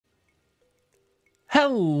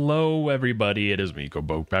Hello everybody, it is me,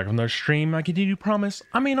 Boke, back on the stream. I continue to promise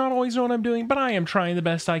I may not always know what I'm doing, but I am trying the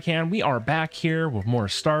best I can. We are back here with more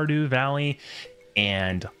Stardew Valley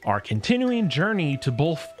and our continuing journey to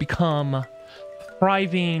both become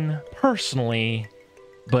thriving personally,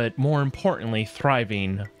 but more importantly,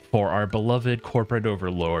 thriving for our beloved corporate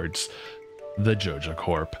overlords, the Joja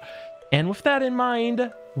Corp. And with that in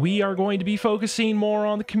mind, we are going to be focusing more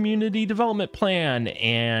on the community development plan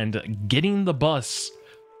and getting the bus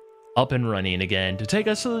up and running again to take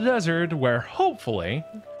us to the desert where hopefully,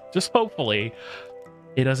 just hopefully,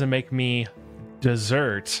 it doesn't make me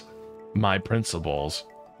desert my principles.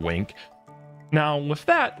 Wink. Now, with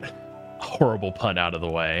that horrible pun out of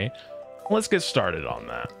the way, let's get started on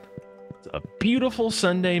that. It's a beautiful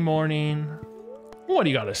Sunday morning. What do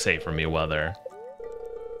you got to say for me, weather?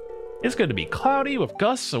 It's going to be cloudy with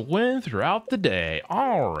gusts of wind throughout the day.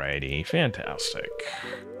 Alrighty, fantastic.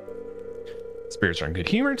 Spirits are in good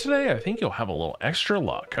humor today. I think you'll have a little extra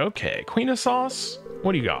luck. Okay, Queen of Sauce,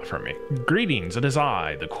 what do you got for me? Greetings, it is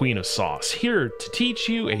I, the Queen of Sauce, here to teach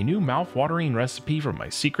you a new mouth-watering recipe from my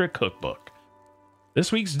secret cookbook.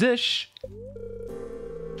 This week's dish,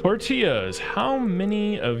 tortillas. How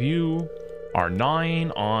many of you are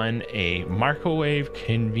gnawing on a microwave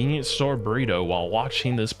convenience store burrito while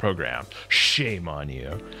watching this program? Shame on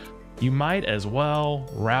you. You might as well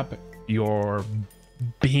wrap your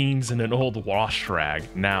beans in an old wash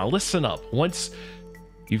rag. Now listen up. Once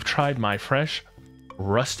you've tried my fresh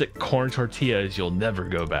rustic corn tortillas, you'll never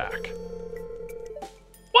go back.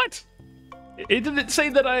 What? It didn't say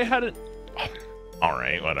that I hadn't. Oh, all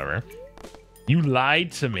right, whatever. You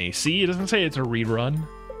lied to me. See, it doesn't say it's a rerun.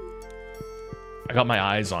 I got my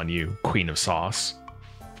eyes on you, Queen of Sauce.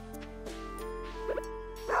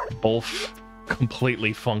 Both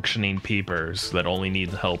completely functioning peepers that only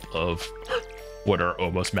need the help of what are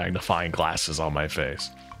almost magnifying glasses on my face.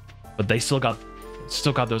 But they still got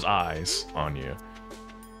those eyes on you.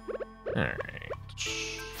 Alright.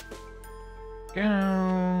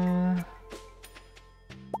 Go.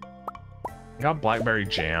 Got blackberry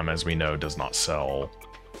jam, as we know, does not sell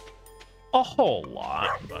a whole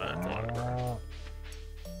lot, but whatever.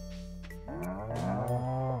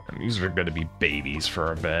 And these are going to be babies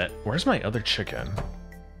for a bit. Where's my other chicken?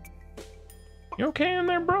 You okay in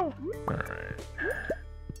there, bro? Alright.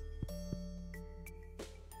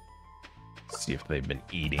 See if they've been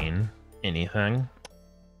eating anything.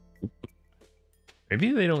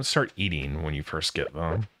 Maybe they don't start eating when you first get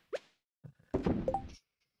them.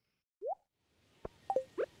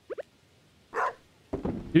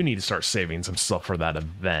 Do need to start saving some stuff for that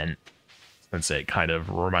event, since it kind of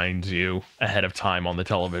reminds you ahead of time on the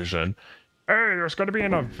television. Hey, there's going to be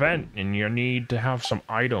an event, and you need to have some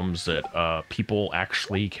items that people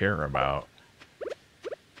actually care about.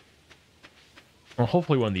 Well,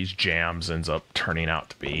 hopefully one of these jams ends up turning out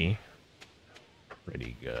to be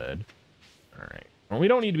pretty good. Alright. Well, we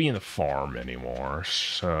don't need to be in the farm anymore,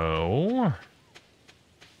 so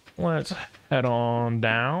let's head on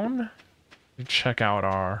down. Check out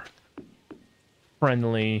our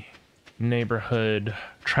friendly neighborhood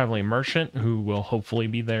traveling merchant who will hopefully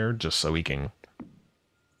be there just so we can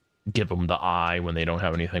give them the eye when they don't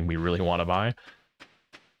have anything we really want to buy.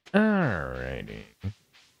 Alrighty.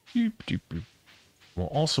 Doop, doop, doop. We'll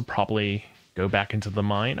also probably go back into the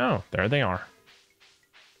mine. Oh, there they are.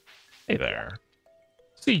 Hey there.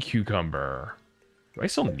 Sea cucumber. Do I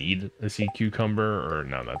still need a sea cucumber? Or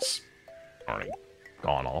no, that's already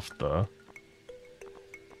gone off the...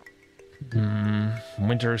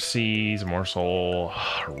 Winter seas, morsel,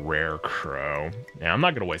 rare crow. Yeah, I'm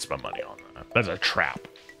not gonna waste my money on that. That's a trap.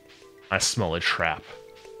 I smell a trap.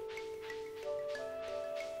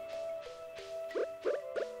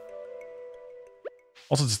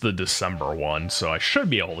 Also, it's the December one, so I should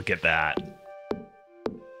be able to get that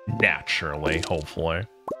naturally, hopefully.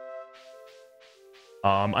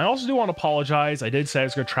 I also do want to apologize. I did say I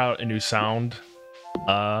was gonna try out a new sound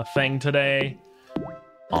thing today.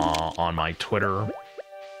 On my Twitter.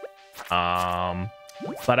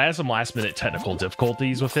 But I had some last minute technical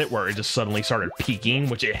difficulties with it where it just suddenly started peaking,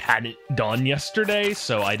 which it hadn't done yesterday,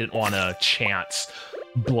 so I didn't want to chance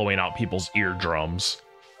blowing out people's eardrums.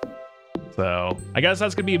 So I guess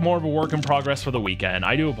that's gonna be more of a work in progress for the weekend.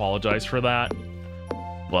 I do apologize for that,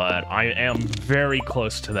 but I am very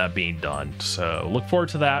close to that being done. So look forward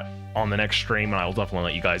to that on the next stream, and I will definitely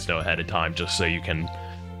let you guys know ahead of time just so you can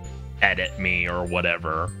edit me or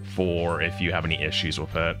whatever for if you have any issues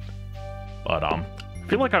with it. But I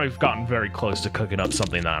feel like I've gotten very close to cooking up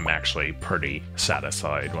something that I'm actually pretty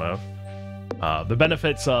satisfied with. The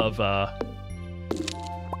benefits of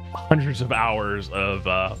hundreds of hours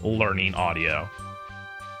of learning audio.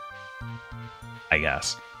 I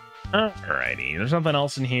guess. Alrighty, there's nothing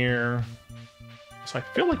else in here. So I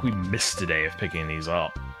feel like we missed a day of picking these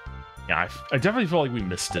up. Yeah, I definitely feel like we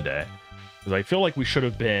missed a day. Because I feel like we should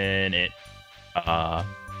have been at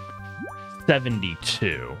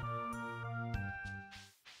 72.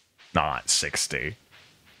 Not 60.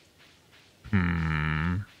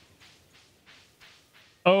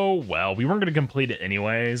 Oh, well, we weren't going to complete it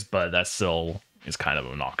anyways, but that still is kind of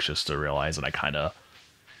obnoxious to realize that I kind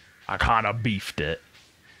of beefed it.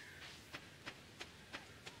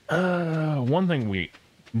 One thing we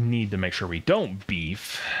need to make sure we don't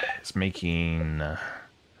beef is making the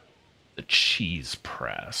cheese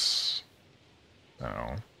press.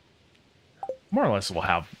 So, more or less we'll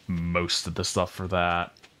have most of the stuff for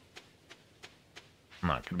that. I'm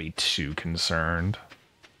not going to be too concerned.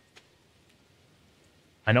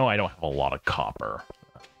 I know I don't have a lot of copper.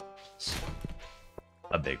 It's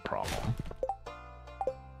a big problem.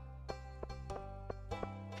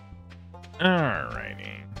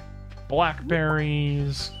 Alrighty.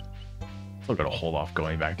 Blackberries. Still gotta hold off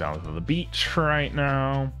going back down to the beach for right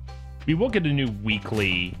now. We will get a new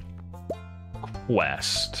weekly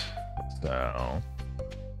quest, so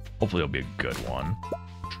hopefully it'll be a good one.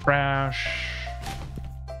 Trash.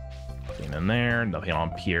 Nothing in there. Nothing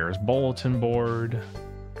on Pierre's bulletin board.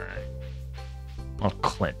 Alright. I'll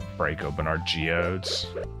Clint break open our geodes.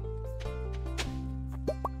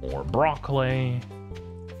 More broccoli.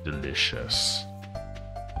 Delicious.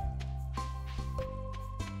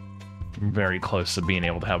 I'm very close to being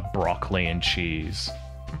able to have broccoli and cheese.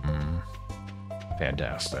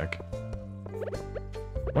 Fantastic.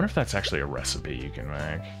 I wonder if that's actually a recipe you can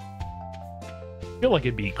make. I feel like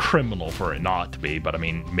it'd be criminal for it not to be, but I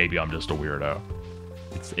mean, maybe I'm just a weirdo.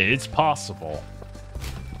 It's possible.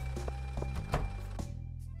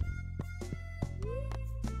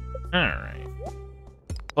 Alright.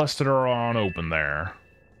 Busted her on open there.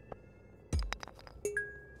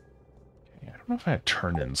 Okay, I don't know if I had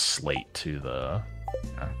turned in Slate to the...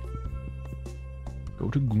 Yeah. Go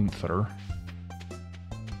to Gunther.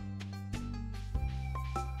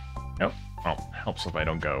 Nope. Oh, helps if I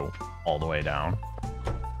don't go all the way down.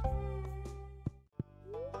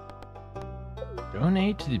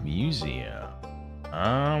 Donate to the museum.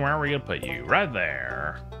 Where are we gonna put you? Right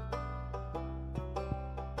there.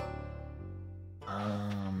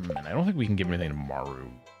 And I don't think we can give anything to Maru.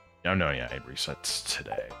 Oh, no, yeah, it resets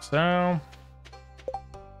today. So,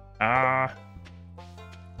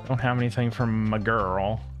 don't have anything from my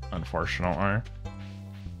girl, unfortunately.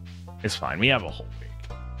 It's fine. We have a whole week.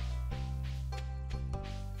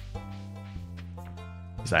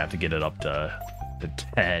 Because I have to get it up to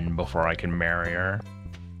 10 before I can marry her.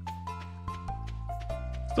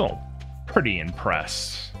 Still pretty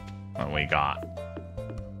impressed when we got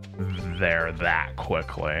there that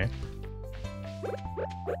quickly.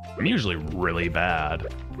 I'm usually really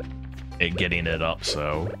bad at getting it up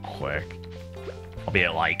so quick. I'll be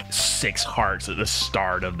at like 6 hearts at the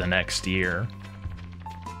start of the next year.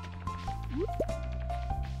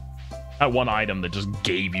 That one item that just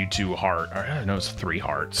gave you 2 hearts, or no, it's 3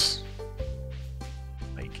 hearts.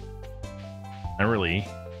 Like, that really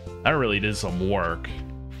did some work.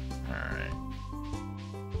 All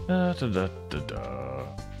right.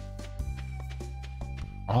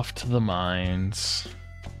 Off to the mines.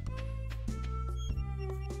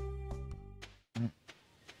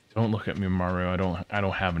 Don't look at me, Maru. I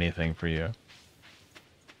don't have anything for you.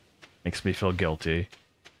 Makes me feel guilty.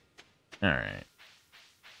 All right.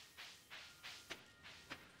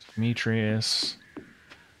 Demetrius.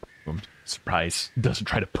 I'm surprised doesn't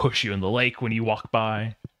try to push you in the lake when you walk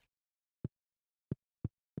by.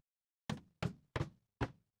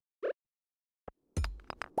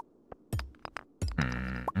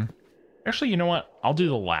 Actually, you know what? I'll do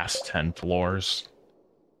the last 10 floors.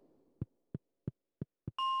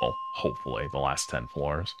 Well, hopefully the last 10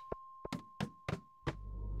 floors.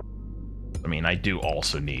 I mean, I do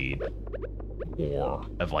also need ore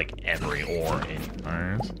of like every ore in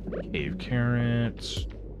ours. Cave carrots.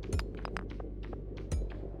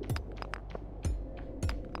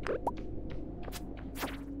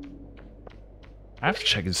 I have to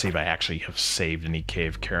check and see if I actually have saved any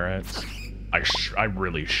cave carrots. I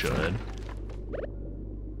really should.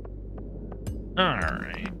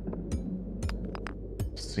 Alright.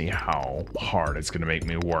 See how hard it's gonna make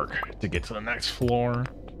me work to get to the next floor.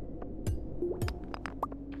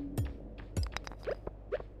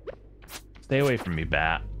 Stay away from me,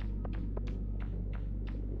 bat.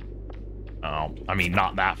 Oh, I mean,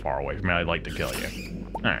 not that far away from me. I'd like to kill you.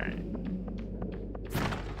 Alright.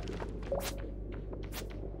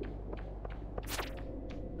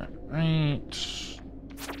 Alright.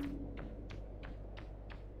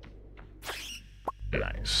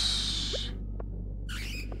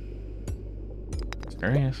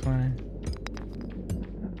 Seriously? I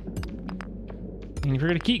mean, if you're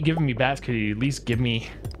gonna keep giving me bats, could you at least give me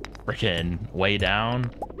freaking way down?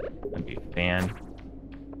 That'd be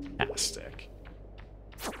fantastic.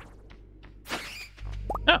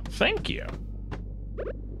 Oh, thank you.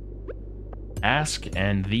 Ask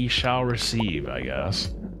and thee shall receive, I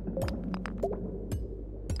guess.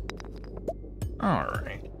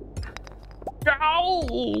 Alright.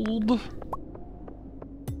 Gold!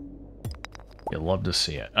 You'd love to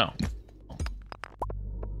see it. Oh.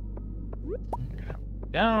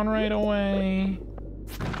 Down right away.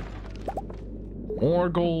 More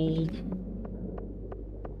gold.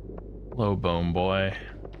 Low bone boy.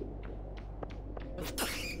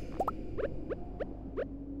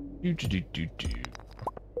 Do.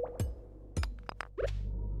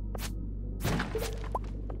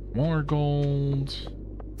 More gold.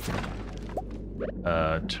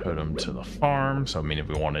 Totem to the farm. So I mean, if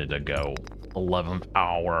we wanted to go 11th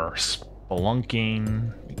hour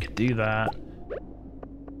spelunking, we could do that.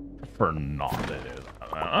 For not it is.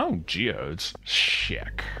 Oh, geodes.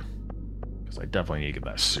 Shick. Because I definitely need to get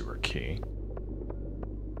that sewer key.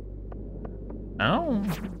 Oh.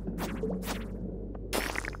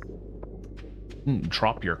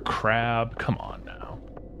 Drop your crab. Come on now.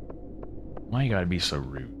 Why you gotta be so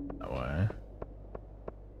rude that way?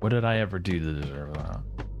 What did I ever do to deserve that?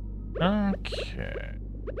 Okay.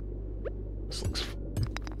 This looks fun.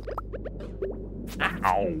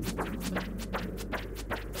 Ow.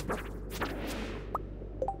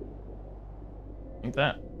 Ain't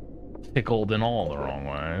that tickled in all the wrong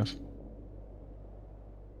ways?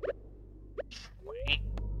 Wait.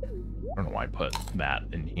 I don't know why I put that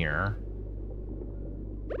in here.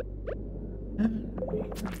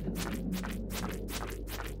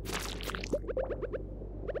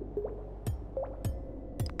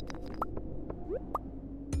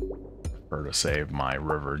 Prefer to save my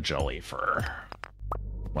river jelly for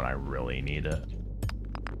when I really need it.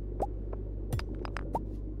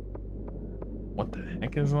 What the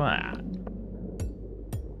heck is that?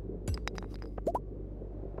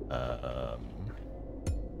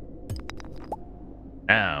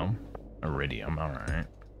 Oh, iridium, alright.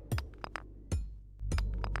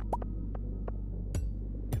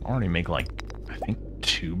 Already make like, I think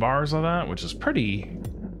 2 bars of that, which is pretty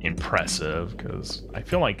impressive, because I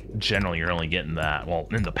feel like generally you're only getting that, well,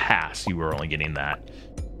 in the past you were only getting that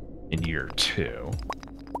in year 2.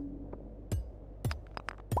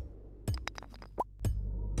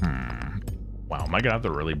 Wow, am I gonna have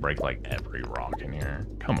to really break like every rock in here?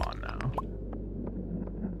 Come on now.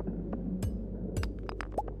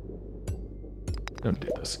 Don't do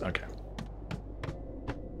this, okay.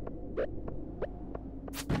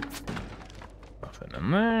 Nothing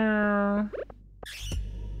in there.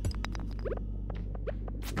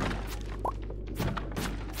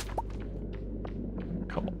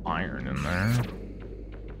 Couple iron in there.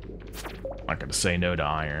 Not gonna say no to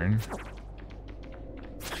iron.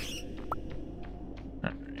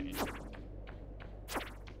 Alright.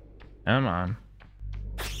 Come on.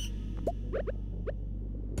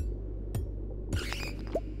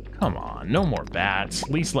 Come on, no more bats.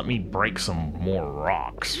 At least let me break some more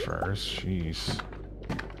rocks first. Jeez.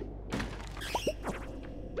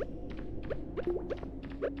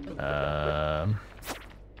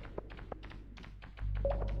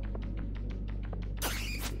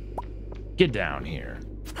 Get down here.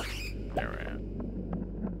 There we are.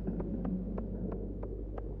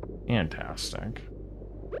 Fantastic.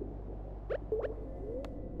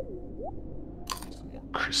 Some more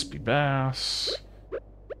crispy bass.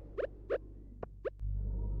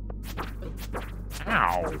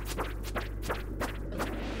 Ow!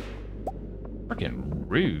 Freaking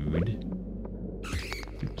rude.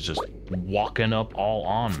 It's just walking up all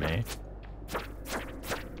on me.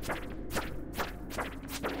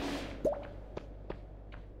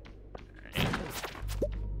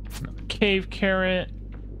 Another cave carrot.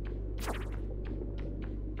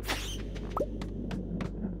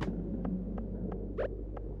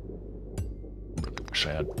 Wish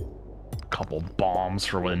I had a couple bombs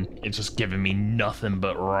for when it's just giving me nothing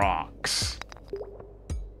but rocks.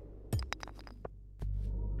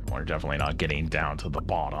 We're definitely not getting down to the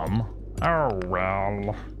bottom. Oh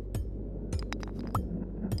well.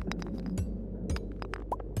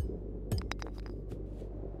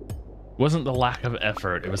 It wasn't the lack of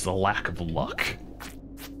effort, it was the lack of luck.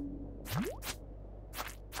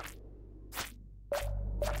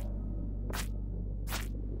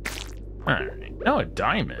 Alright. Oh, a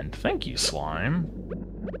diamond. Thank you, slime.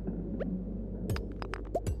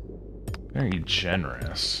 Very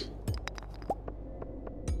generous.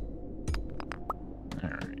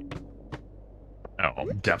 Alright. Oh,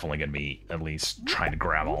 definitely gonna be at least trying to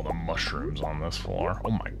grab all the mushrooms on this floor.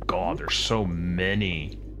 Oh my god, there's so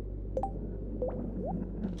many.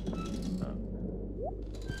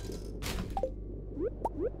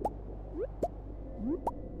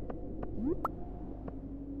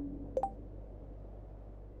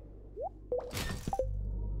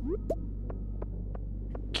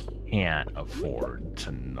 Can't afford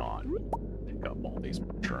to not pick up all these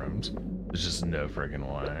mushrooms. There's just no freaking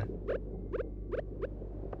way.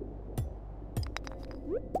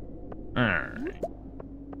 Alright.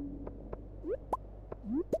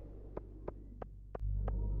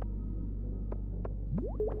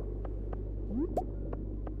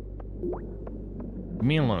 Leave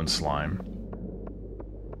me alone, slime.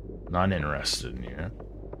 Not interested in you.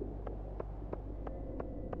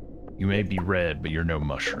 You may be red, but you're no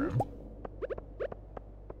mushroom.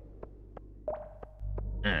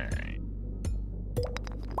 Alright.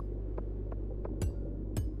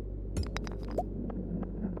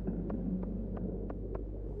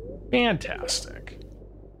 Fantastic.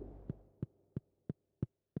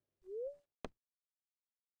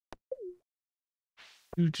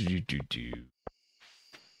 Do.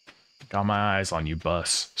 Got my eyes on you,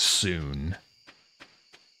 bus. Soon.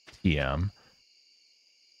 TM.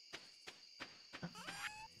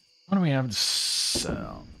 What do we have to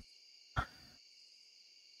sell?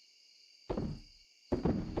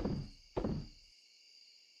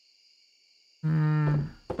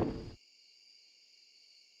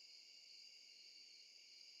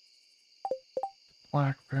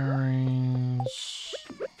 Blackberries.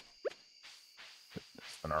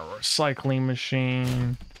 And our recycling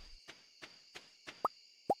machine.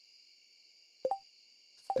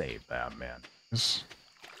 Save that, man.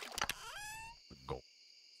 Gold.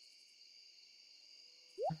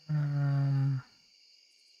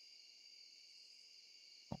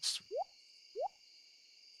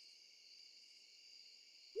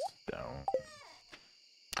 Down.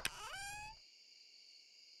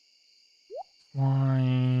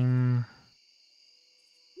 Lime.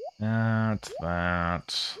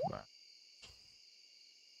 That.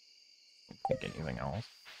 Don't think anything else.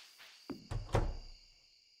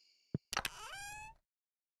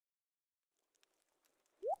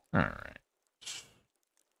 All right.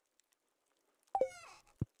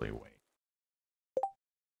 Wait.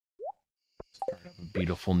 Start up a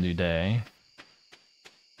beautiful new day.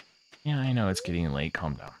 Yeah, I know it's getting late.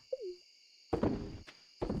 Calm down.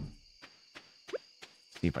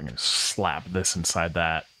 See if I can slap this inside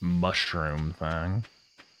that mushroom thing.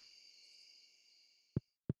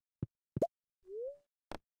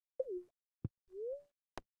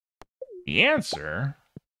 The answer?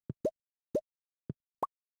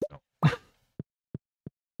 Oh.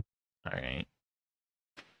 Alright.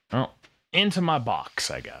 Well, into my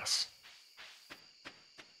box, I guess.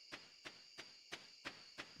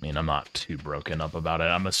 I mean, I'm not too broken up about it.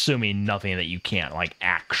 I'm assuming nothing that you can't, like,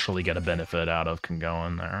 actually get a benefit out of can go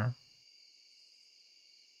in there.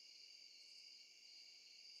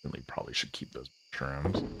 Really probably should keep those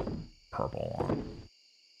mushrooms. Purple one.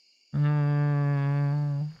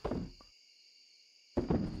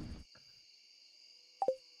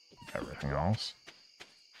 Everything else.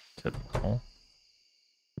 Typical.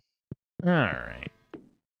 Alright.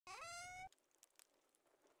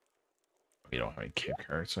 We don't have any Kit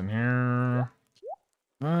Kats in here.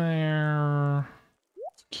 There.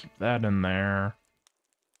 Let's keep that in there.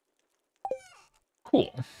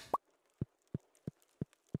 Cool.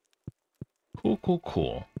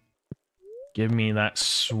 Cool. Give me that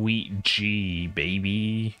sweet G,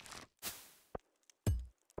 baby.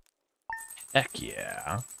 Heck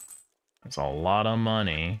yeah. That's a lot of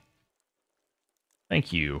money.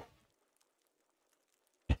 Thank you.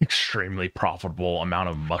 Extremely profitable amount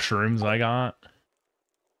of mushrooms I got.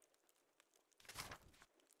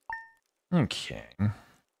 Okay.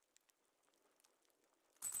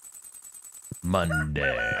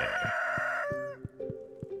 Monday.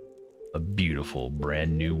 A beautiful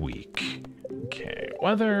brand new week. Okay,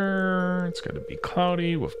 weather. It's going to be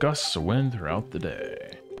cloudy with gusts of wind throughout the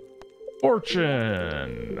day.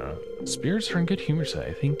 Fortune. Spirits are in good humor today.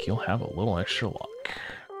 I think you'll have a little extra luck.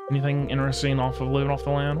 Anything interesting off of living off the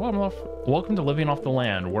land? Welcome to Living Off the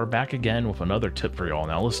Land. We're back again with another tip for y'all.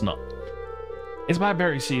 Now listen up. It's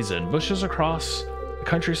blackberry season. Bushes across the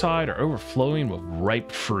countryside are overflowing with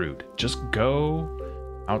ripe fruit. Just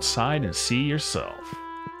go outside and see yourself.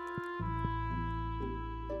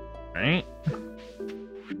 Right?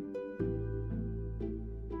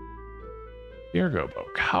 Dear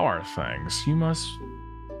Goboke, how are things? You must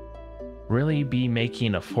really be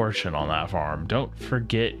making a fortune on that farm. Don't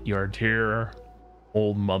forget your dear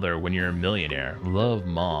Old mother, when you're a millionaire. Love,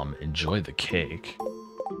 mom. Enjoy the cake.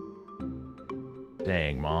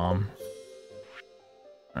 Dang, mom.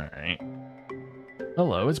 Alright.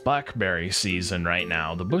 Hello, it's blackberry season right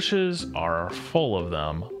now. The bushes are full of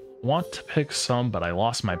them. Want to pick some, but I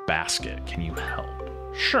lost my basket. Can you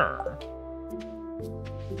help? Sure.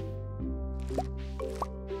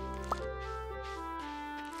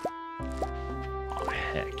 Oh,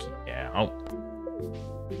 heck yeah. Oh.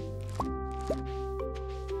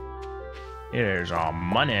 Here's our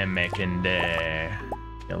money-making day.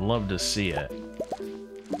 You'd love to see it.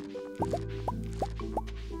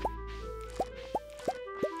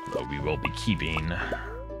 Although we will be keeping...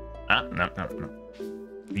 no.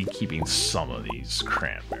 Be keeping some of these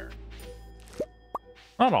cranberries.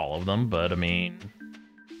 Not all of them, but I mean...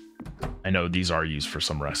 I know these are used for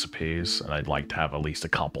some recipes, and I'd like to have at least a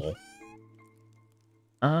couple.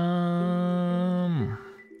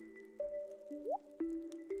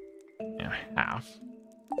 Yeah, half.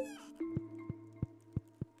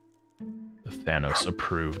 The Thanos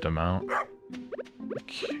approved amount.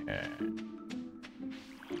 Okay.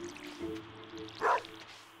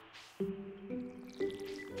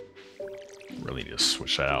 Really need to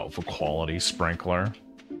switch that out for quality sprinkler.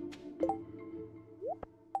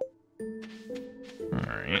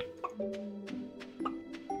 Alright.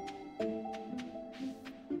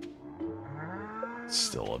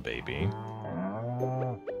 Still a baby.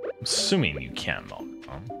 I'm assuming you can milk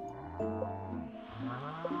them.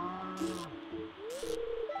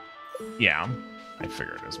 Yeah, I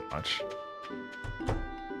figured as much.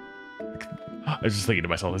 I was just thinking to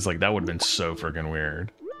myself, it's like, that would have been so freaking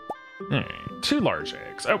weird. Alright, 2 large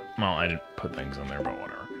eggs. Oh, well, I didn't put things in there, but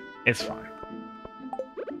whatever. It's fine.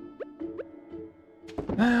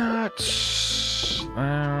 That's...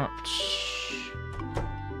 Now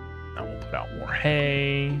we'll put out more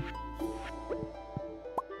hay.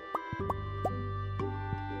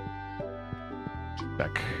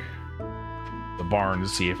 Check the barn to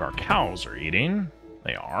see if our cows are eating.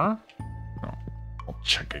 They are. Oh, I'll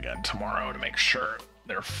check again tomorrow to make sure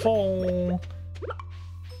they're full.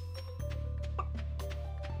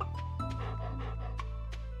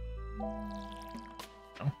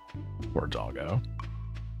 Oh, poor doggo.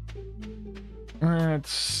 Let's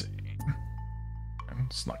see.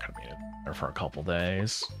 It's not gonna be there for a couple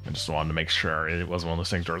days. I just wanted to make sure it wasn't one of those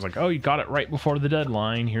things where I was like, oh, you got it right before the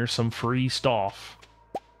deadline. Here's some free stuff.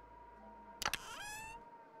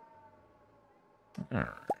 Alright.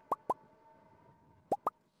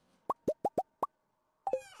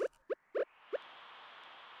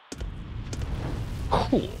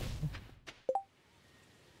 Cool.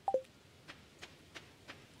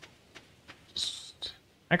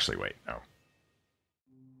 Actually, wait, no.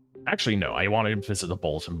 Actually, no, I wanted to visit the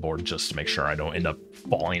bulletin board just to make sure I don't end up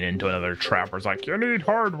falling into another trap where it's like, you need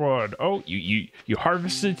hardwood. Oh, you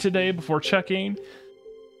harvested today before checking?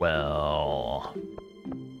 Well,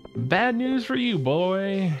 bad news for you,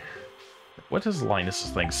 boy. What does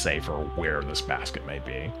Linus's thing say for where this basket may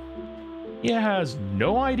be? He has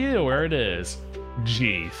no idea where it is.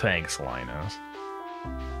 Gee, thanks, Linus.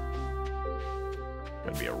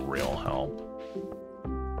 Gonna be a real help.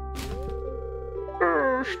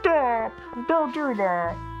 Stop! Don't do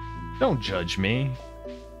that! Don't judge me.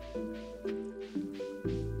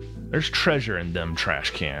 There's treasure in them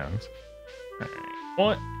trash cans. Alright,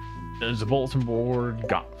 what does the bulletin board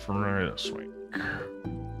got for me this week?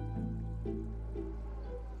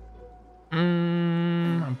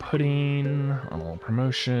 I'm putting a little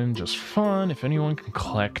promotion, just fun. If anyone can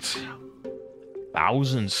collect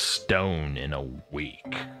 1,000 stone in a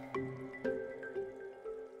week.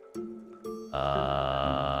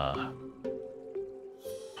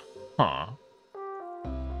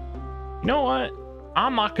 You know what?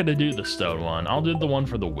 I'm not gonna do the stone one. I'll do the one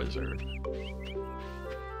for the wizard.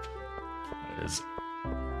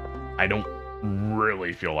 I don't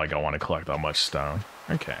really feel like I want to collect that much stone.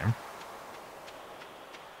 Okay.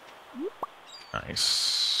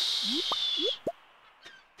 Nice.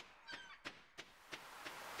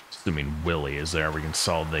 Assuming Willy is there, we can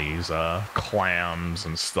sell these clams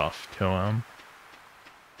and stuff to him.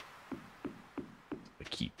 To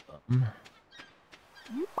keep them.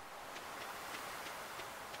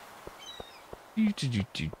 I'm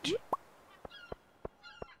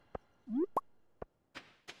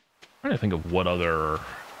trying to think of what other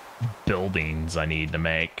buildings I need to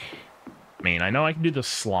make. I mean, I know I can do the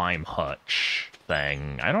slime hutch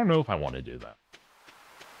thing. I don't know if I want to do that.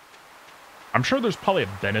 I'm sure there's probably a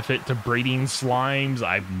benefit to breeding slimes.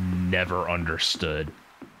 I've never understood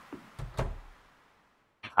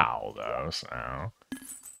how, though, so...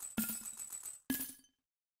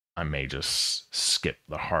 I may just skip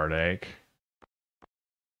the heartache.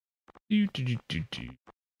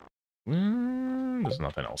 There's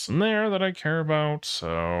nothing else in there that I care about,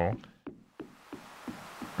 so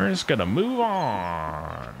we're just gonna move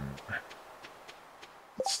on.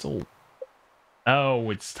 It's still... Oh,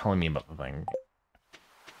 it's telling me about the thing.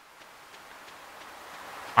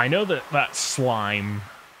 I know that that slime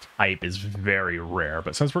type is very rare,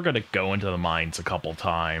 but since we're gonna go into the mines a couple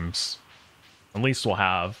times, at least we'll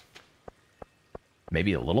have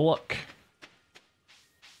maybe a little luck.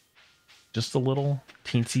 Just a little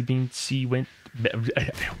teensy beensy went.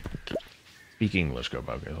 Speak English, go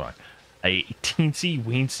bug. It's fine. A teensy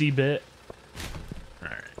weensy bit. All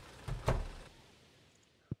right.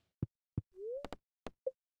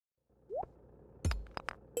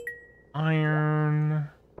 Iron.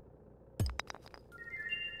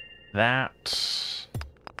 That.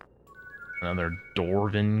 Another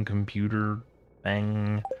Dwarven computer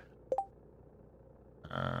thing.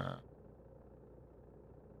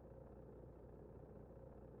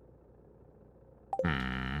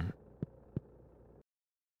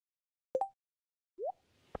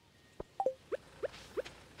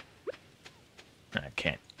 I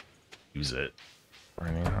can't use it or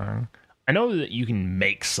anything. I know that you can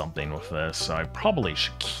make something with this, so I probably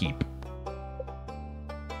should keep...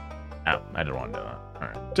 Oh, I didn't want to do that.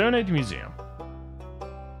 Alright. Donate to museum.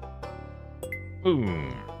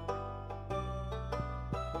 Boom.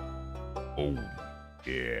 Oh,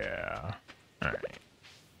 yeah. Alright.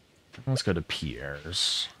 Let's go to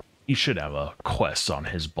Pierre's. He should have a quest on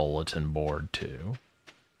his bulletin board, too.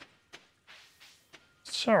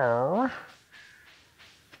 So...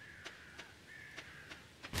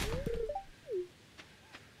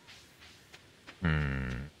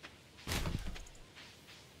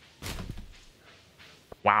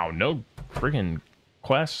 Wow, no friggin'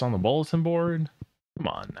 quests on the bulletin board? Come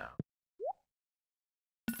on now.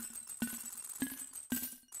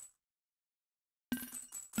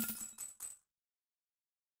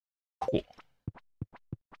 Cool.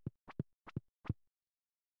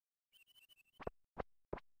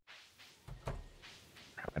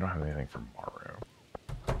 I don't have anything for Maru.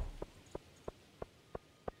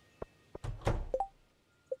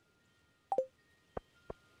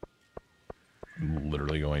 I'm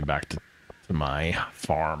literally going back to my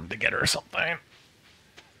farm to get her something.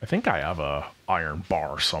 I think I have a iron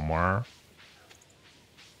bar somewhere.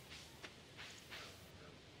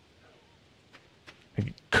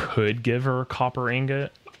 I could give her a copper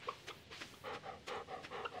ingot.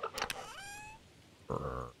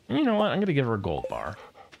 Or, you know what? I'm going to give her a gold bar.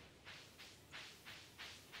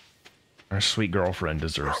 Our sweet girlfriend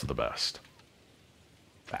deserves the best.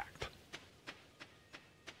 Fact.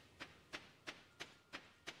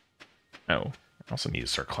 Oh, I also need to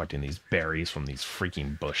start collecting these berries from these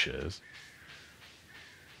freaking bushes.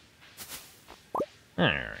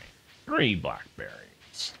 Alright. 3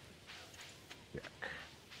 blackberries. Yuck.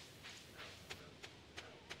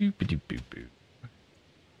 Boop-a-doop-boop-boop.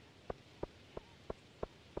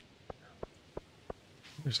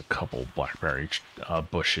 There's a couple blackberry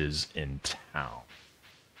bushes in town.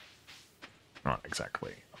 Not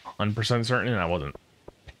exactly 100% certain, and I wasn't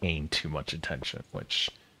paying too much attention, which...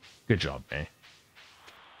 Good job, me.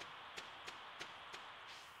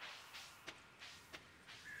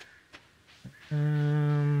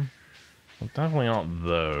 Well, definitely not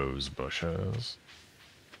those bushes.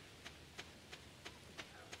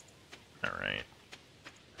 Alright.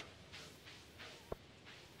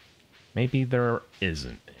 Maybe there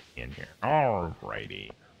isn't any in here.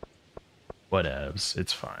 Alrighty. Whatevs,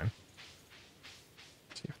 it's fine.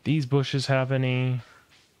 See if these bushes have any.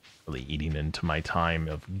 Really eating into my time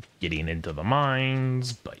of getting into the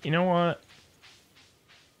mines, but you know what?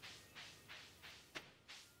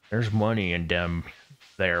 There's money in them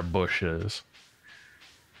there bushes.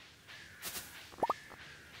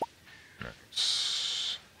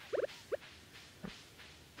 Nice.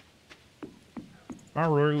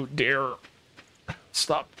 Maru, dear.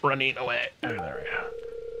 Stop running away. Oh, there we go.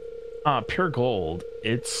 Pure gold.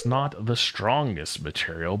 It's not the strongest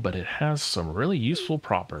material, but it has some really useful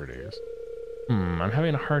properties. I'm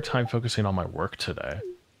having a hard time focusing on my work today.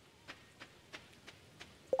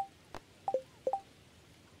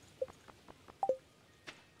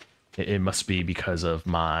 It must be because of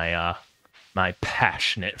my my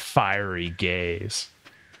passionate, fiery gaze.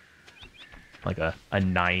 Like a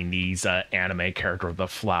 90s anime character with a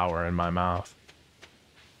flower in my mouth.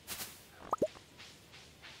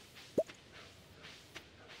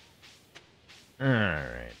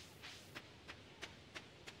 Alright.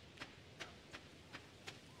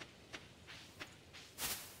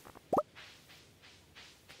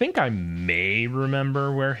 think I may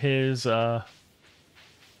remember where his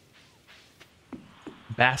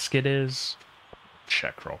basket is.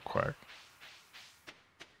 Check real quick.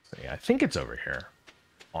 So yeah, I think it's over here.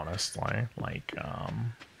 Honestly, like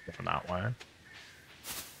from that way.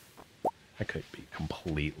 I could be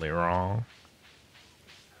completely wrong.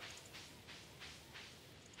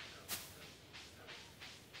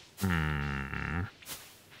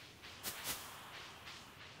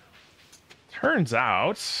 Turns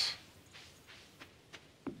out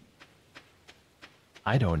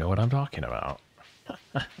I don't know what I'm talking about.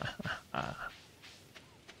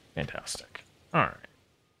 Fantastic. All right.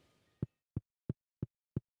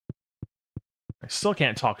 I still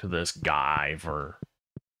can't talk to this guy for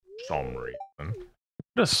some reason. I could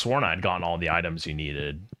have sworn I'd gotten all the items you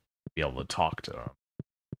needed to be able to talk to him.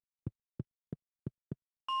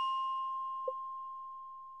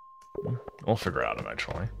 We'll figure it out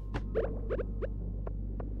eventually.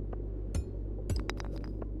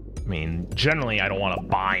 I mean, generally I don't want to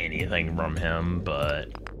buy anything from him, but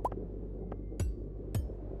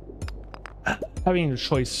having the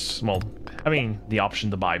choice, well, having the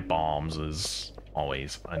option to buy bombs is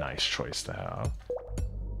always a nice choice to have.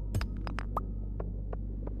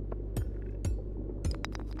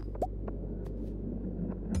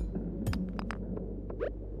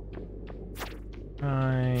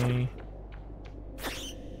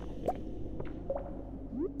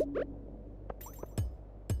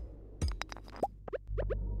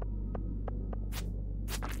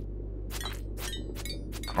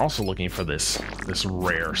 Also looking for this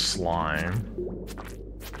rare slime.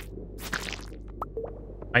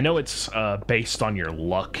 I know it's based on your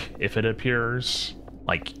luck if it appears,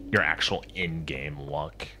 like your actual in-game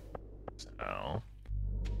luck. So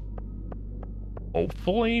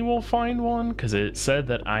hopefully we'll find one, because it said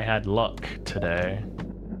that I had luck today.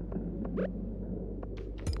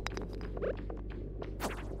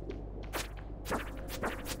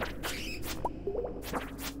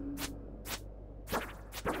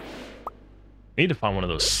 I need to find one of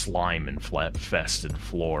those slime infested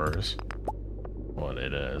floors. What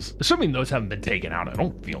it is. Assuming those haven't been taken out, I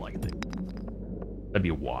don't feel like they... That'd be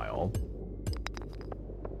wild.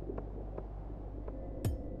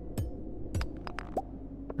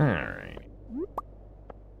 Alright.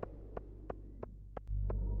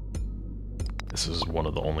 This is one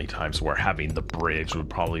of the only times where having the bridge would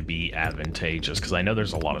probably be advantageous, because I know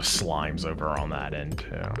there's a lot of slimes over on that end,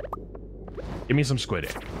 too. Give me some squid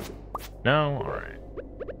egg. No? Alright.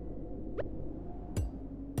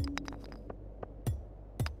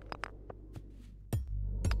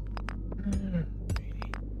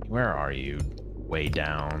 Where are you? Way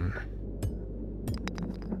down.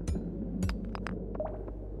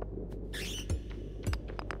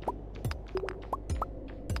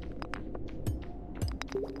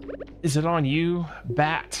 Is it on you,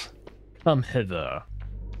 bat? Come hither,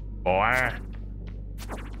 boy.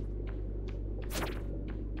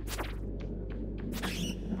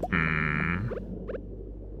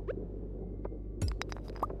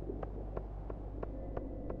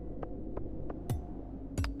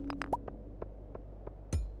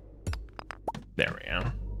 There we go.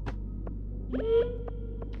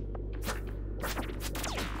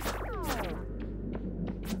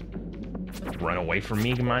 Run away from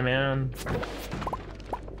me, my man.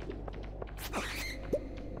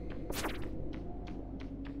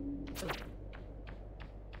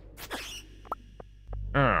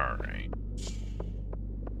 Alright.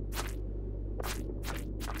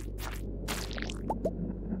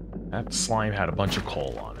 That slime had a bunch of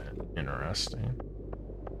coal on it. Interesting.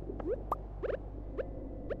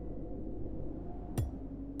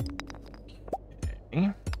 Okay.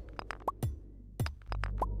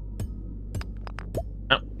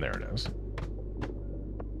 Oh, there it is.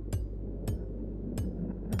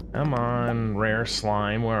 Come on, rare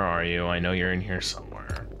slime, where are you? I know you're in here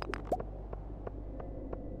somewhere.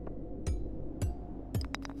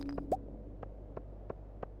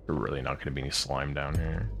 There's really not going to be any slime down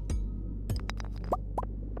here.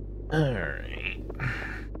 Alright.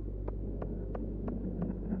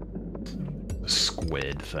 The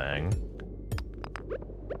squid thing.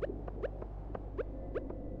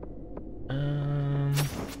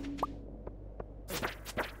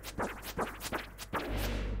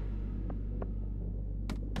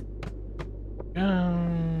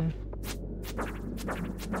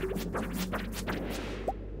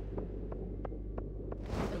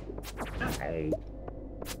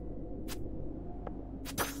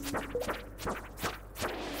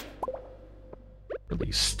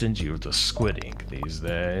 Really stingy with the squid ink these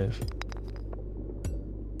days.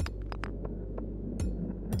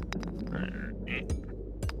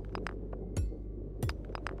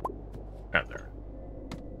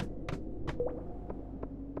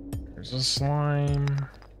 There's a slime.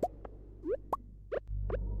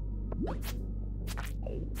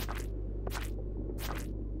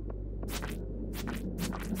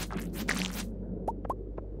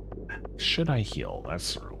 Should I heal?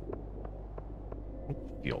 That's true. I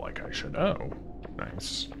feel like I should. Oh,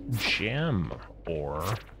 nice. Gem ore.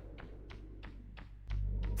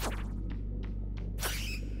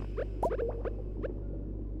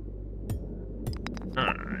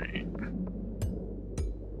 Alright.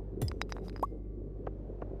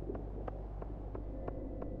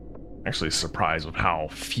 Actually surprised with how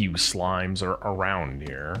few slimes are around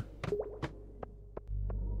here.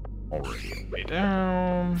 Already way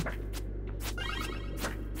down.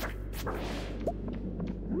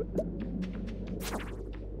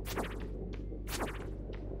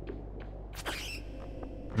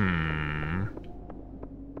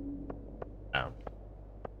 Oh.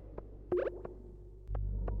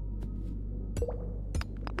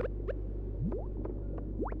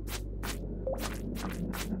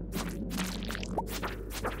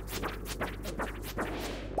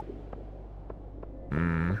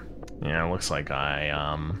 Yeah, it looks like I,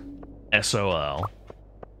 SOL.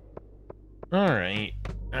 Alright,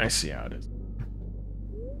 I see how it is.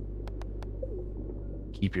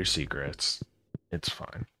 Keep your secrets. It's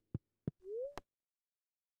fine.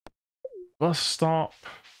 Bus stop.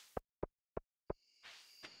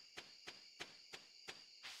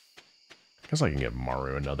 I guess I can give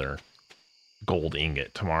Maru another gold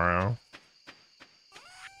ingot tomorrow.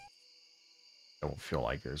 I don't feel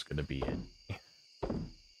like there's going to be any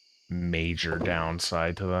major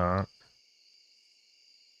downside to that.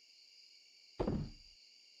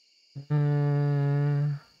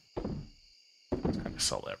 Let's kind of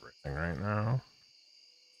sell everything right now.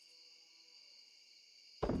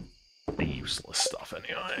 The useless stuff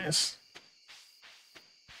anyways.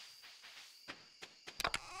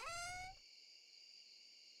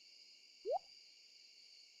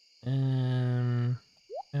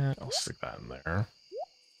 Yeah, I'll stick that in there.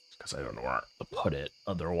 Because I don't know where to put it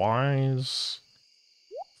otherwise.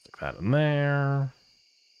 Stick that in there.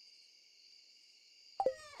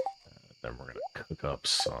 Then we're going to cook up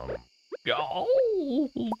some gold.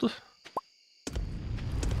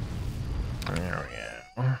 There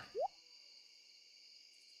we go.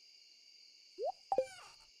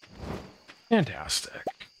 Fantastic.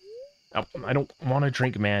 Oh, I don't want to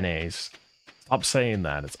drink mayonnaise. Stop saying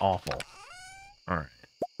that. It's awful. Alright.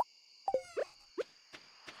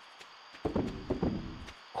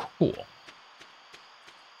 Cool.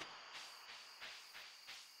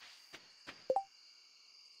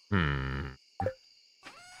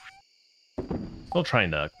 Still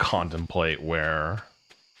trying to contemplate where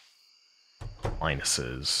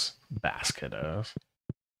Linus's basket is.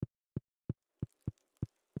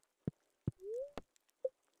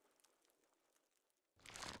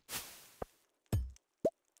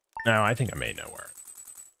 No, I think I may know where.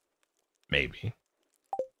 Maybe.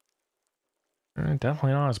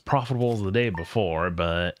 Definitely not as profitable as the day before,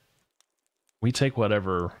 but we take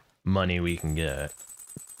whatever money we can get.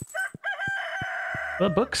 The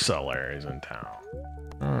bookseller is in town.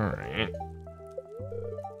 Alright.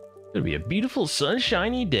 It'll be a beautiful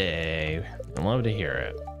sunshiny day. I'd love to hear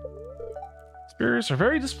it. Spirits are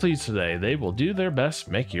very displeased today. They will do their best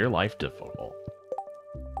to make your life difficult.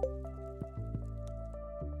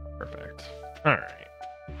 Perfect. Alright.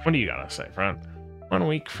 What do you gotta say, friend? 1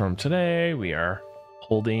 week from today, we are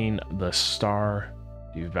holding the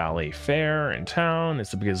Stardew Valley Fair in town.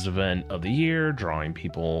 It's the biggest event of the year, drawing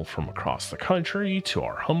people from across the country to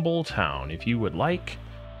our humble town. If you would like,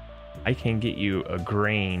 I can get you a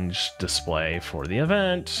Grange display for the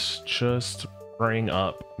event. Just bring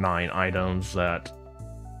up 9 items that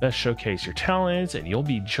best showcase your talents, and you'll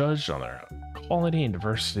be judged on the quality and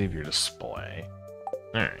diversity of your display.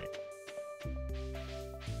 Alright.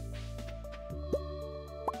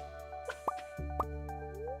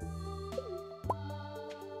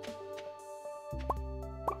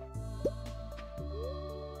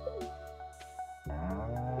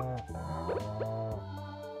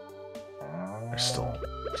 They're still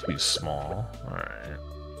too small. Alright.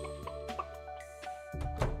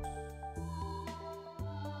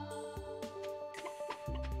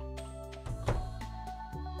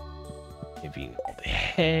 Maybe all the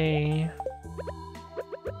hay.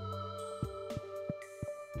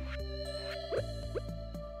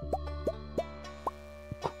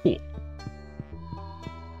 Cool.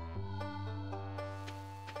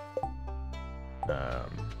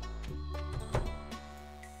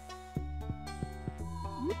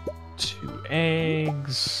 Two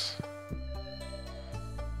eggs.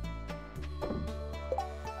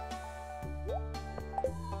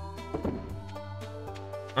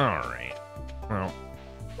 Well,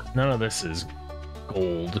 none of this is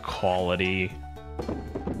gold quality.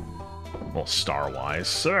 Well, star-wise,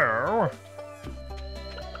 so...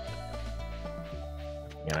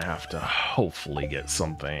 I'm gonna have to hopefully get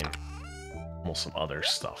something... well, some other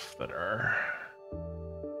stuff that are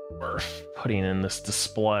worth putting in this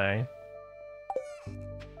display.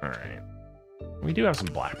 Alright. We do have some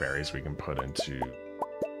blackberries we can put into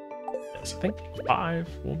this. I think 5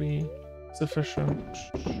 will be sufficient.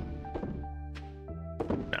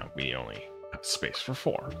 No, we only have space for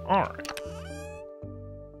 4. Alright.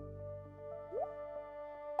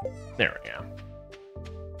 There we go.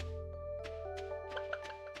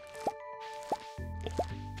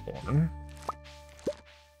 Corn.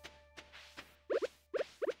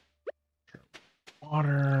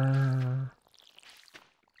 Water.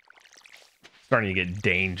 Starting to get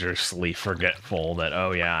dangerously forgetful that,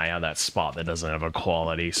 oh yeah, I have that spot that doesn't have a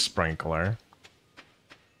quality sprinkler.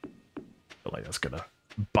 I feel like that's gonna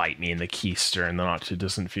bite me in the keister in the not too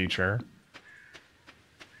distant future.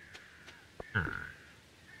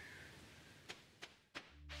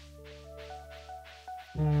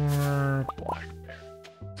 Or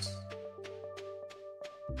blackberries.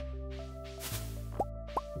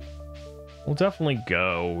 We'll definitely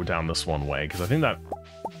go down this one way, because I think that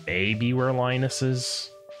may be where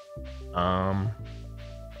Linus's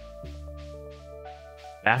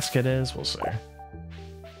basket is. We'll see.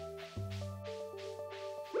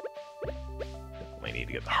 Definitely need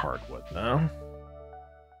to get the hardwood, though.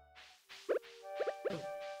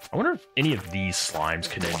 I wonder if any of these slimes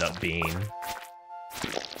could end up being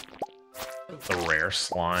the rare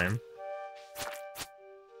slime.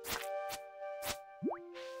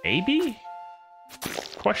 Maybe?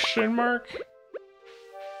 Question mark?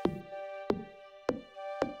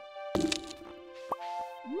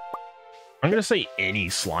 I'm gonna say any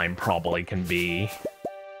slime probably can be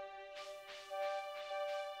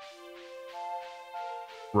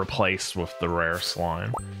replaced with the rare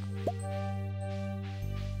slime.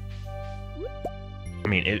 I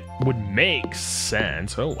mean, it would make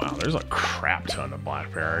sense. Oh wow, there's a crap ton of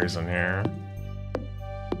blackberries in here.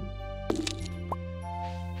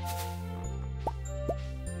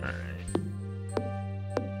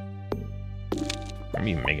 I'm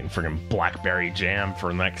even making friggin' blackberry jam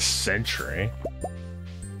for next century.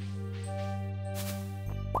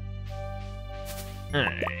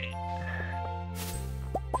 Alright.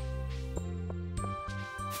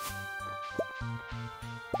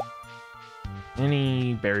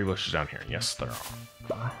 Any berry bushes down here? Yes, there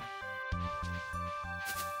are.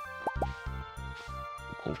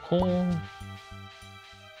 Cool, cool.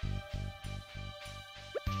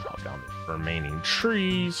 Chop down the remaining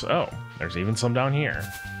trees. Oh, there's even some down here.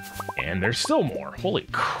 And there's still more. Holy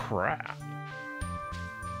crap.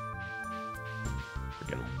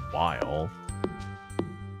 Freaking wild.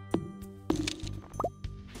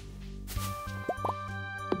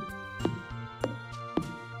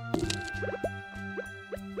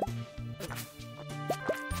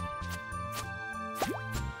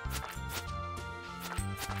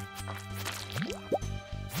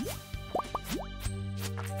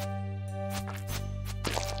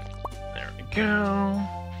 Go.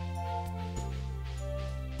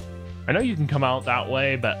 I know you can come out that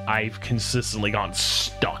way, but I've consistently gotten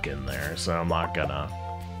stuck in there, so I'm not gonna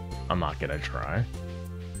try.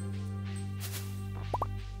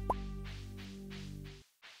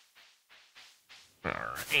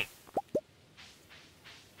 Alright.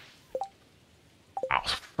 Wow,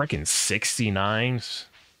 freaking 69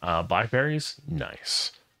 blackberries?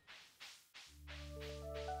 Nice.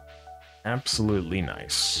 Absolutely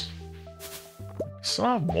nice. Still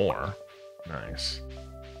have more. Nice.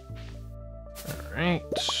 Alright.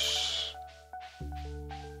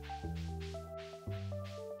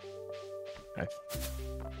 I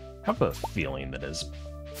have a feeling that his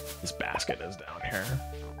basket is down here.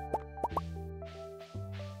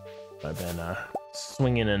 I've been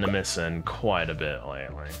swinging and missing quite a bit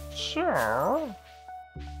lately. Sure.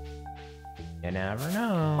 You never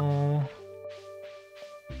know.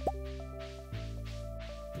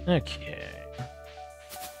 Okay.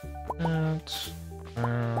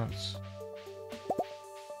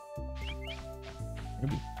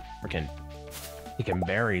 Maybe freaking picking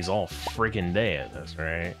berries all freaking day at this,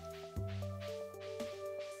 right?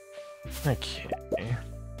 Okay.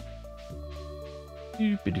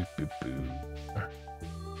 Doop-a-doop-a-boo.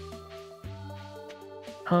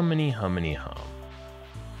 Humminy, humminy, hum.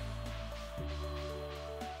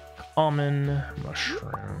 Common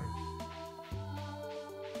mushroom.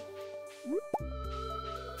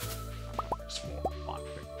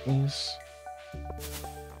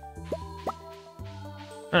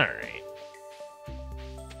 All right.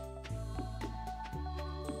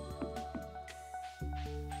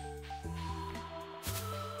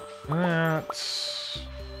 That's...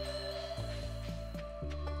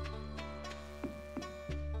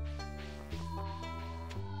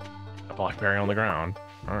 a blackberry on the ground.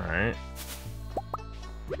 Alright.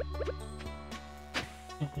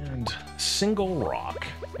 And single rock.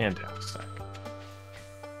 Fantastic.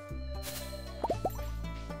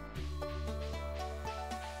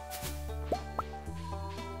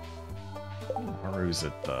 Maru's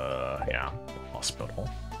at the, hospital.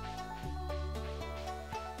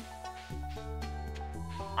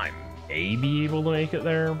 I may be able to make it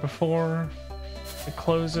there before it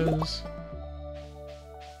closes.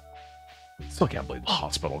 Still can't believe the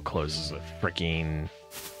hospital closes at freaking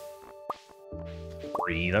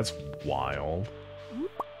 3. That's wild.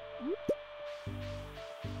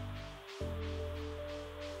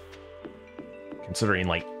 Considering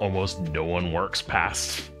like almost no one works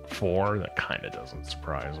past 4, that kind of doesn't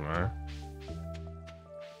surprise me.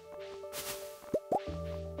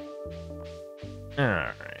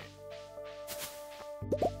 Alright.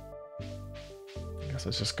 I guess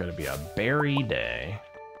it's just going to be a berry day.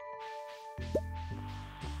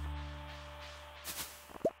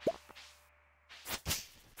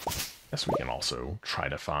 Guess we can also try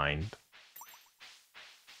to find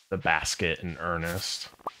the basket in earnest.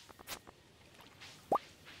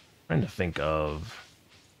 Trying to think of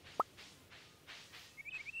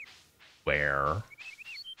where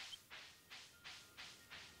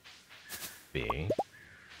be,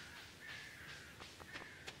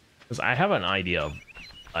 because I have an idea of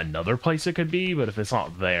another place it could be, but if it's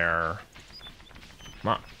not there, I'm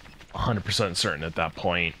not 100% certain at that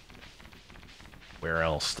point where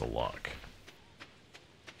else to look.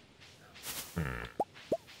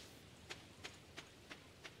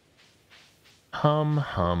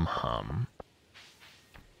 Hum.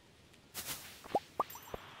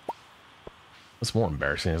 What's more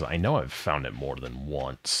embarrassing is I know I've found it more than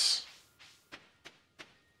once.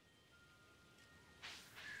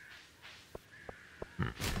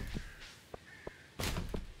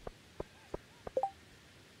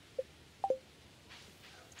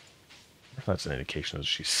 If that's an indication that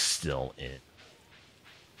she's still in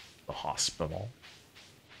the hospital.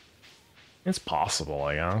 It's possible,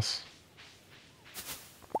 I guess.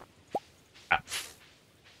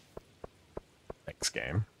 Thanks,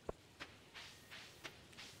 game.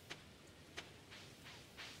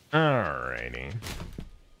 Alrighty.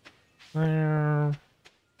 There.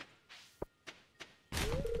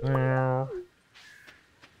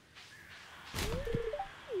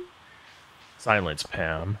 Silence,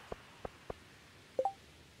 Pam.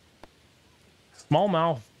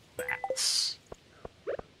 Smallmouth bats.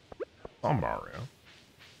 Oh, Mario.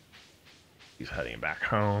 He's heading back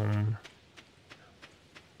home.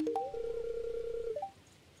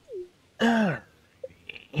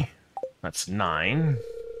 That's 9.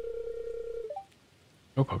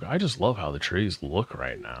 Oh, Poke, I just love how the trees look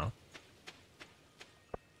right now.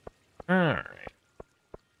 Alright.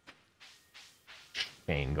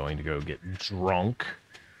 Shane going to go get drunk.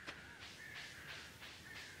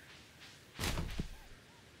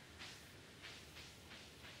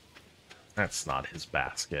 That's not his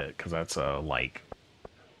basket, because that's a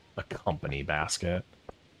company basket.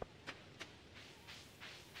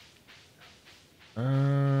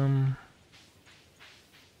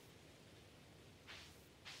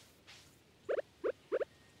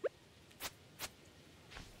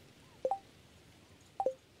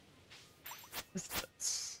 What's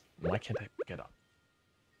this? Why can't I pick it up?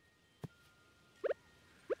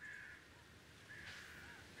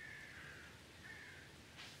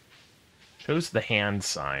 Shows the hand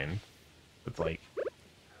sign. It's like,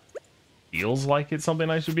 feels like it's something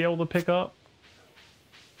I should be able to pick up.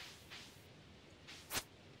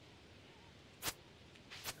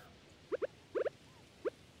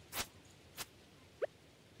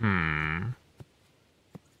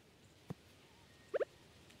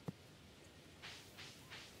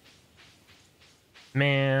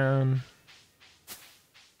 Man.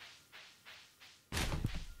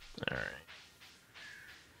 Alright.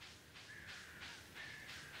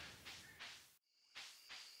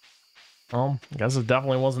 Well, I guess it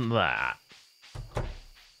definitely wasn't that.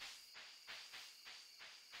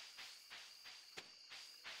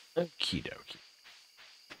 Okie dokie.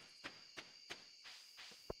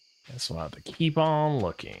 Guess we'll have to keep on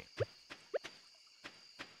looking.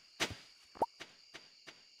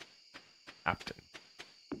 Captain.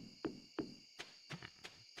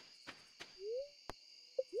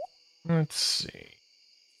 Let's see.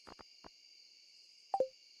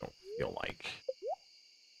 Don't feel like.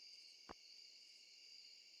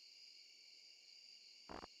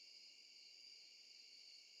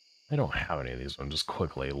 I don't have any of these. I'm just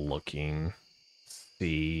quickly looking.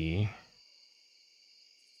 See.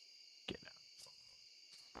 Get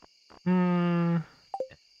out.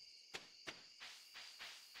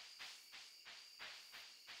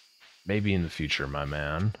 Maybe in the future, my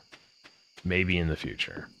man. Maybe in the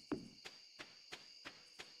future.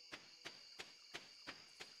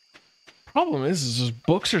 Problem is his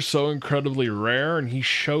books are so incredibly rare and he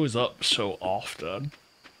shows up so often.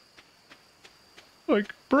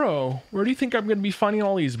 Like, bro, where do you think I'm going to be finding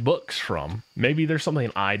all these books from? Maybe there's something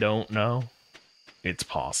I don't know. It's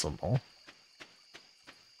possible.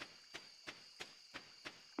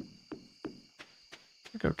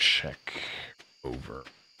 Go check over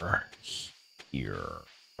here.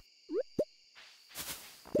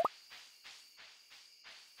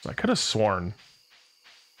 I could have sworn.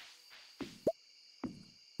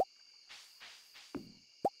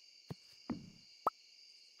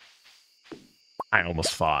 I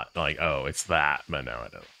almost thought, like, oh, it's that, but no, I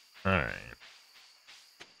don't. Alright.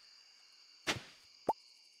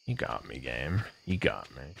 You got me, game. You got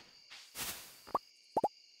me.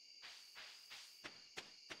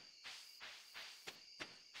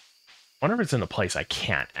 Wonder if it's in a place I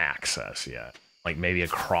can't access yet. Like, maybe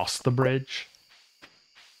across the bridge?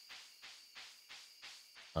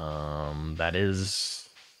 That is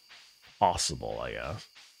possible, I guess.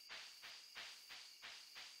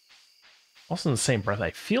 Also, in the same breath, I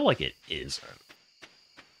feel like it isn't.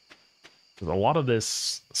 Because a lot of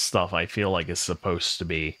this stuff I feel like is supposed to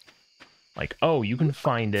be like, oh, you can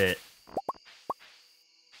find it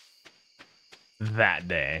that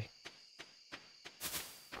day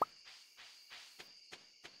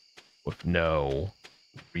with no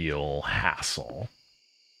real hassle.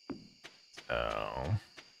 Oh.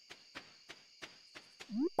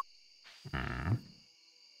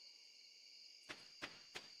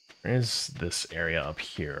 There is this area up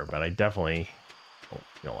here, but I definitely don't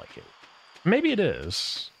feel like it. Maybe it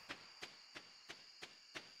is.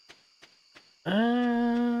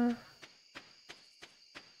 At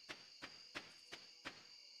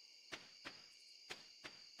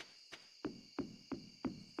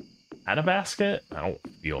a basket? I don't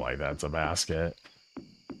feel like that's a basket.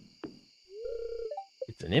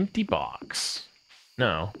 It's an empty box.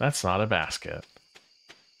 No, that's not a basket.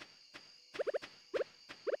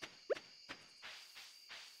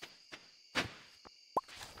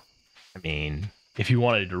 I mean, if you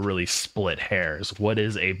wanted to really split hairs, what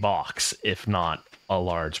is a box if not a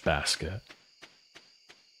large basket?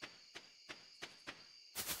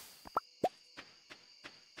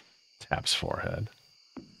 Tap's forehead.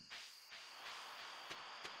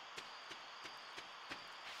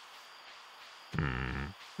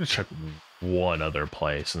 Let's check one other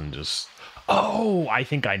place and just... Oh, I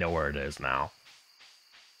think I know where it is now.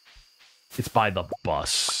 It's by the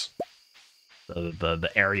bus.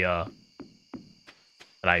 The area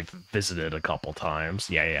that I've visited a couple times.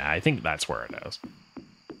 Yeah, I think that's where it is.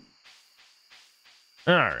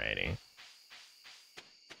 Alrighty.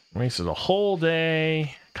 Wasted a whole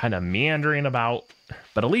day kind of meandering about,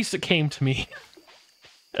 but at least it came to me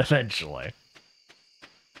eventually.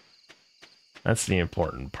 That's the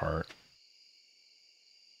important part.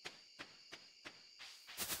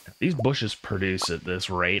 If these bushes produce at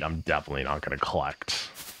this rate, I'm definitely not going to collect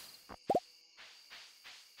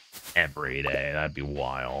every day. That'd be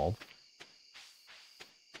wild.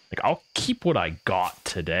 Like, I'll keep what I got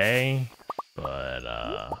today, but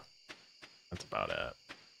that's about it.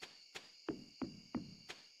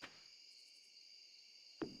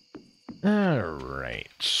 Alright.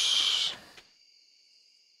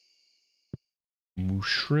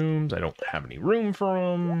 Mushrooms. I don't have any room for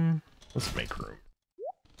them. Let's make room.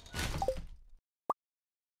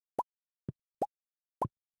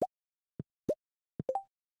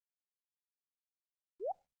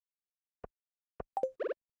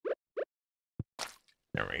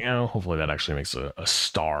 There we go. Hopefully that actually makes a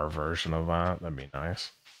star version of that. That'd be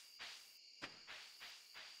nice.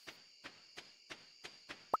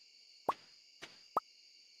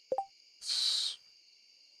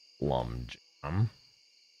 Plum jam.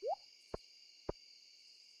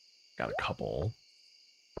 Got a couple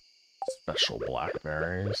special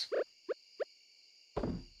blackberries.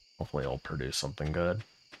 Hopefully it'll produce something good.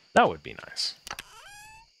 That would be nice.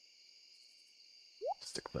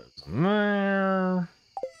 Stick those in there.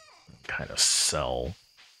 Kind of sell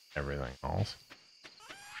everything else.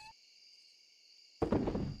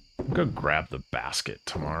 I'll go grab the basket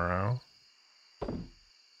tomorrow.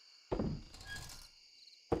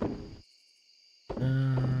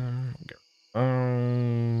 Get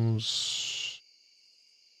those.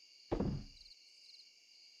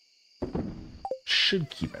 should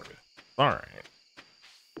keep everything. All right.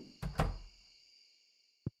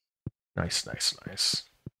 Nice, nice, nice.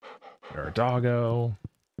 Our doggo.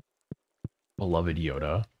 Beloved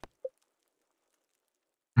Yoda.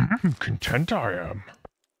 Content I am.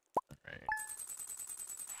 Right.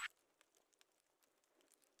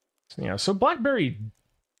 So, yeah, so blackberry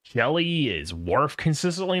jelly is worth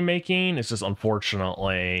consistently making. It's just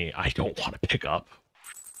unfortunately I don't want to pick up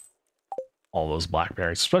all those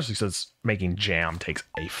blackberries, especially since making jam takes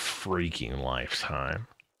a freaking lifetime.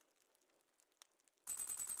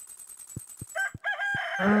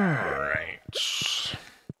 Alright.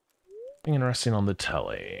 Interesting on the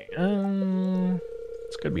telly.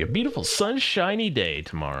 It's gonna be a beautiful sunshiny day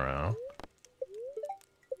tomorrow.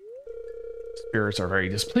 Spirits are very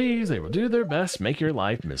displeased. They will do their best to make your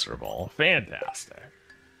life miserable. Fantastic.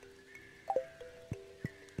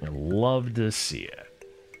 I love to see it.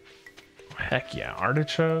 Heck yeah,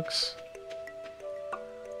 artichokes.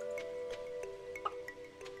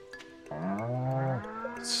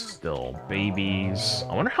 Still babies.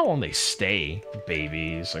 I wonder how long they stay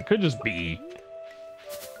babies. It could just be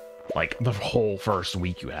like the whole first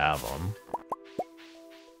week you have them.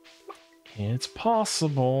 It's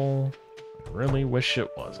possible. I really wish it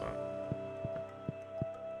wasn't.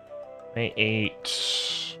 I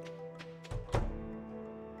ate.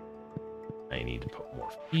 I need to put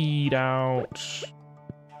more feed out.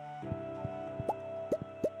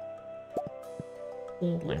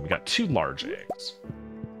 And we got 2 large eggs.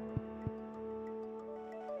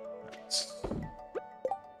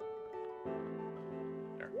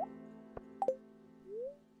 There.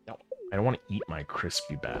 No, I don't want to eat my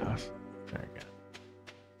crispy bath. There we go.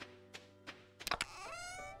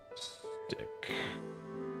 Stick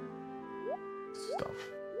stuff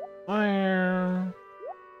there.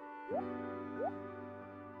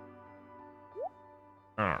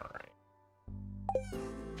 Alright.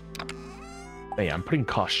 Hey, I'm putting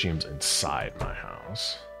costumes inside my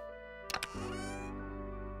house.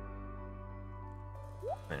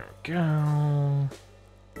 There we go.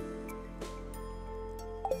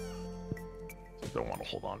 Don't want to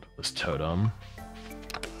hold on to this totem.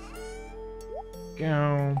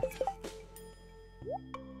 Go.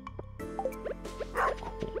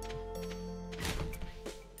 Cool.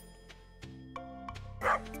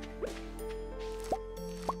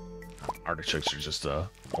 Artichokes are just a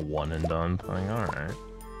one and done thing. All right.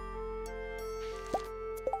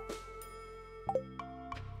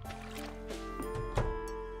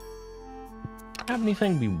 Have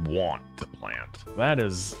anything we want to plant? That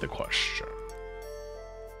is the question.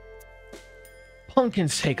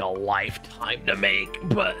 Pumpkins take a lifetime to make,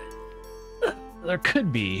 but there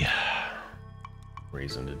could be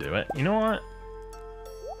reason to do it. You know what?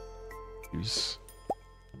 Use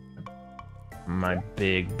my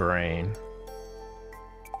big brain.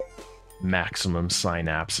 Maximum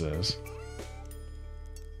synapses.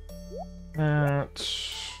 That.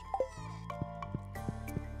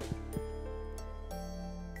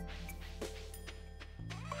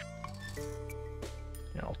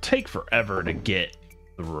 It'll take forever to get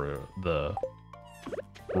the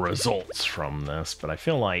results from this, but I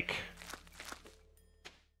feel like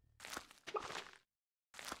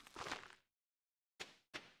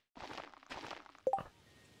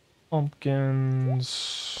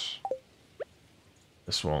pumpkins.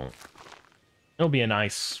 This won't. It'll be a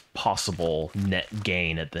nice possible net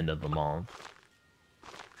gain at the end of the month.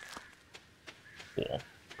 Cool.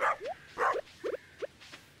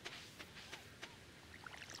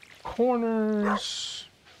 Corners.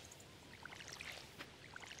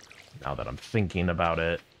 Now that I'm thinking about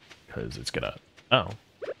it, because it's gonna. Oh.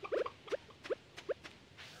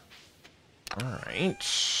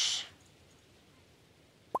 Alright.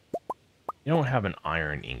 You don't have an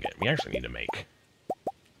iron ingot. We actually need to make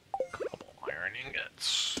a couple iron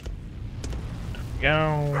ingots. There we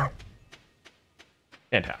go.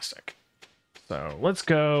 Fantastic. So let's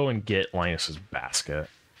go and get Linus's basket.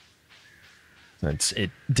 Since it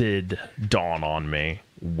did dawn on me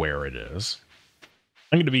where it is.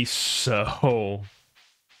 I'm going to be so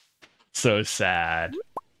sad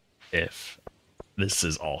if this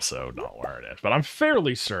is also not where it is. But I'm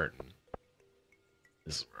fairly certain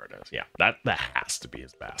this is where it is. Yeah, that has to be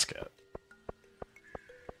his basket.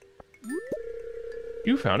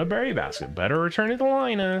 You found a berry basket. Better return it to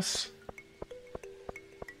Linus.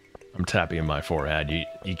 I'm tapping my forehead.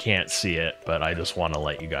 You can't see it, but I just want to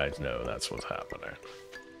let you guys know that's what's happening.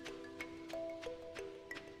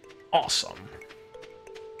 Awesome.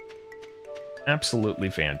 Absolutely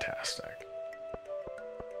fantastic.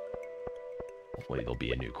 Hopefully there'll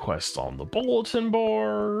be a new quest on the bulletin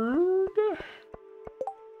board.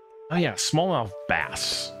 Oh yeah, smallmouth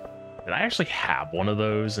bass. Did I actually have one of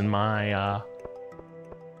those in my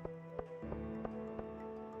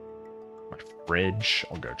my fridge?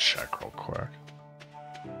 I'll go check real quick.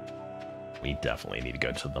 We definitely need to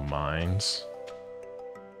go to the mines.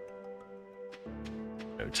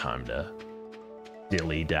 No time to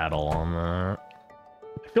dilly-daddle on that.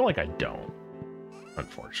 I feel like I don't,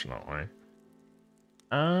 unfortunately.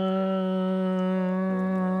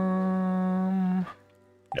 No.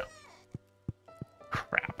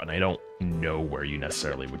 Crap, and I don't know where you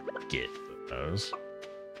necessarily would get those.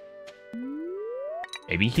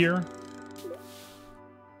 Maybe here?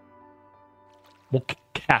 We'll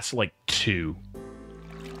cast like 2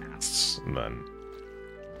 casts, and then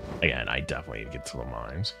again, I definitely need to get to the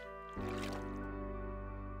mines.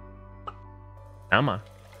 Come on.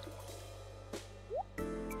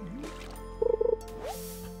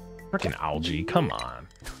 Freaking algae, come on.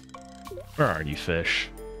 Where are you, fish?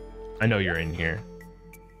 I know you're in here.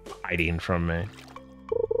 Hiding from me.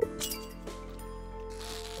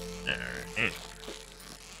 Alright.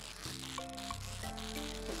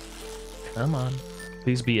 Come on.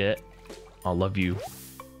 Please be it. I'll love you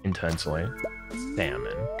intensely.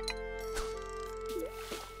 Salmon.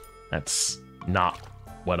 That's not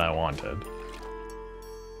what I wanted.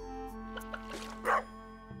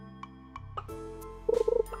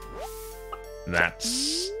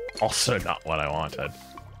 That's also not what I wanted.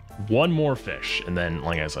 One more fish, and then,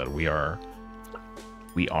 like I said, we are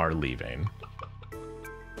leaving.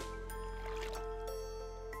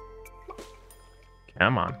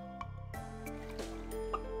 Come on.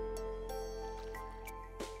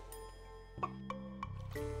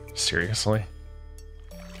 Seriously?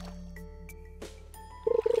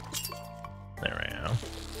 There I am.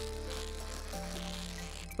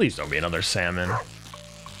 Please don't be another salmon.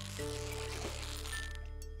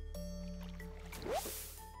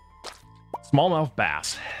 Smallmouth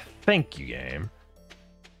bass. Thank you, game.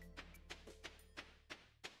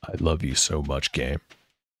 I love you so much, game.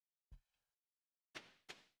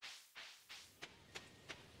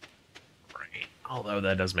 Right. Although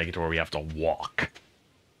that does make it to where we have to walk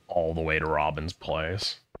all the way to Robin's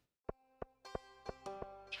place.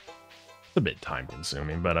 It's a bit time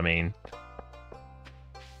consuming, but I mean,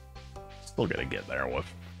 still gonna get there with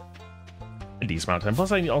a decent amount of time.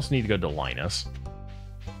 Plus, I also need to go to Linus.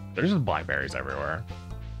 There's just blackberries everywhere.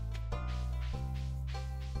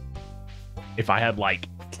 If I had like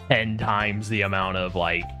 10 times the amount of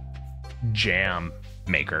like jam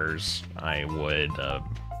makers, I would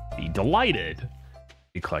be delighted to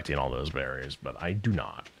be collecting all those berries, but I do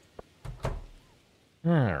not.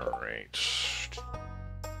 All right.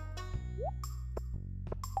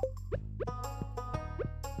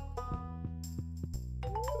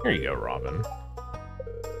 Here you go, Robin.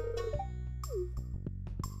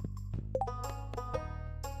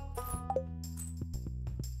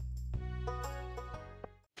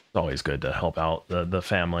 It's always good to help out the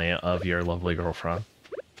family of your lovely girlfriend.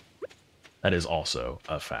 That is also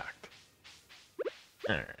a fact.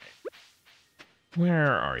 Alright.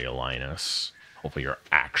 Where are you, Linus? Hopefully you're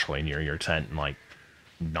actually near your tent and, like,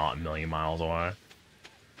 not a million miles away.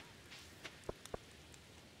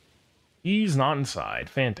 He's not inside.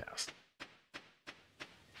 Fantastic.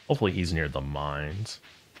 Hopefully he's near the mines.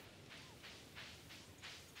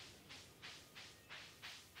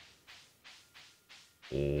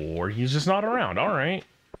 Or he's just not around. All right.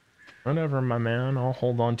 Whatever, my man. I'll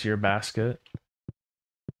hold on to your basket.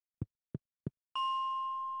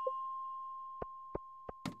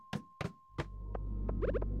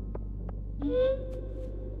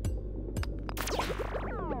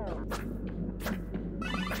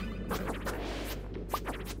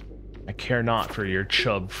 I care not for your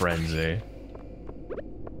chub frenzy.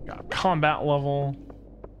 Got combat level.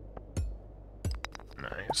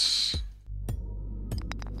 Nice.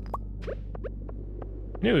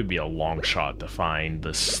 I knew it would be a long shot to find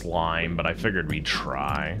the slime, but I figured we'd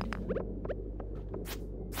try.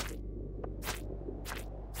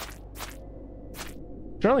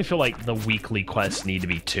 Generally feel like the weekly quests need to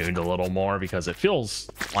be tuned a little more because it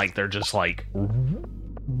feels like they're just like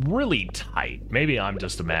really tight. Maybe I'm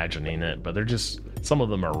just imagining it, but they're just, some of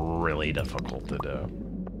them are really difficult to do.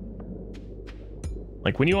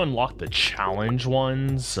 Like when you unlock the challenge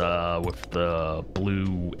ones with the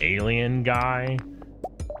blue alien guy,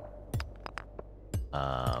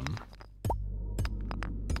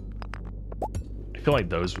 I feel like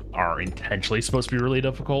those are intentionally supposed to be really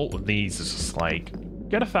difficult. With these, it's just like,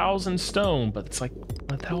 get 1,000 stone, but it's like,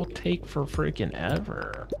 but that will take for freaking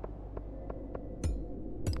ever.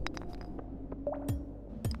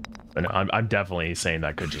 But no, I'm definitely saying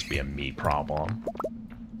that could just be a me problem.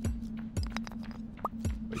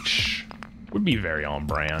 Would be very on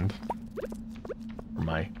brand.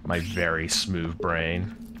 My very smooth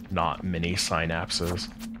brain, not many synapses.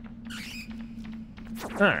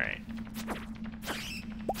 Alright.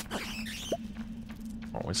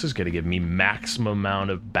 Oh, this is gonna give me maximum amount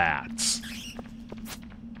of bats.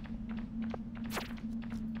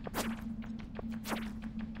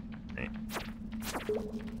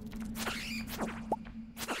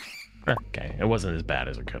 Okay, it wasn't as bad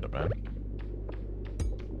as it could have been.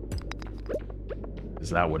 Because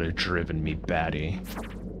that would have driven me batty.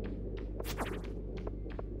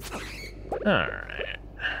 Alright.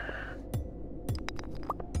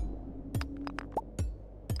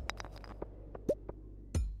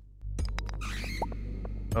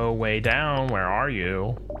 Oh, way down, where are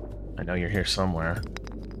you? I know you're here somewhere.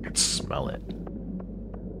 I can smell it.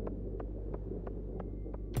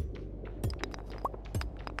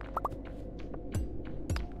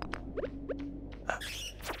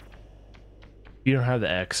 If you don't have the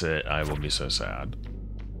exit, I will be so sad.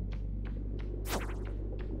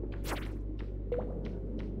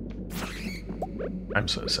 I'm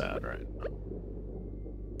so sad right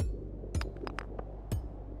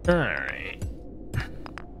now. Alright.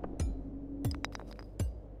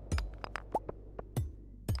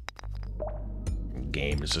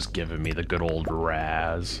 Game is just giving me the good old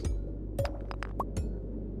Raz.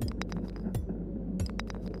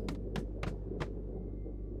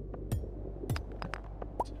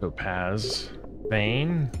 Topaz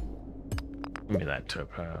vein. Give me that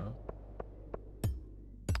topaz.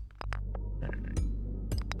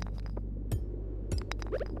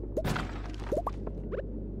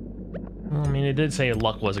 Well, I mean, it did say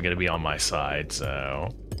luck wasn't going to be on my side, so...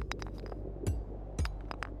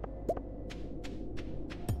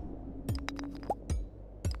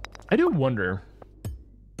 I do wonder,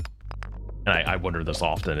 and I wonder this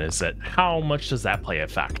often, is that how much does that play a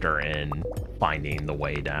factor in finding the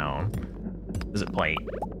way down? Does it play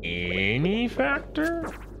any factor?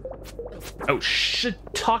 Oh,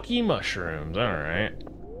 shiitake mushrooms, alright.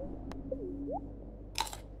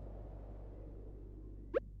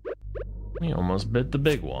 We almost bit the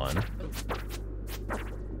big one.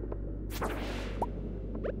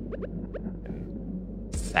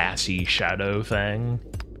 Sassy shadow thing.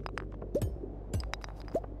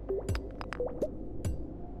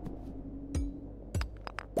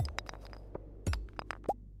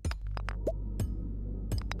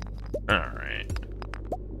 Alright.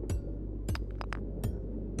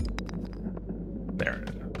 There it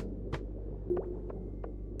is.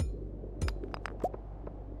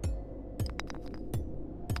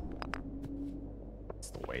 It's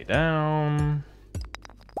the way down.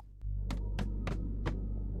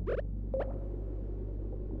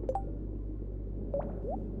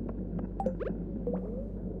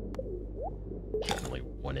 Generally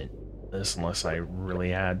wouldn't this unless I really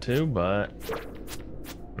had to, but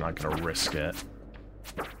I'm not gonna risk it.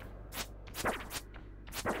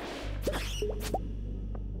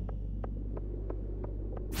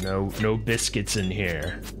 No biscuits in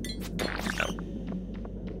here. No.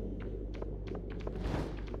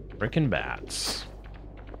 Frickin' bats.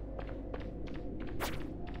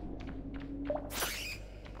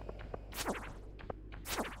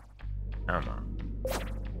 Come on.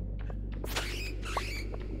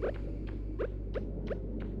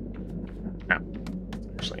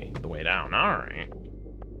 Actually, the way down. All right.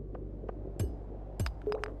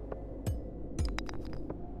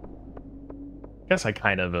 Guess I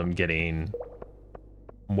kind of am getting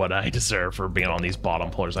what I deserve for being on these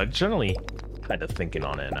bottom floors. I'm generally kind of thinking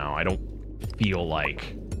on it now. I don't feel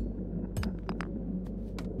like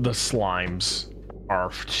the slimes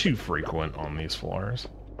are too frequent on these floors.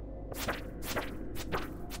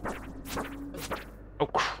 Oh,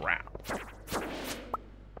 crap.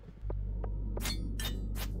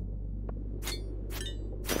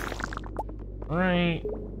 All right.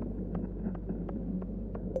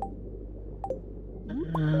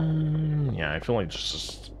 Yeah, I feel like there's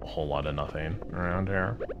just a whole lot of nothing around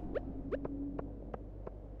here.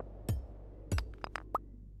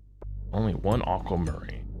 Only one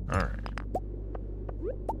aquamarine. Alright.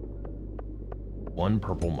 One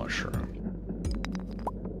purple mushroom.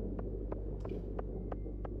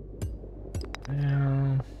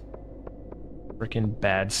 Yeah. Freaking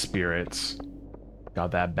bad spirits.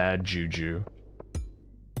 Got that bad juju.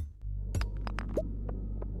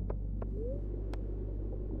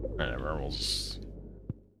 Whatever, we'll just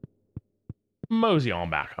mosey on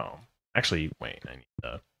back home. Actually, wait, I need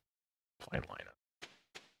to find Linus.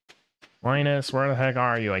 Linus, where the heck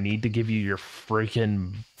are you? I need to give you your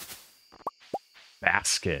freaking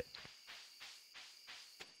basket.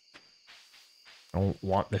 I don't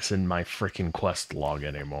want this in my freaking quest log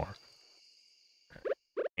anymore.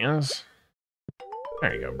 Yes.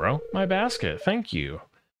 There you go, bro. My basket. Thank you.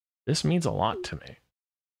 This means a lot to me.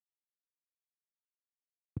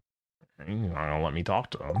 He's not gonna let me talk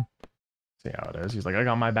to him. See how it is. He's like, I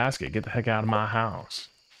got my basket. Get the heck out of my house.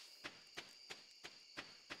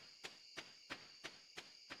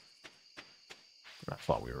 I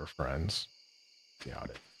thought we were friends. See how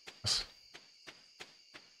it is.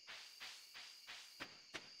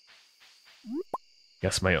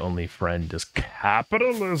 Guess my only friend is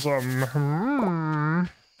capitalism.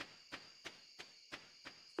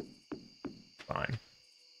 Fine.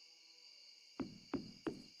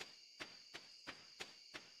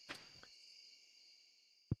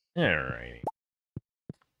 Alrighty.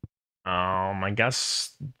 I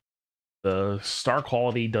guess the star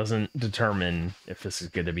quality doesn't determine if this is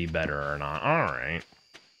going to be better or not. Alright.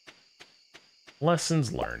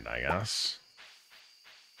 Lessons learned, I guess.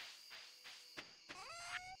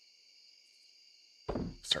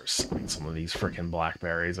 Start selling some of these freaking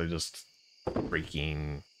blackberries. I just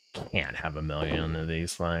freaking can't have a million of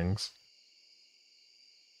these things.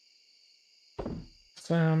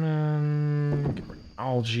 Salmon,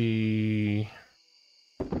 algae,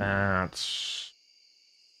 bats.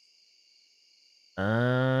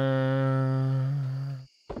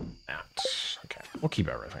 Bats. Okay, we'll keep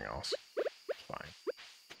everything else. Fine.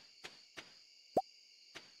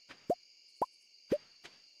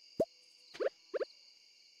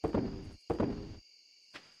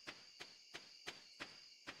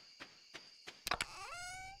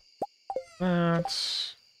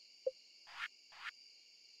 That's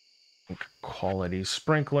quality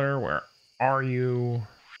sprinkler. Where are you?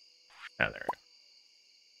 Oh, there.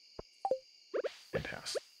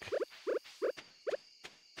 Fantastic.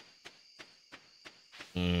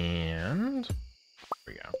 And there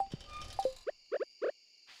we go.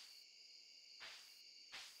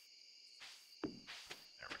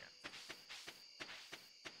 There we go.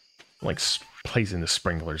 Like placing the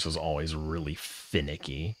sprinklers is always really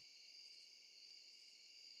finicky.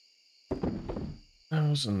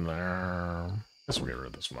 Those in there. Guess we'll get rid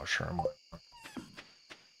of this mushroom.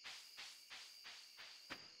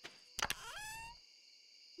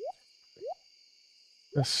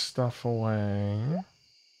 This stuff away.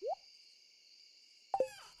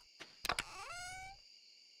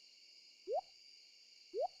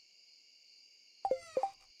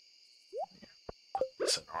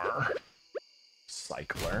 This in our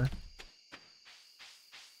cycler.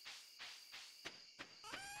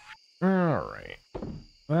 Alright.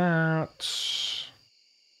 That.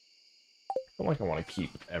 I feel like I want to keep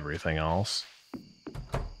everything else.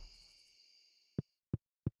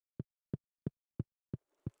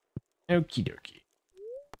 Okie dokie.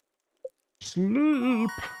 Sleep.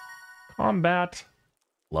 Combat.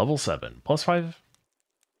 Level 7. Plus 5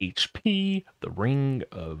 HP. The Ring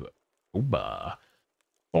of Oba.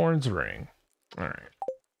 Thorn's Ring. Alright.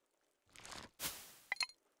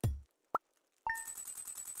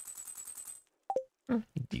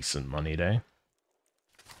 Decent money day.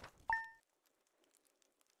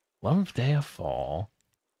 11th day of fall.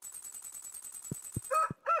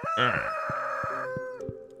 What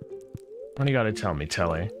do you gotta tell me,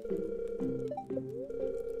 Telly?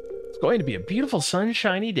 It's going to be a beautiful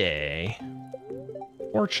sunshiny day.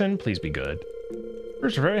 Fortune, please be good.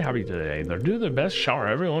 Birds are very happy today. They're doing their best, shower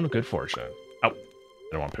everyone with good fortune. Oh, I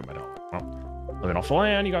don't want to pick my dog. Oh. Living off the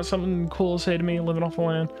land, you got something cool to say to me? Living off the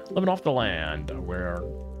land? Living off the land. We're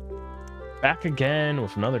back again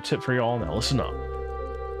with another tip for y'all. Now listen up.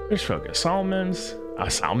 Here's focus. Salmon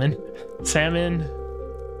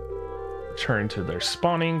return to their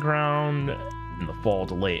spawning ground in the fall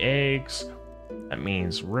to lay eggs. That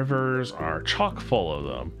means rivers are chock full of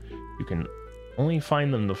them. You can only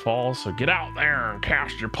find them in the fall, so get out there and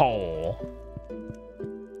cast your pole.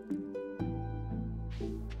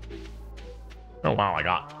 Oh wow, I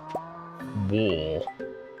got wool.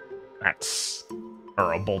 That's...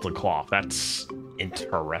 or a bolt of cloth. That's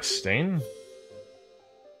interesting.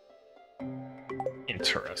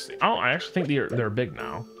 Interesting. Oh, I actually think they're big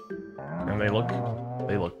now. And they look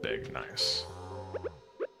big. Nice.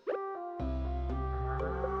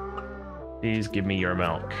 Please give me your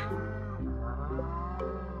milk.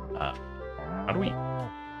 How do we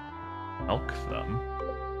milk them?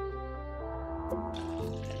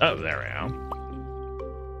 Oh, there we go.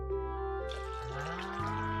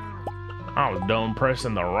 I was done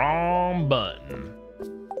pressing the wrong button.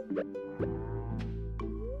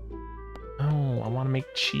 Oh, I want to make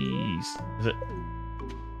cheese. Is it?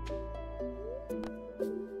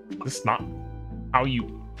 Is this not how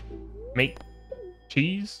you make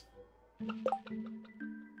cheese?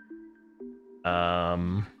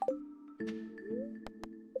 Um...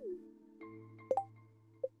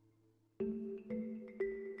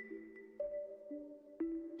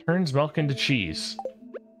 Turns milk into cheese.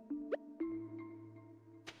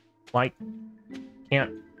 Like,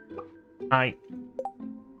 can't I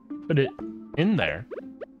put it in there?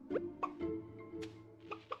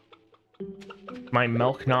 My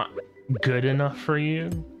milk not good enough for you?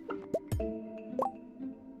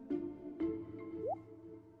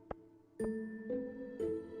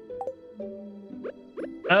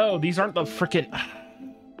 Oh, these aren't the frickin'...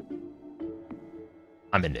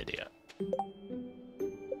 I'm an idiot.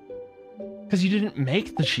 Because you didn't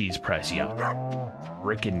make the cheese press, you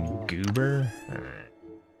frickin' goober.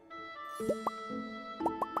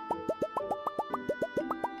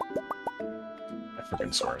 I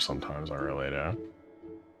frickin' swear sometimes, I really do.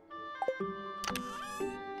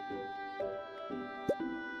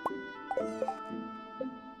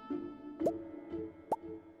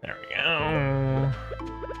 There we go.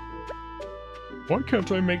 Why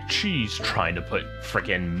can't I make cheese? Trying to put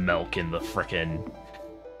frickin' milk in the frickin'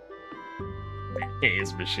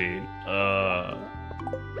 haze machine.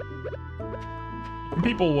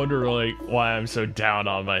 People wonder, like, why I'm so down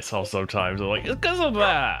on myself sometimes. I'm like, it's because of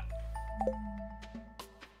that.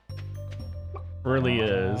 Really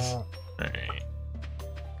is. Alright.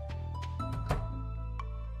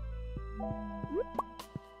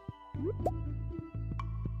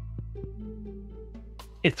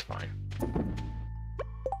 It's fine.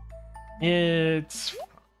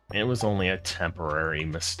 It was only a temporary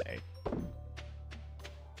mistake.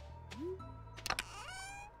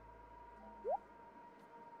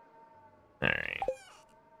 Alright.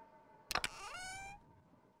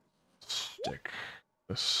 Stick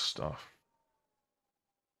this stuff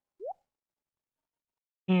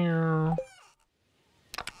here.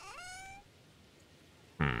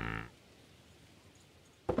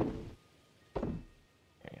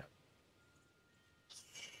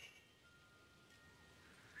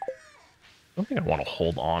 I don't think I want to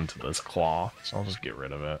hold on to this cloth, so I'll just get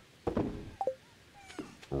rid of it.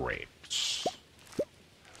 Grapes.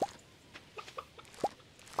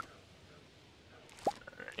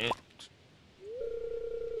 Alright.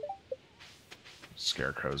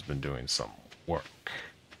 Scarecrow's been doing some work.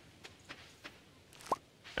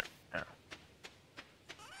 There.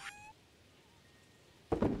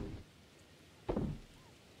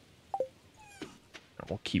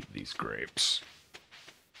 We'll keep these grapes.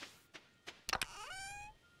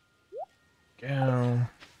 Go.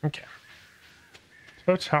 Okay.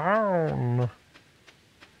 To town.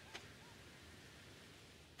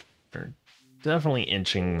 We're definitely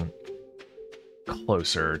inching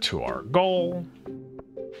closer to our goal.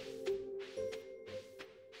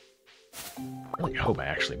 I really hope I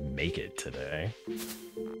actually make it today.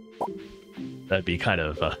 That'd be kind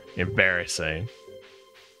of embarrassing.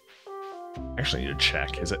 I actually need to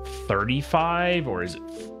check. Is it 35 or is it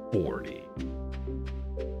 40?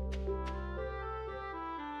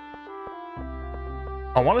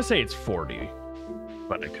 I want to say it's 40,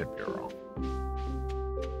 but I could be wrong.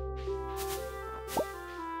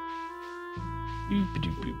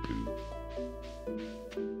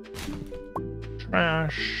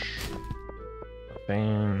 Trash.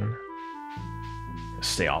 Nothing.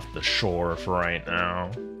 Stay off the shore for right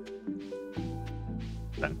now.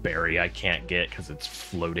 That berry I can't get because it's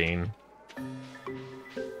floating.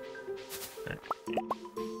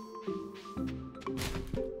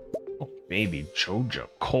 Baby Joja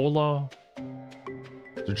Cola.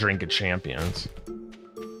 The drink of champions.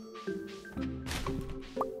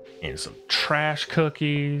 And some trash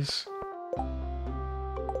cookies.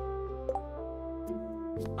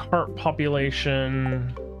 Carp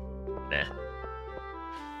population. Nah.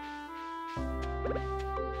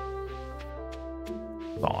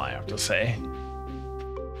 That's all I have to say.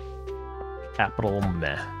 Capital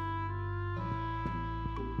meh.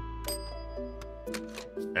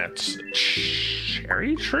 That's a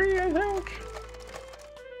cherry tree, I think?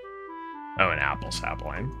 Oh, an apple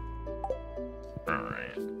sapling.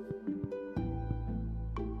 Alright.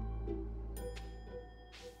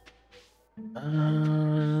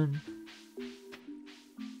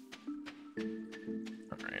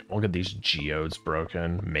 Alright, we'll get these geodes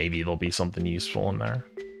broken. Maybe there'll be something useful in there.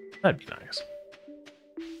 That'd be nice.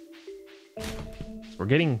 We're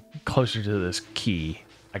getting closer to this key.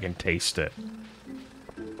 I can taste it.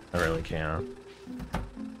 I really can.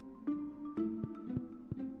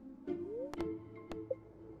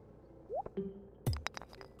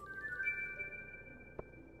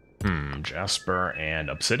 Jasper and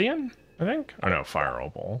obsidian, I think? Oh no, fire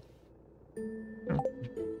opal.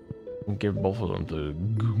 give both of them to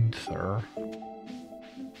Gunther.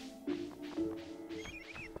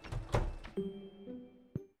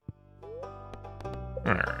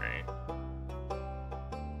 Alright.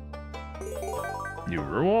 New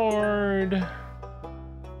reward.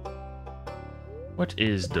 What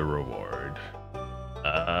is the reward?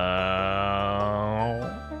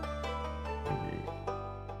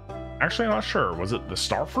 Actually, I'm not sure. Was it the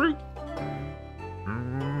star fruit?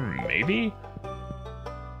 Maybe?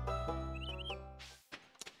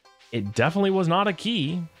 It definitely was not a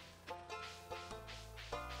key.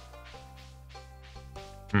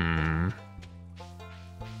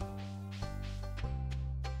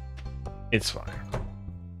 It's fine.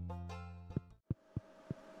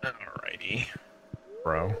 Alrighty.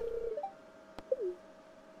 Bro.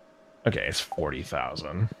 Okay, it's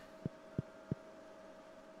 40,000.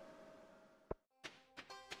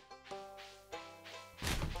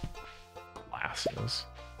 Glasses.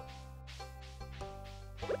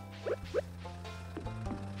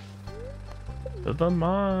 To the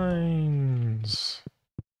mines.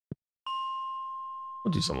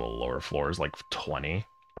 We'll do some of the lower floors, like 20.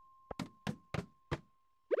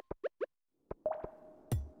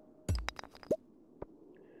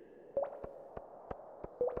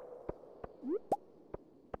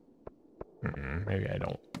 Maybe I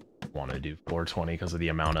don't want to do floor 20 because of the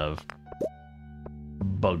amount of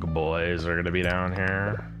bug boys are going to be down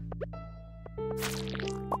here.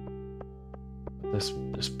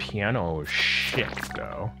 This piano is shit,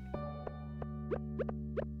 though.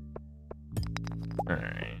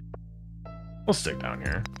 Alright. We'll stick down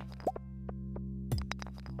here.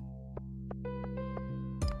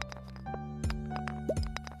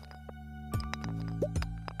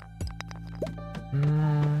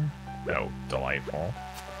 Oh, delightful.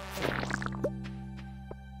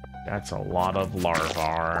 That's a lot of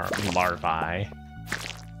larvae.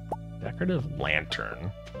 Decorative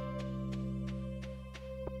lantern.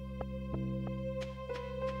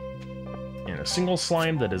 And a single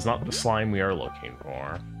slime that is not the slime we are looking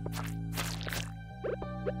for.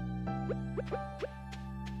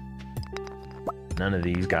 None of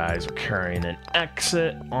these guys are carrying an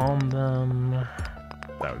exit on them.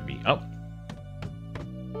 That would be up.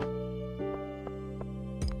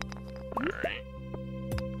 Alright.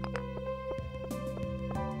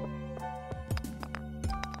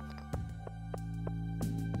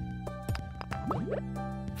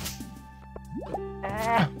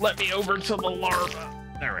 Let me over to the larva.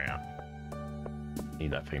 There we go.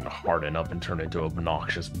 Need that thing to harden up and turn into an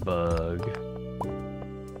obnoxious bug.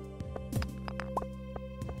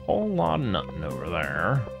 Whole lot of nothing over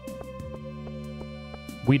there.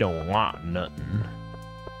 We don't want nothing.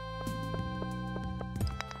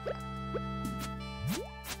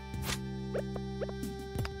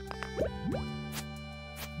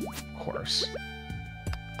 Of course.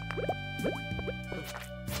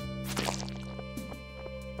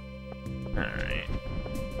 Alright.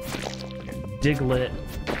 Diglett.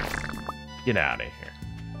 Get out of here.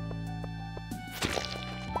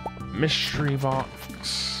 Mystery box.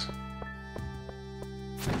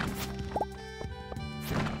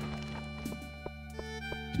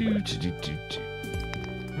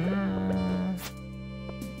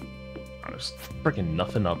 There's freaking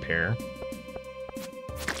nothing up here.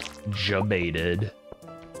 Jabaited.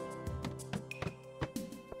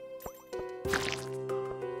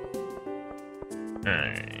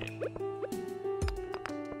 Alright.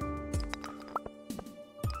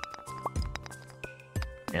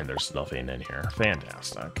 And there's nothing in here.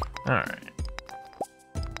 Fantastic. Alright.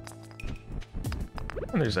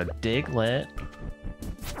 And there's a Diglett.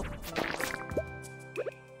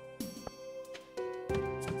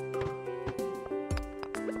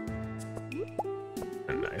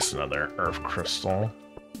 And nice, another earth crystal.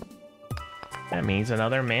 That means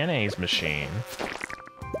another mayonnaise machine.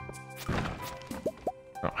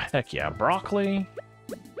 Oh, heck yeah, broccoli.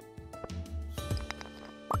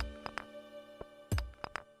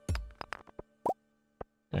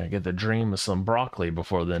 I get the dream of some broccoli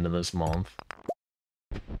before the end of this month.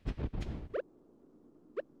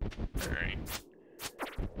 Alright.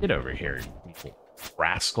 Get over here, you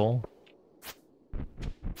rascal.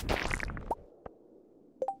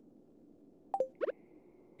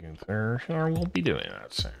 Sure, we'll be doing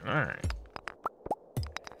that soon. Alright.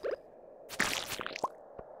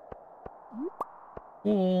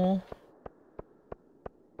 Cool.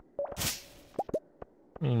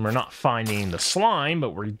 I mean, we're not finding the slime,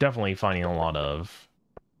 but we're definitely finding a lot of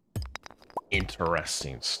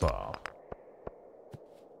interesting stuff.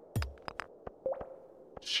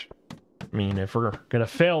 I mean, if we're gonna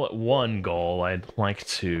fail at one goal, I'd like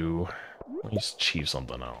to at least achieve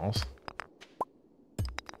something else.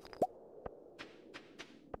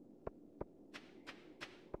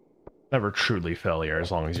 Never truly failure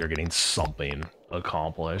as long as you're getting something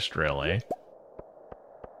accomplished, really.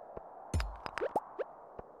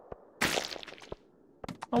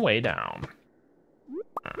 A way down.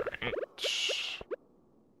 Alright.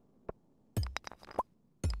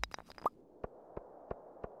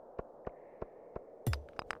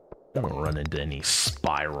 I don't run into any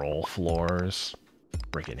spiral floors.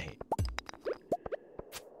 Freaking hate.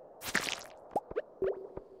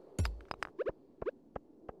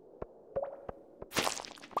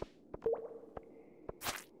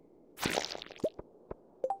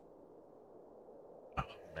 Oh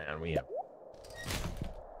man, we have.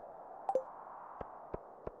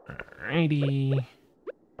 Alrighty.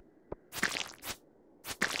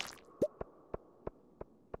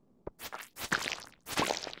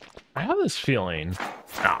 I have this feeling.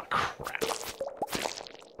 Ah, crap.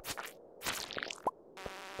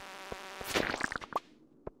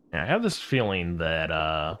 Yeah, I have this feeling that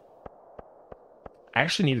I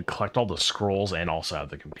actually need to collect all the scrolls and also have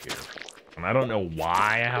the computer. And I don't know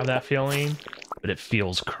why I have that feeling, but it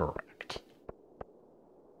feels correct.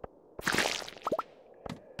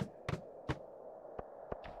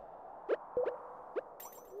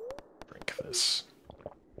 Drink this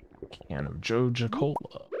can of Joja Cola.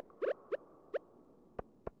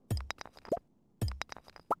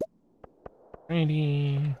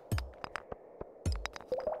 Righty.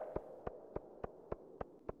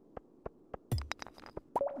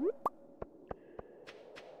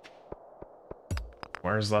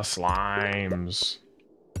 Where's the slimes?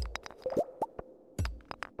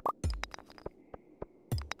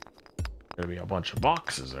 Gonna be a bunch of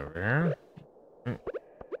boxes over here.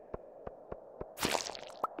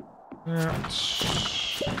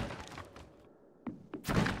 That's...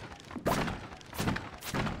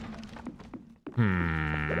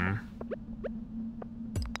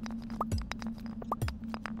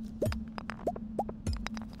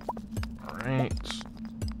 Alright.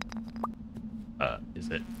 Is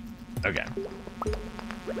it? Okay.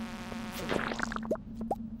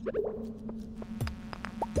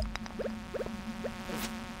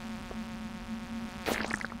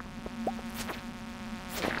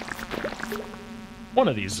 One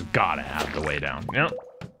of these has gotta have the way down. Yep.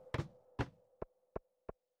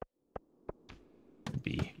 I'd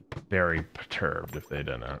be very perturbed if they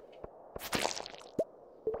didn't.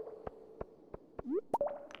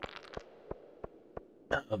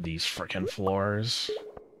 Of these frickin' floors.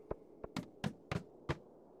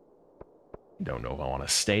 Don't know if I want to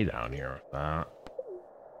stay down here with that.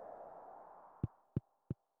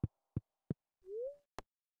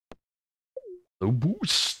 The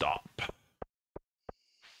boost stop.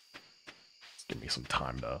 Give me some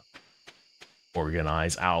time to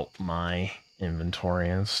organize out my inventory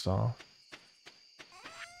and stuff.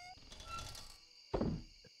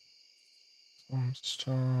 Some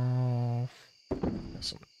stuff.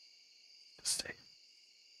 Some to stay.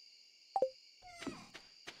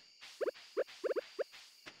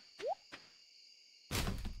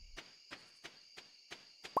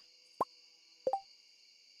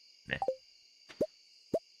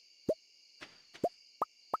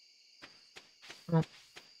 Oh.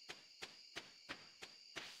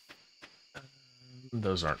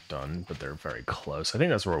 Those aren't done, but they're very close. I think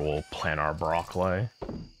that's where we'll plant our broccoli.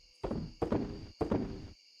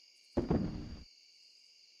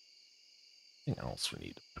 Anything else we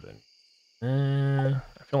need to put in?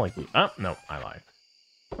 I feel like we... Oh, no, I lied.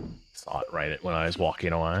 Saw it right when I was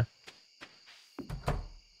walking away.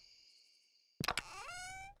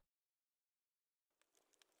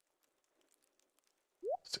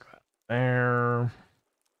 Stick that there.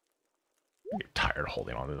 I get tired of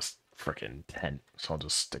holding on to this freaking tent, so I'll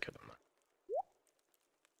just stick it in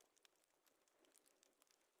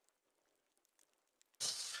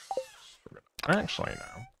there. Actually,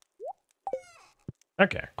 no.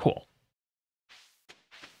 Okay, cool.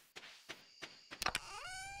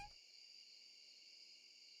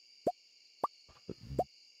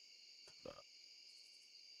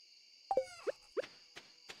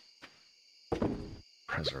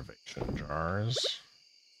 Preservation jars.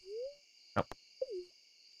 Oh.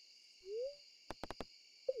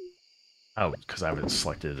 Oh, because I haven't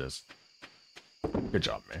selected it as... Good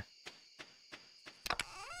job, man.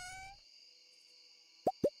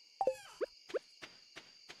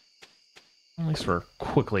 At least we're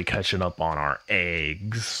quickly catching up on our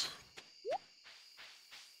eggs.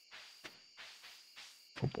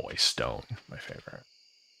 Oh boy, stone, my favorite.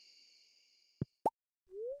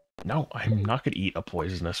 No, I'm not going to eat a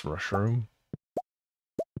poisonous mushroom.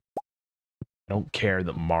 I don't care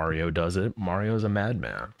that Mario does it. Mario's a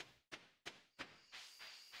madman.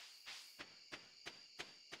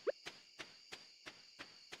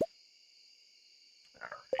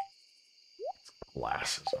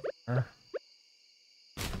 Glasses up there.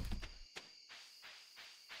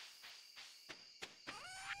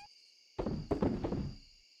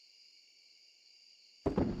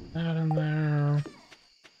 That in there.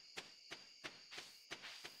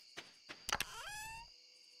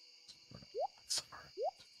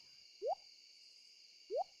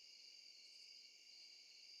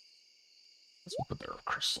 Let's put their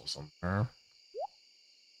crystals on there.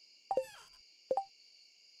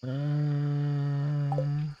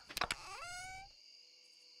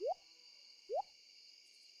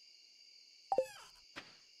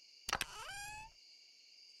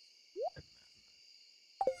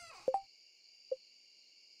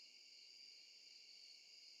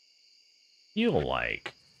 Feel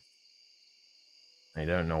like I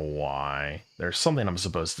don't know why there's something I'm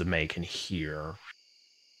supposed to make in here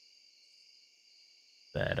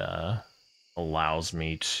that allows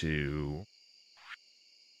me to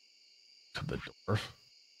the door.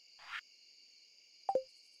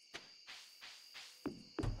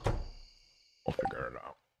 We'll figure it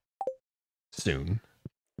out soon.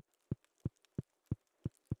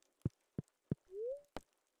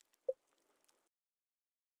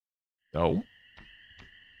 Oh,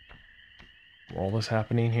 all this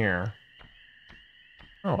happening here.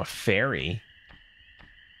 Oh, a fairy.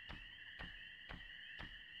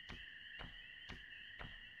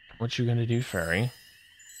 What you gonna do, fairy?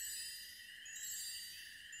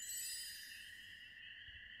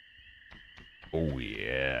 Oh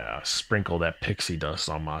yeah, sprinkle that pixie dust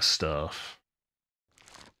on my stuff.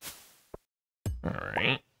 All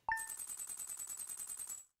right.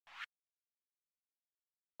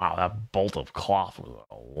 Wow, that bolt of cloth was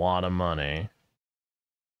a lot of money.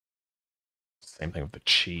 Same thing with the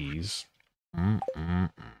cheese.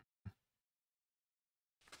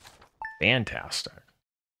 Fantastic.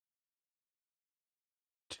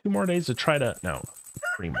 2 more days to try to... No,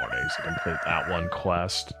 3 more days to complete that one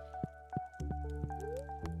quest.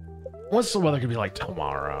 What's the weather gonna be like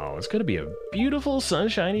tomorrow? It's gonna be a beautiful,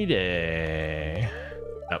 sunshiny day.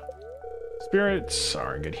 Yep. Spirits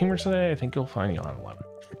are in good humor today. I think you'll find you'll have 11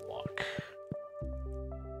 luck.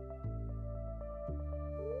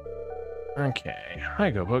 Okay.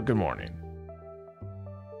 Hi, GoBook. Good morning.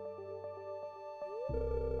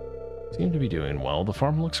 Seem to be doing well. The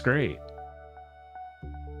farm looks great.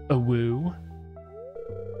 A woo.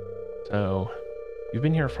 So, you've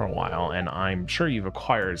been here for a while, and I'm sure you've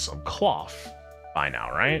acquired some cloth by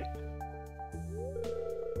now, right?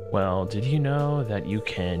 Well, did you know that you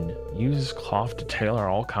can use cloth to tailor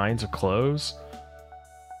all kinds of clothes?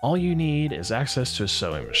 All you need is access to a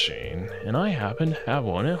sewing machine, and I happen to have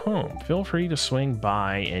one at home. Feel free to swing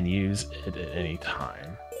by and use it at any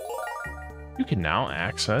time. You can now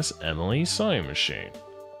access Emily's sewing machine.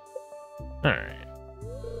 Alright.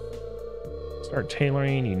 Start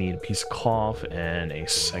tailoring, you need a piece of cloth and a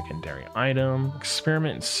secondary item.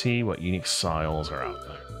 Experiment and see what unique styles are out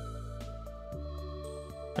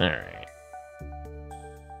there. Alright.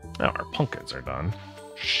 Oh, our pumpkins are done.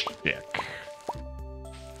 Shit.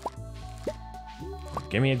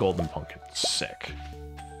 Give me a golden pumpkin. Sick.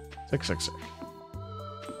 Sick, sick, sick.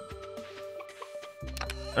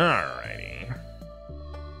 Alrighty.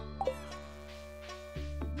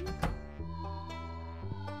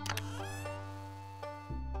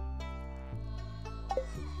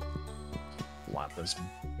 Slap this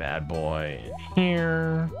bad boy in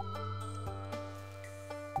here.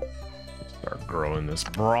 Start growing this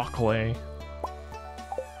broccoli.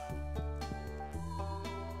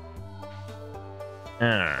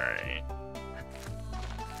 Alright.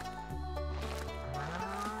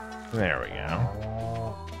 There we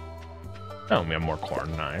go. Oh, we have more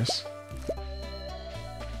corn. Nice.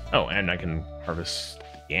 Oh, and I can harvest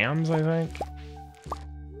yams, I think.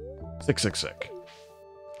 Sick, sick, sick.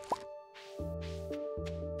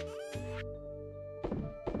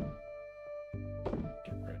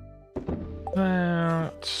 Get rid of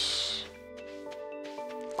that.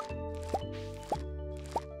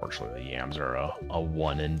 Unfortunately, the yams are a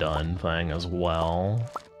one and done thing as well.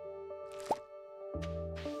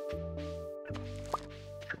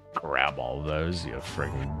 Grab all of those, you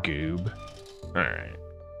friggin' goob. Alright.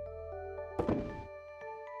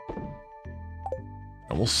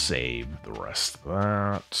 And we'll save the rest of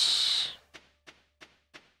that.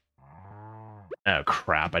 Oh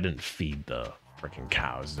crap, I didn't feed the freaking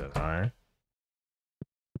cows, did I?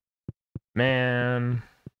 Man.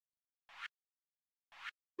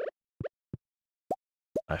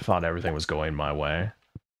 I thought everything was going my way.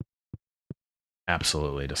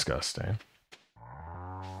 Absolutely disgusting.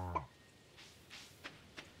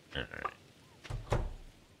 Alright.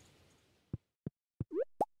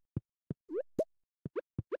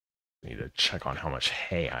 need to check on how much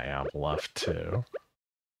hay I have left, too.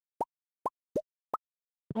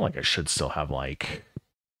 I feel like I should still have, like,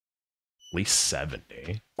 at least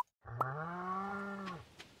 70.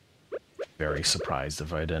 Very surprised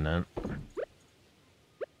if I didn't.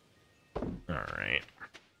 Alright.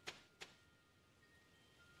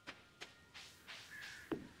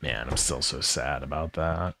 Man, I'm still so sad about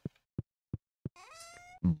that.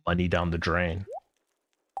 Money down the drain.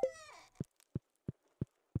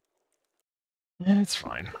 It's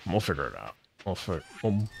fine. We'll figure it out.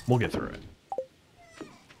 We'll get through it.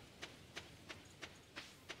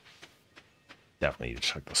 Definitely need to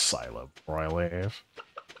check the silo before I leave.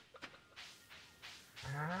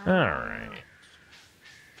 Alright.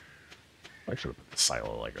 I should have put the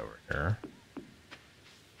silo like over here.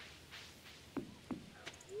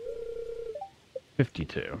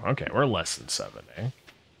 52. Okay, we're less than 70.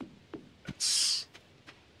 It's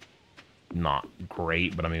not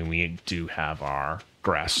great, but I mean, we do have our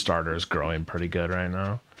grass starters growing pretty good right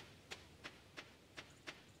now.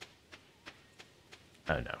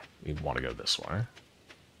 Oh no, we want to go this way.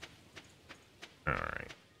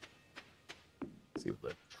 Alright. See what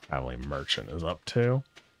the traveling merchant is up to.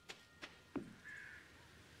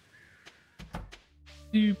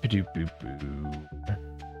 Doop-a-doop-boop-boo.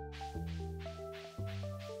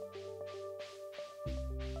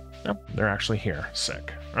 Nope, they're actually here.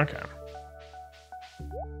 Sick. Okay.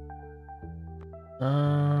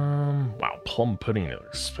 Wow, plum pudding is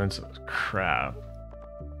expensive as crap.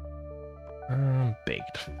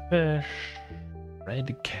 Baked fish,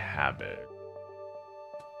 red cabbage.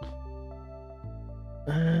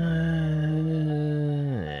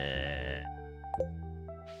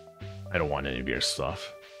 I don't want any of your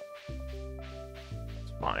stuff.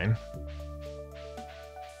 It's fine.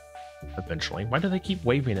 Eventually. Why do they keep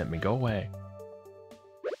waving at me? Go away.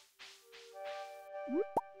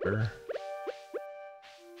 Sure.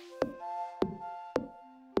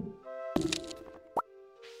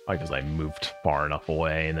 Why? Because I moved far enough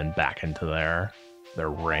away and then back into their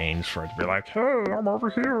range for it to be like, hey, I'm over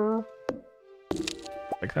here.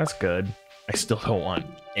 Like, that's good. I still don't want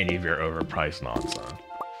any of your overpriced nonsense.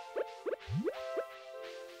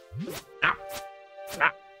 Ow!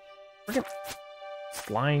 Ah! Freaking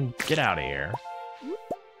flying, get out of here.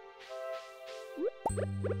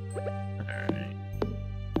 Alright.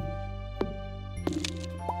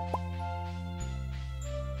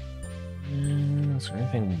 Is there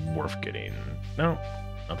anything worth getting? No,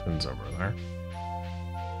 nothing's over there.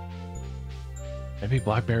 Maybe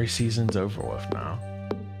blackberry season's over with now.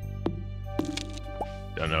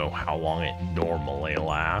 Don't know how long it normally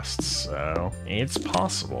lasts, so it's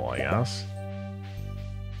possible, I guess.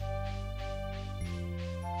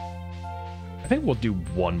 I think we'll do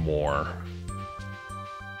one more.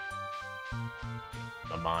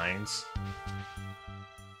 The mines.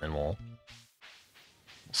 And we'll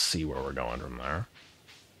see where we're going from there.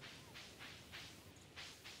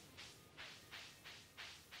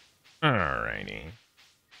 Alrighty.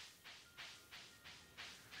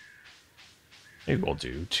 Maybe we'll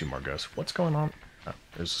do 2 more ghosts. What's going on? Oh,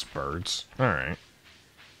 there's just birds. Alright.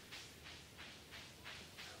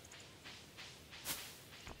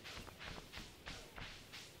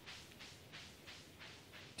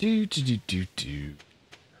 Do.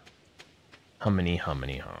 Hummany,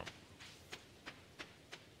 hummany, hum.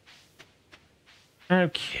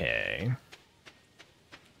 Okay.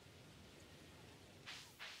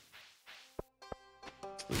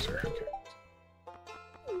 Loser. Okay.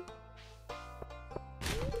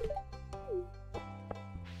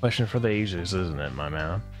 Question for the ages, isn't it, my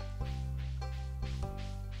man?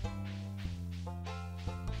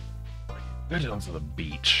 Get onto the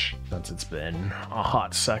beach, since it's been a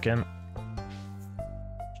hot second.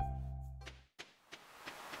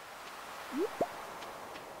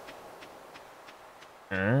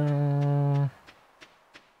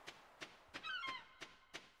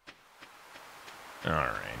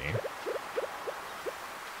 Alrighty.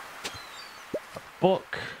 A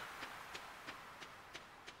book.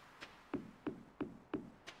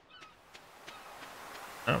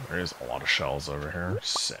 Oh, there's a lot of shells over here.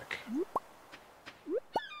 Sick.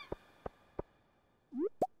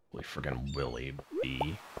 Holy friggin' Willy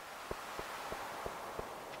B.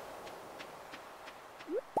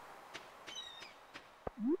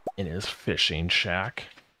 In his fishing shack.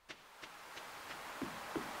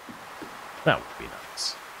 That would be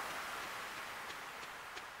nice.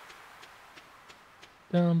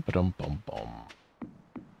 Dum-ba-dum-bum-bum.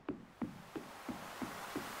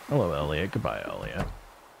 Hello, Elliot. Goodbye, Elliot.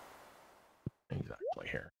 Exactly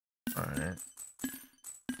here. Alright.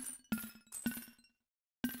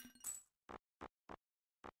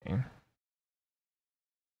 Okay.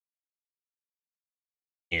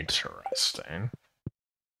 Interesting.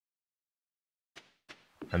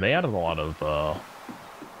 And they added a lot of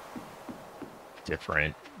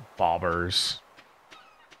different bobbers.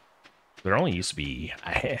 There only used to be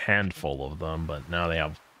a handful of them, but now they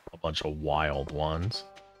have a bunch of wild ones.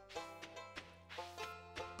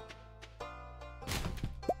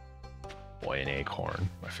 Boy, an acorn,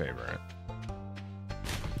 my favorite.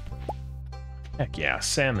 Heck yeah,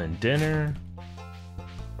 salmon dinner.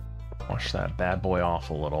 Wash that bad boy off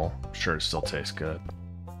a little. I'm sure it still tastes good.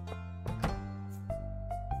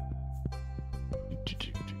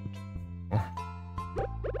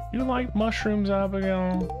 You like mushrooms,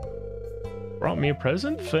 Abigail? Brought me a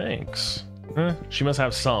present? Thanks. She must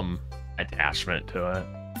have some attachment to it.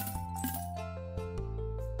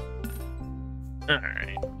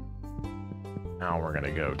 Alright. Now we're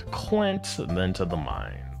gonna go to Clint, and then to the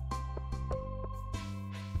mine.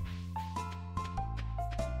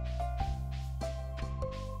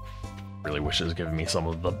 Really wish it was giving me some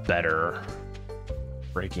of the better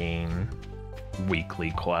freaking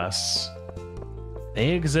weekly quests.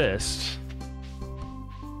 They exist.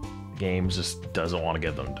 The game just doesn't want to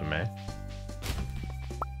give them to me.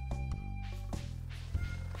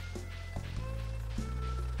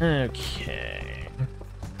 Okay.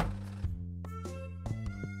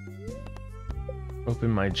 Open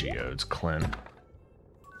my geodes, Clint.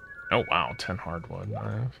 Oh wow, 10 hardwood.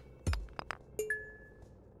 Nice.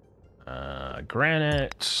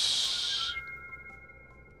 Granite.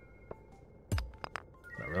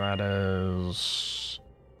 Whatever that is.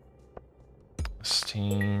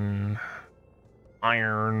 Steam.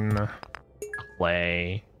 Iron.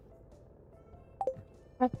 Clay.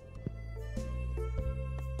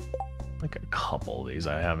 Like a couple of these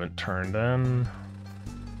I haven't turned in.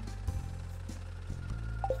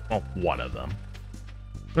 Well, one of them.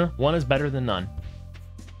 One is better than none.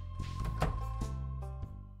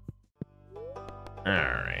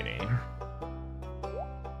 Alrighty.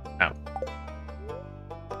 Oh.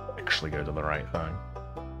 Actually go to the right thing.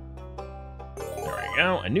 There we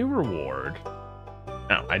go. A new reward.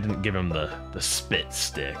 Oh, I didn't give him the spit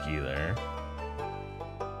stick either.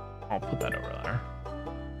 I'll put that over there.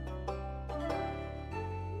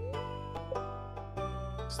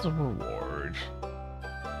 What's the reward?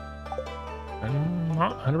 I'm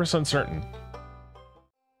not 100% certain.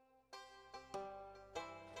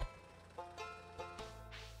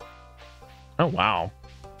 Oh, wow.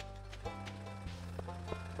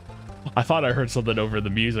 I thought I heard something over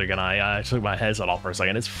the music, and I took my headset off for a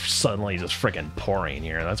second. It's suddenly just freaking pouring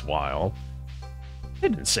here. That's wild. They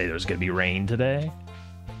didn't say there was going to be rain today.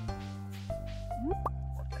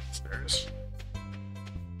 Downstairs.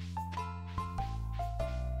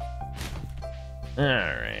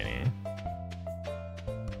 Alrighty.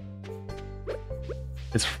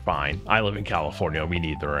 It's fine. I live in California. We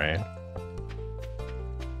need the rain.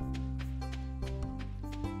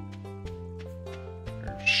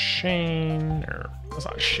 Shane, or that's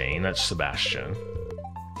not Shane, that's Sebastian.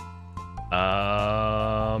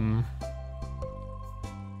 I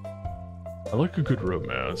like a good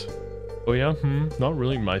romance. Oh yeah, not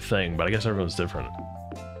really my thing, but I guess everyone's different.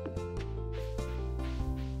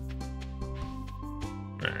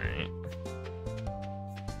 Alright.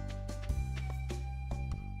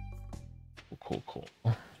 Cool.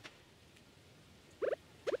 Do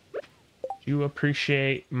you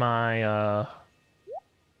appreciate my, I'll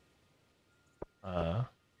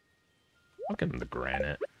give him the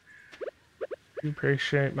granite. Do you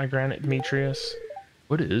appreciate my granite, Demetrius?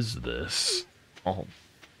 What is this? Oh.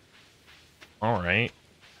 Alright.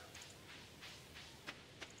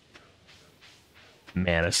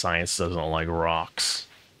 Man of science doesn't like rocks.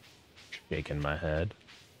 Shaking my head.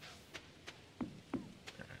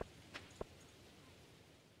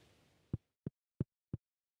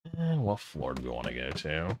 And what floor do we want to go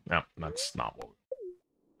to? No, that's not what we...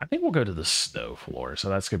 I think we'll go to the snow floor, so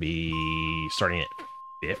that's gonna be starting at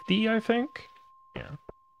 50, I think? Yeah.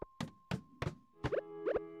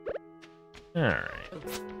 Alright.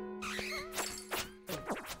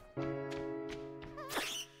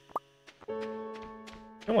 I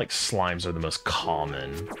feel like slimes are the most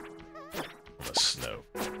common on the snow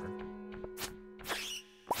floor.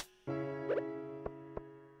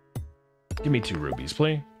 Give me 2 rubies,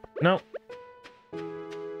 please. No.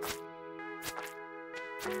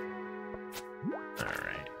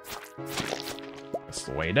 Alright. That's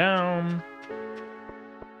the way down.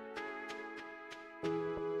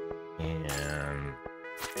 And...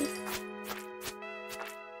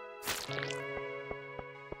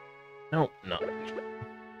 Nope, nothing.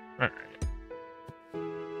 Alright.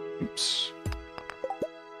 Oops.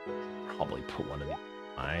 Probably put one in the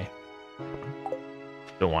eye.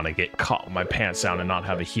 Don't want to get caught with my pants down and not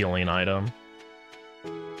have a healing item.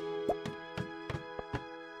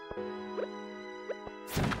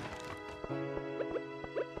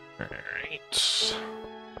 Alright.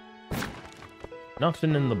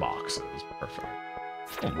 Nothing in the boxes. Perfect.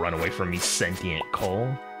 Don't run away from me, sentient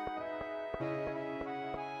coal.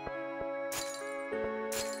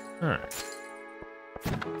 Alright.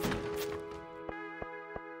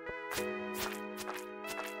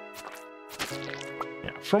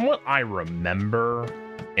 Yeah, from what I remember,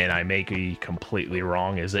 and I may be completely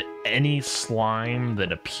wrong, is that any slime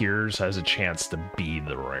that appears has a chance to be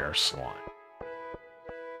the rare slime.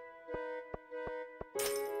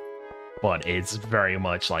 But it's very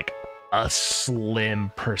much like a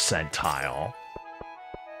slim percentile.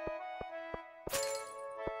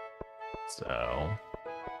 So,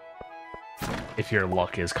 if your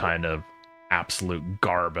luck is kind of absolute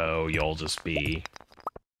garbo, you'll just be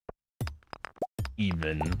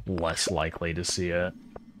even less likely to see it.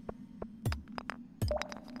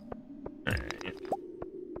 Alright.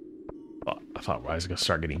 Oh, I thought I was going to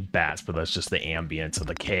start getting bats, but that's just the ambience of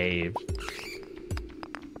the cave.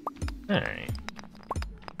 Alright.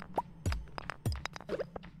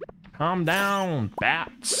 Calm down,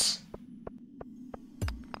 bats.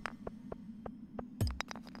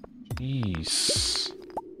 Jeez.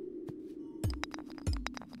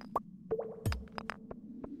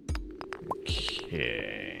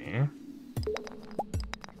 Okay.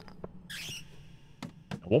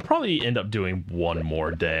 We'll probably end up doing one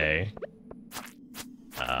more day.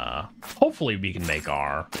 Hopefully we can make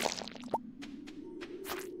our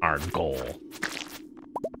goal.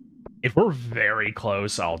 If we're very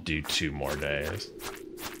close, I'll do 2 more days.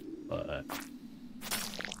 But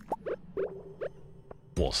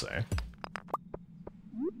we'll see.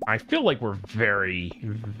 I feel like we're very,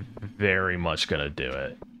 very much gonna do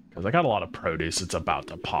it. Because I got a lot of produce that's about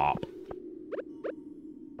to pop.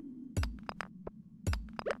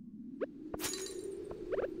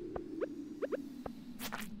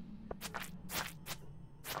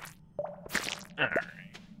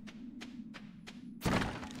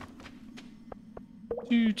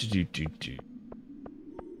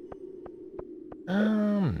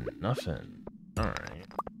 Nothing. Alright.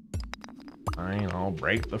 Fine, I'll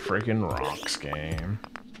break the freaking rocks game.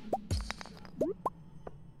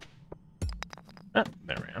 Ah,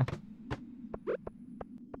 there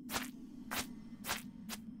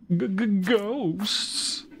we go.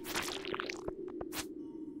 Ghosts.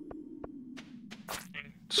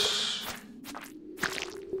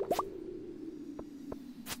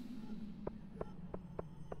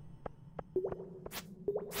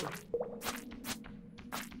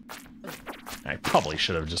 I probably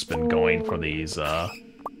should have just been going for these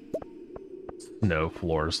snow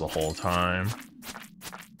floors the whole time.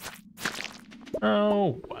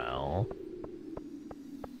 Oh, well.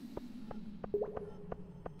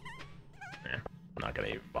 I'm not gonna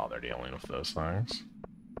even bother dealing with those things.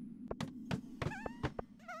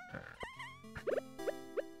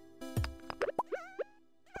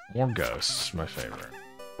 More ghosts, my favorite.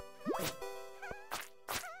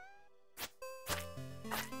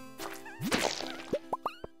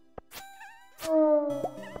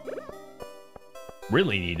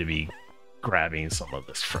 Really need to be grabbing some of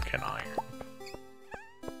this frickin' iron.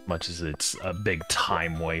 Much as it's a big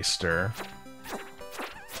time waster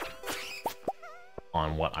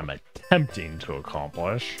on what I'm attempting to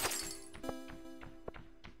accomplish.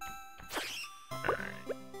 Alright.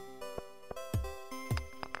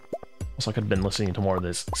 Also, I could have been listening to more of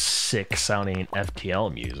this sick sounding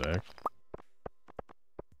FTL music.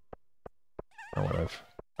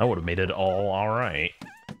 I would have made it all alright.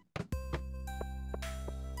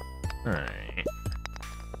 Alright.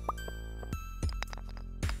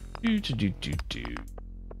 Do.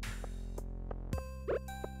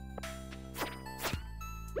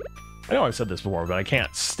 I know I've said this before, but I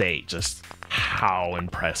can't state just how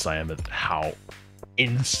impressed I am with how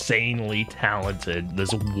insanely talented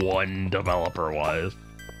this one developer was.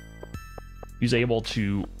 He's able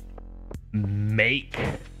to make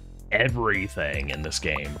everything in this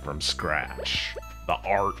game from scratch. The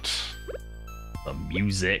art, the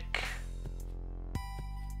music,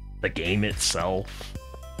 the game itself.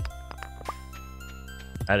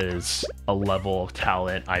 That is a level of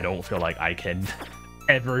talent I don't feel like I can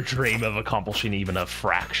ever dream of accomplishing even a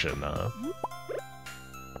fraction of.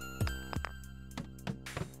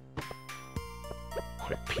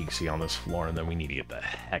 Quick peeksy on this floor, and then we need to get the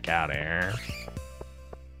heck out of here.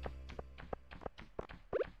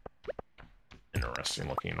 Interesting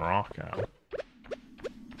looking rock out.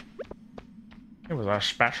 It was a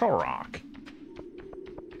special rock.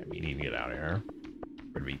 Okay, we need to get out of here.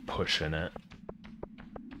 Gonna be pushing it.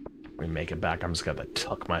 When we make it back, I'm just gonna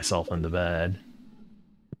tuck myself into bed.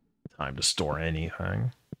 Time to store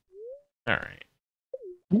anything. Alright.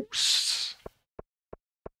 Oops.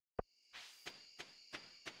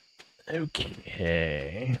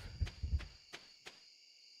 Okay.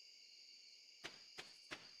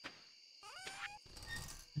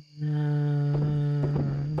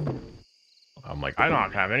 I'm like, I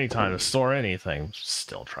don't have any time to store anything.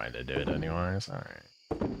 Still trying to do it anyways. Alright.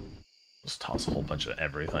 Just toss a whole bunch of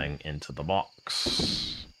everything into the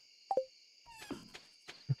box.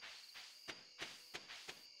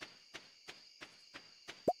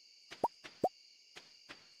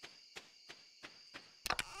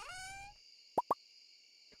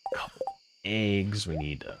 Couple eggs we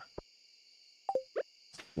need to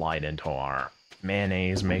slide into our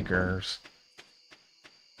mayonnaise makers.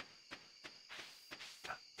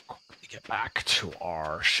 Quickly get back to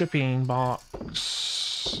our shipping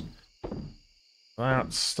box.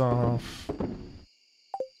 That stuff.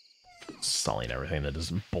 Selling everything that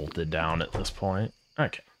isn't bolted down at this point.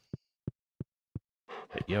 Okay.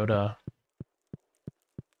 Hit Yoda.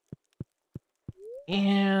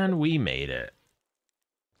 And we made it.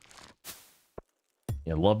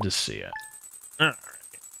 Yeah, love to see it. Alright.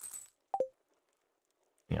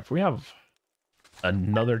 Yeah, if we have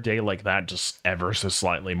another day like that, just ever so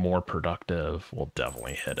slightly more productive, we'll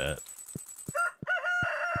definitely hit it.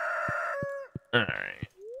 Alright.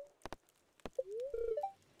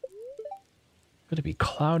 Gonna be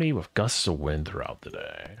cloudy with gusts of wind throughout the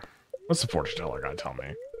day. What's the fortune teller gonna tell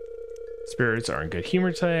me? Spirits are in good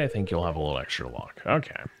humor today. I think you'll have a little extra luck.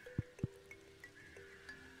 Okay.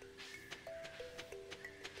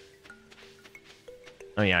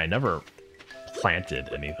 Oh yeah, I never planted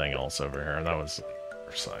anything else over here. That was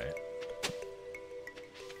oversight.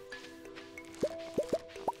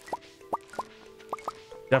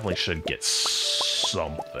 Definitely should get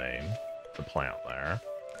something to plant there.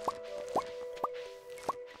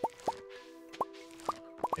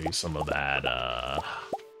 Maybe some of that,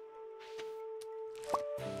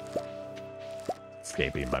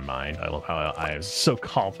 escaping my mind. I love how I was so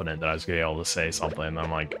confident that I was going to be able to say something, and I'm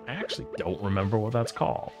like, I actually don't remember what that's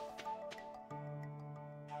called.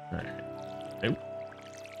 Alright. Nope.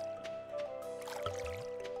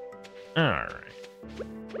 Alright.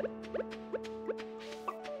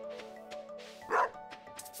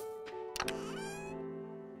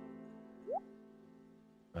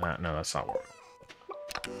 No, that's not what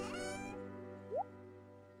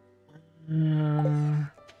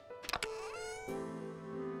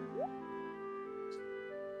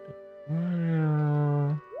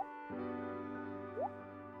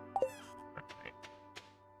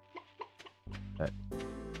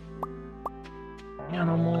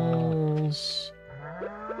animals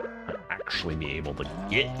actually be able to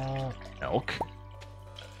get milk.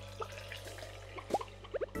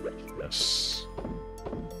 Yes.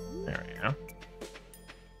 There we go.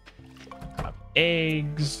 Have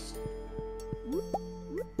eggs.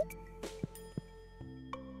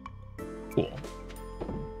 Cool.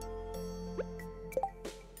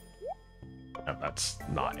 No, that's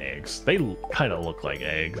not eggs. They kind of look like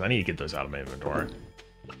eggs. I need to get those out of my inventory.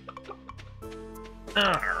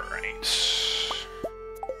 Alright.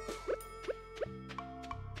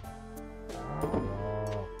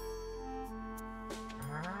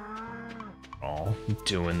 All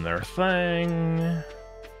doing their thing. Oh,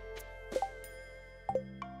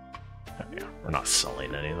 yeah, we're not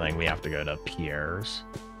selling anything. We have to go to Pierre's.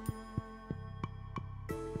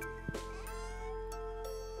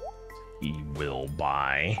 He will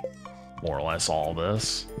buy more or less all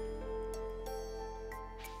this.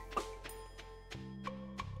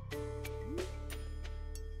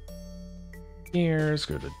 Here's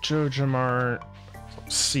go to the Joja Mart, some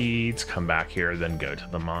seeds, come back here, then go to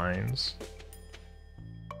the mines.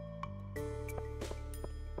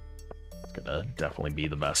 It's gonna definitely be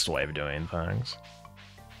the best way of doing things.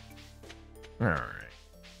 Alright.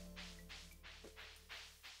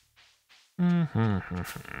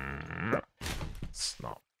 It's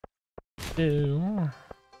not do.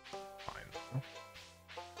 Fine.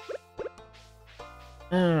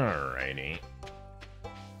 Alrighty.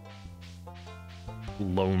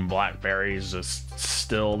 Lone blackberries just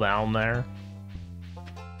still down there.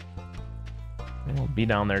 We'll be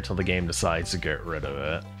down there till the game decides to get rid of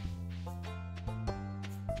it.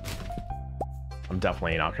 I'm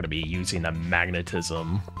definitely not going to be using a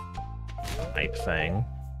magnetism type thing.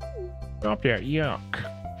 Stop that yuck.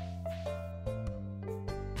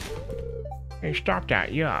 Hey, stop that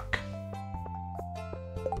yuck.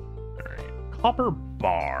 Alright. Copper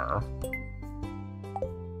bar.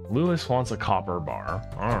 Lewis wants a copper bar.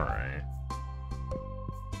 All right.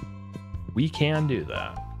 We can do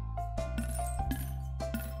that.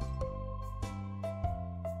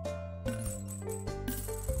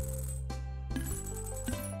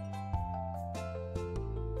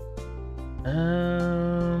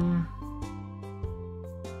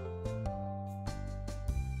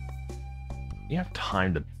 You have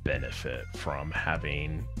time to benefit from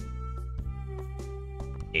having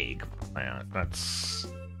eggplant. That's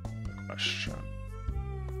the question.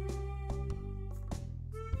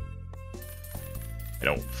 I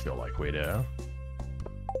don't feel like we do.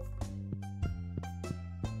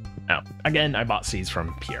 Oh, again, I bought seeds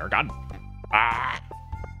from Pierre. God. Ah!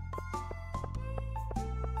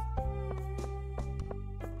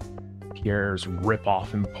 Pierre's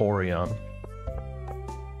rip-off Emporium.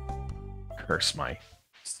 Curse my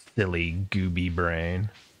silly gooby brain.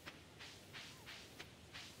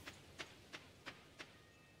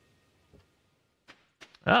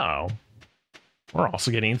 Uh oh. We're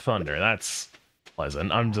also getting thunder. That's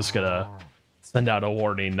pleasant. I'm just gonna send out a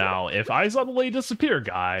warning now. If I suddenly disappear,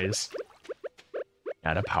 guys,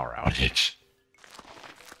 at a power outage.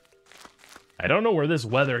 I don't know where this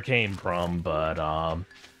weather came from, but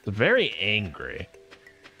it's very angry.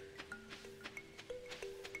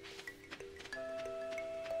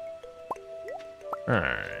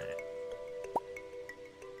 Alright.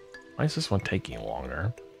 Why is this one taking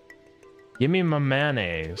longer? Give me my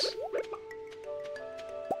mayonnaise.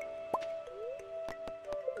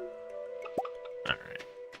 Alright.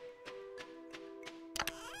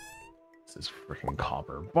 This is freaking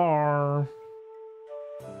copper bar.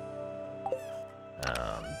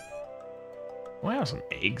 Well, I have some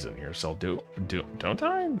eggs in here, so don't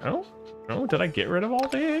I? No? No? Did I get rid of all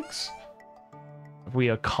the eggs? Have we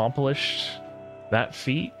accomplished that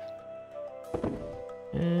feat?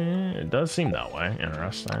 It does seem that way.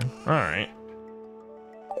 Interesting. Alright.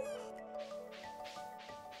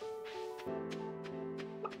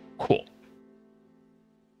 Cool.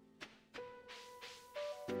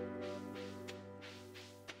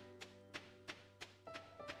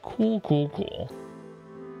 Cool.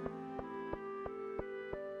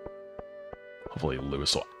 Hopefully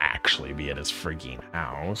Lewis will actually be at his freaking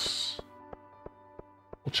house.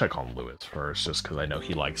 We'll check on Lewis first, just because I know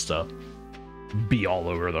he likes to be all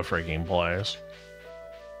over the freaking place.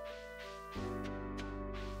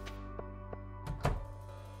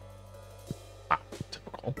 Ah,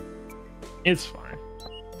 typical. It's fine.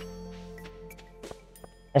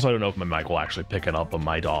 Also, I don't know if my mic will actually pick it up, but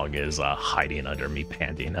my dog is hiding under me,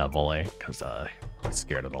 panting heavily, because he's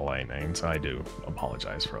scared of the lightning, so I do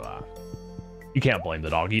apologize for that. You can't blame the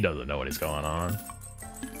dog. He doesn't know what is going on.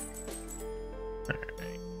 Alright.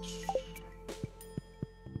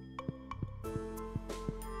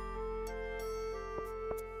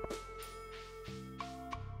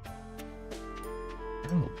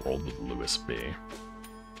 Where in the world would Lewis be?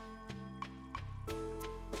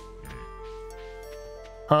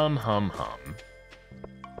 Hum.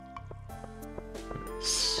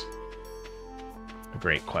 It's a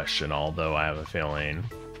great question, although I have a feeling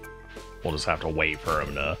we'll just have to wait for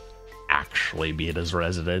him to actually be at his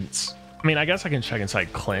residence. I mean, I guess I can check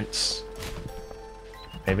inside Clint's.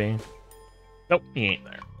 Maybe. Nope, he ain't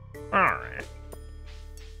there. Alright.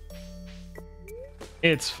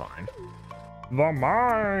 It's fine. The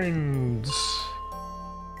mines!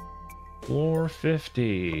 Floor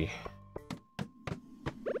 50.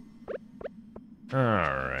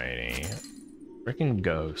 Alrighty. Freaking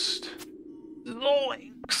ghost.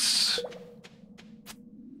 Zoinks!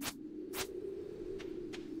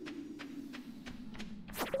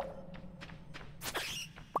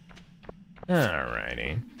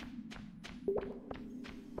 Alrighty.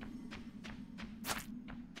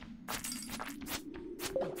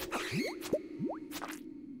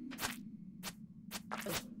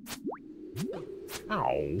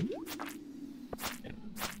 Ow.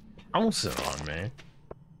 Bouncing on me.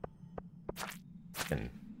 And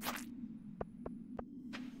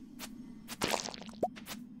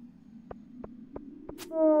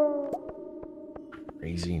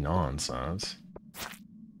crazy nonsense.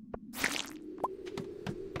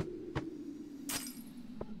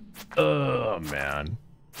 Oh man.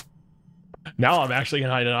 Now I'm actually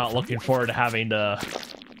kind of not looking forward to having to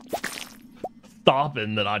stop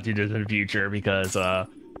in the not too distant future, because I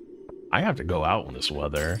have to go out in this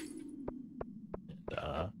weather.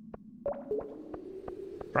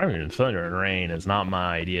 Driving in thunder and rain is not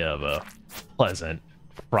my idea of a pleasant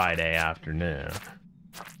Friday afternoon.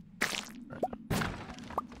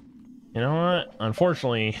 You know what?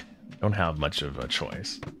 Unfortunately, I don't have much of a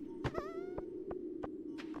choice.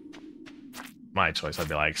 my choice, I'd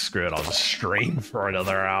be like, screw it, I'll just stream for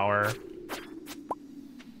another hour.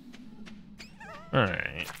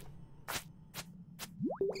 Alright.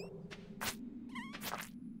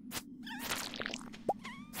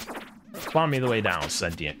 Spawn me the way down,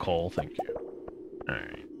 sentient coal, thank you.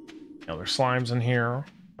 Alright. Other slimes in here.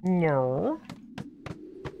 No.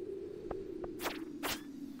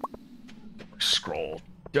 Scroll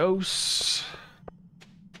dose.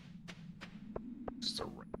 Just a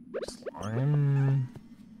slime.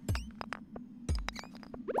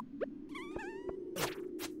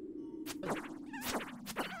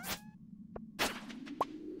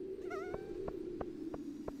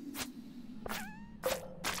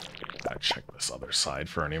 Gotta check this other side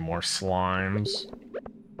for any more slimes.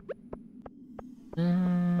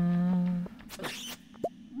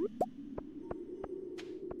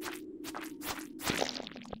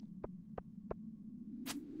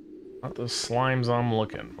 Not the slimes I'm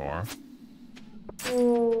looking for.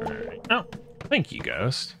 Right. Oh, thank you,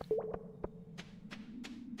 Ghost.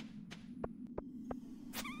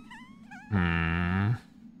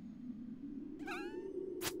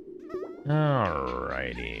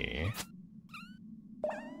 Alrighty.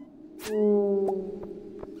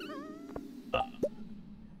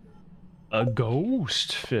 A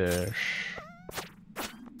ghost fish.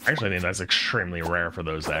 Actually, I think that's extremely rare for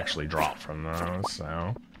those to actually drop from those,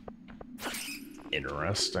 so...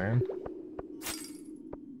 Interesting.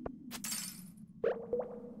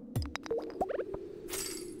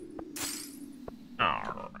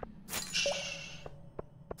 Alright.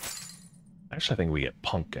 Actually, I think we get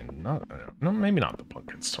pumpkin. No, maybe not the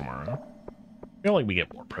pumpkins tomorrow. I feel like we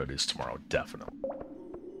get more produce tomorrow, definitely.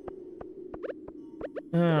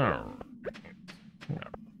 Alright.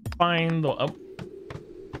 Find the... Oh.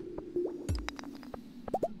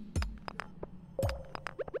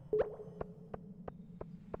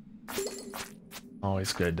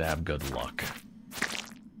 Always good to have good luck.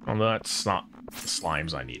 Although that's not the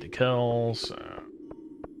slimes I need to kill, so...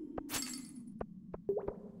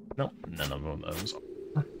 Nope, none of those are.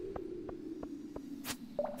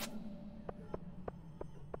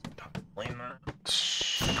 Clean that.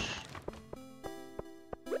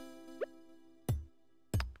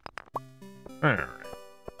 Alright.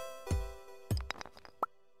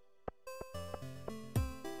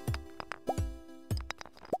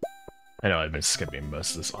 I know I've been skipping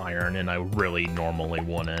most of this iron, and I really normally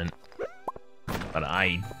wouldn't. But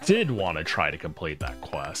I did want to try to complete that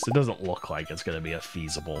quest. It doesn't look like it's going to be a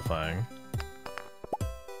feasible thing.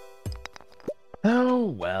 Oh,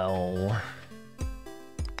 well.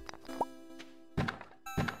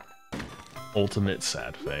 Ultimate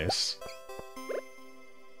sad face.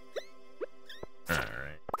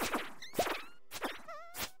 Alright.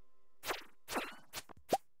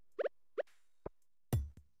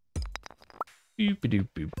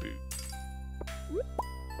 Boop-a-doop-boop-boop.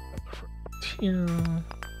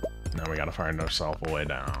 Now we gotta find ourselves a way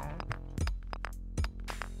down.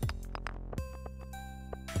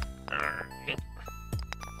 Alright.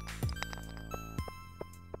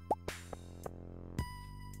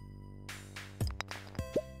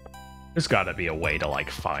 There's gotta be a way to,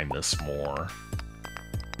 like, find this more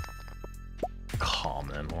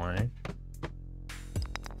commonly.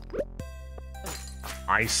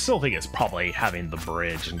 I still think it's probably having the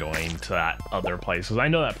bridge and going to that other place, because I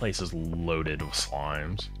know that place is loaded with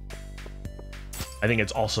slimes. I think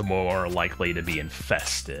it's also more likely to be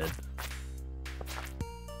infested.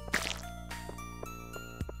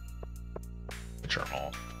 Which are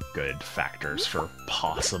all good factors for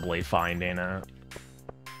possibly finding it.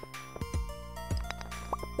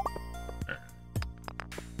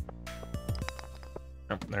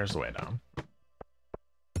 Oh, there's the way down.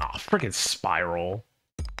 Ah, freaking spiral.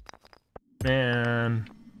 Man.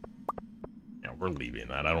 Yeah, we're leaving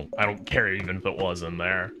that. I don't care even if it was in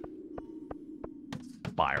there.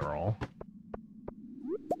 Spiral.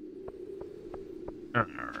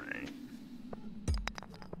 Alright.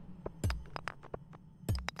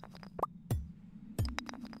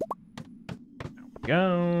 There we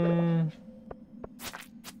go.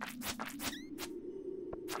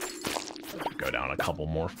 Go down a couple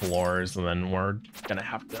more floors, and then we're gonna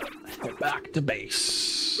have to get back to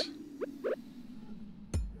base.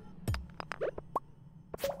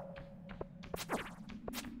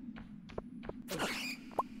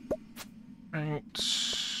 Right.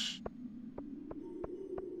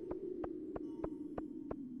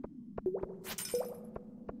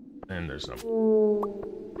 And there's no...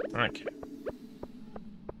 Okay.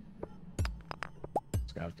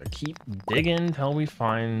 Just gonna have to keep digging till we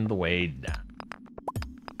find the way down.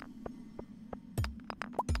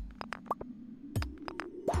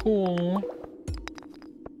 Cool.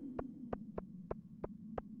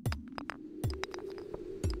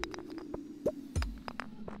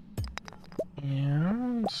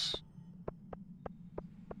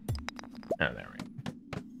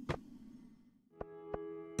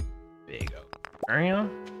 big area.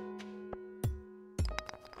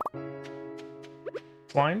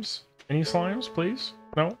 Slimes? Any slimes, please?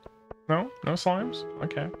 No? No? No slimes?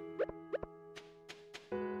 Okay.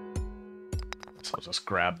 So I'll just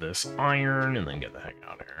grab this iron and then get the heck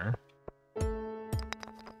out of here.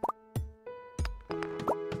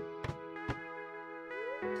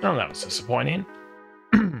 Oh, that was disappointing.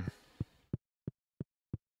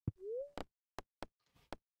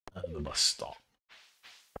 The bus stop.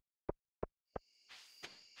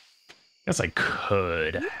 Guess I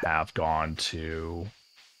could have gone to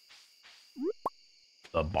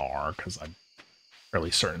the bar because I'm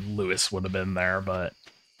fairly certain Lewis would have been there, but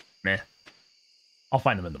meh. I'll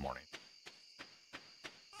find him in the morning.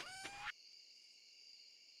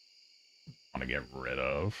 Want to get rid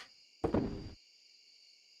of.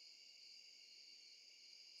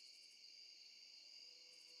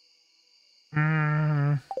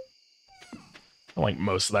 I feel like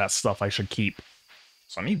most of that stuff I should keep.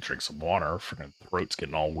 So I need to drink some water. Freaking throat's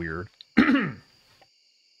getting all weird.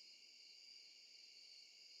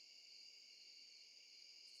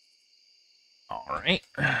 All right.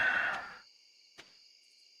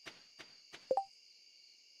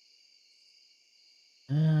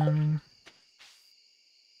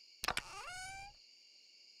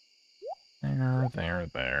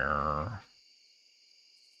 There.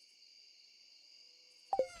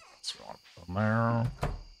 That's what I want to put there.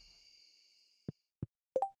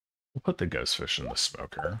 We'll put the ghost fish in the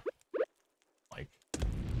smoker. Like,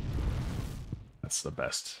 that's the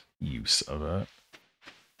best use of it.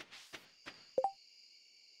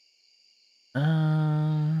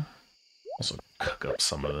 Also cook up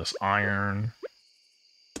some of this iron.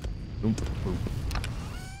 Oop, oop.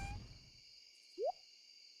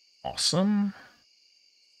 Awesome.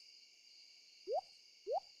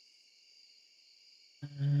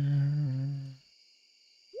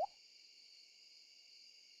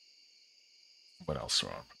 What else?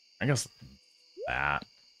 I guess that.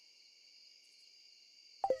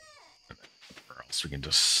 Or else we can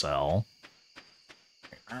just sell.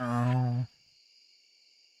 Oh.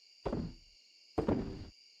 There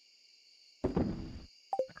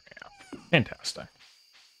we go. Fantastic.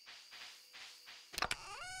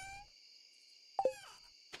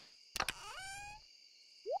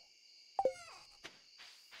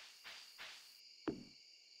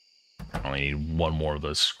 I only need one more of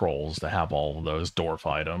those scrolls to have all of those dwarf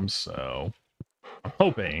items, so I'm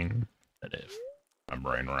hoping that if I'm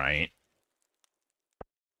remembering right,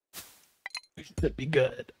 we should be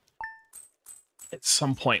good at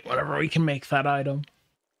some point whenever we can make that item.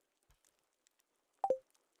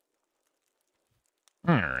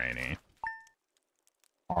 Alrighty.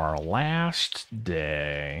 Our last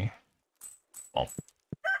day. Well,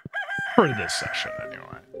 for this session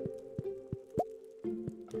anyway.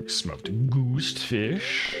 Smoked goose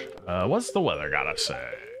fish. What's the weather gotta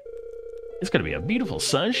say? It's gonna be a beautiful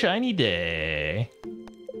sunshiny day.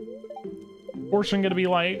 Fortune gonna be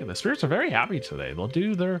like, the spirits are very happy today. They'll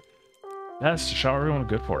do their best to shower everyone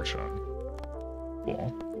good fortune.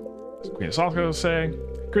 Cool. Queen of Sauce gonna say,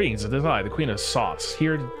 greetings, it is I, the Queen of Sauce,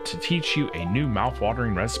 here to teach you a new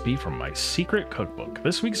mouth-watering recipe from my secret cookbook.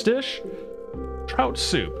 This week's dish? Trout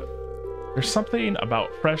soup. There's something about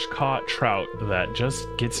fresh caught trout that just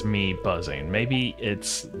gets me buzzing. Maybe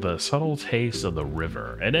it's the subtle taste of the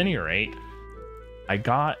river. At any rate, I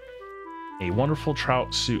got a wonderful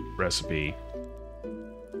trout soup recipe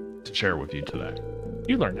to share with you today.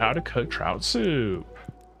 You learned how to cook trout soup.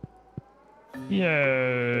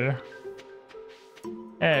 Yay.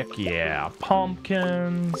 Heck yeah.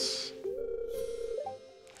 Pumpkins.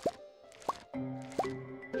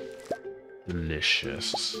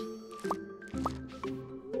 Delicious.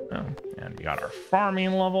 Oh, and we got our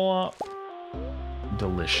farming level up.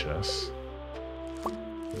 Delicious. I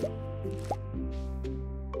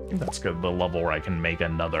think that's good. The level where I can make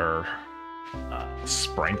another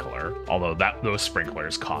sprinkler. Although those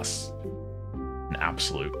sprinklers cost an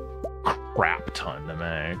absolute crap ton to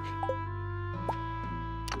make.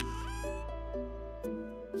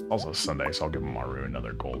 Also Sunday, so I'll give Maru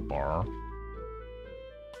another gold bar.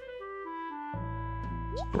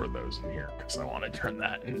 Store those in here because I want to turn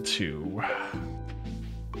that into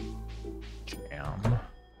jam.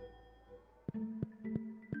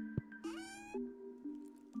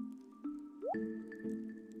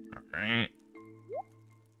 Alright.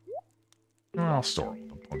 I'll store all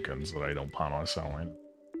the pumpkins that I don't plan on selling.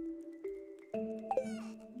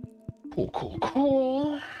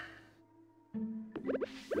 Cool.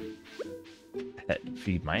 Pet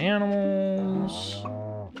feed my animals.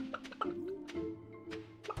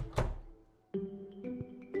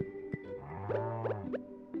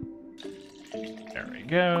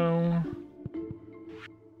 go.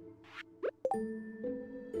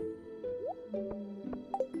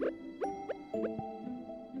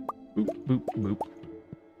 Boop, boop, boop.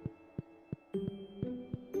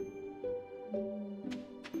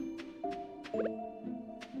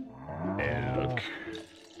 Egg.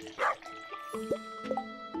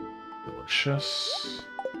 Delicious.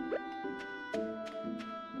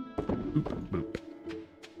 Boop, boop.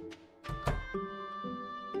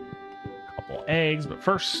 Couple eggs, but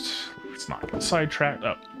first, let's not get sidetracked.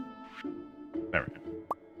 Oh, there we go.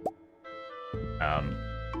 Oh,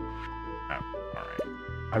 all right.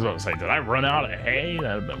 I was about to say, did I run out of hay?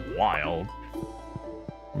 That'd have been wild.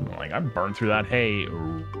 Like, I burned through that hay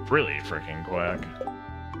really freaking quick.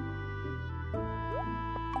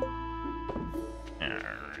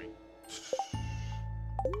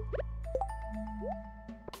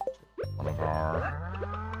 One of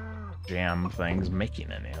our jam things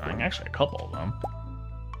making anything. Actually, a couple of them.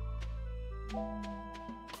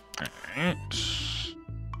 Alright.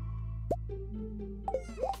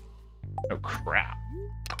 Oh, crap.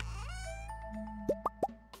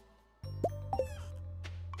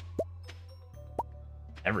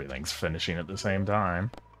 Everything's finishing at the same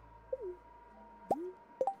time.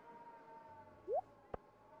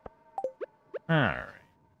 Alright.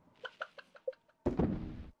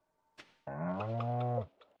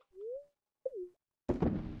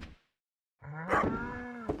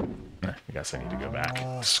 I guess I need to go back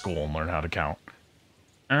to school and learn how to count.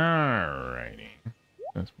 Alrighty.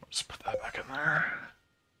 Let's put that back in there.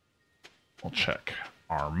 We'll check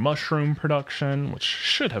our mushroom production, which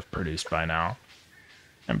should have produced by now.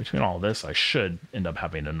 And between all this, I should end up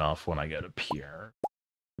having enough when I get up here.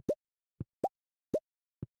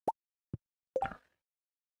 Right.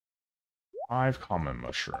 5 common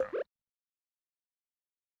mushroom.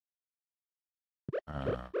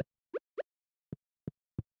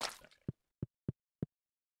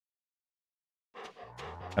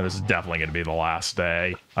 And this is definitely going to be the last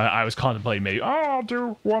day. I was contemplating maybe, oh, I'll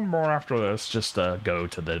do one more after this, just to go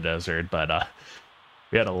to the desert. But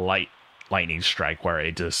we had a lightning strike where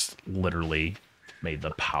it just literally made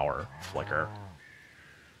the power flicker.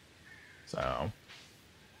 So.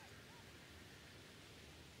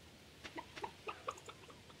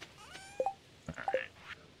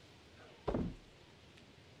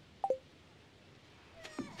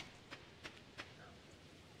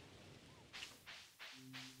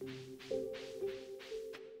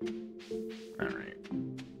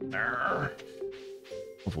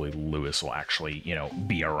 Hopefully Lewis will actually, you know,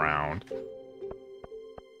 be around.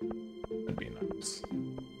 That'd be nice.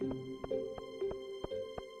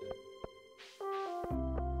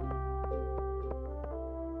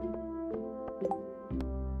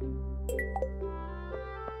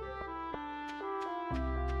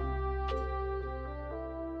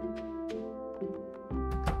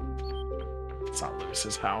 It's not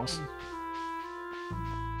Lewis's house.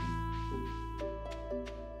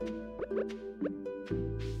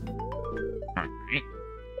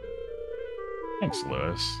 Thanks,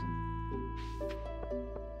 Lewis.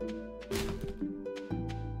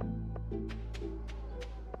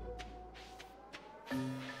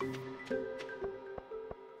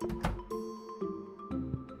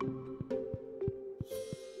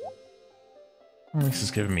 At least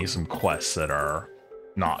it's giving me some quests that are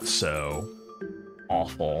not so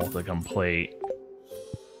awful to complete.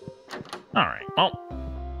 Alright, well,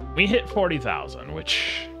 we hit 40,000,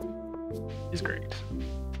 which is great.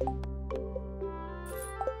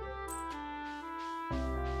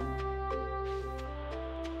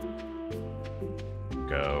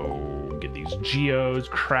 Go get these geodes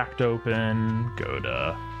cracked open, go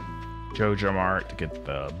to Joja Mart to get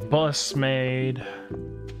the bus made.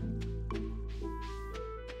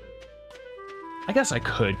 I guess I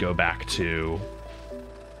could go back to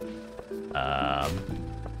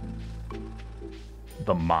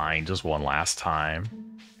the mine just one last time.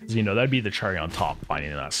 'Cause, you know, that'd be the cherry on top,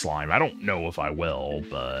 finding that slime. I don't know if I will,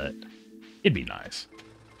 but it'd be nice.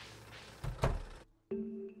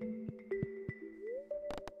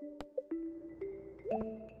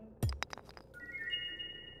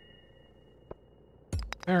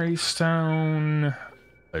 Berry stone,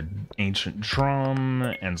 an ancient drum,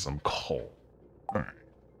 and some coal. All right.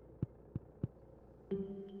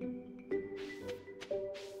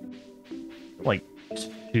 Like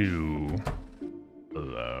 2 of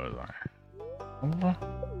those.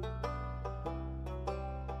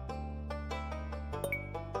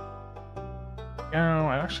 No,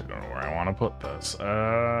 I actually don't know where I want to put this.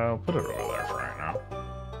 I'll put it over there for right now.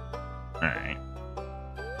 Alright.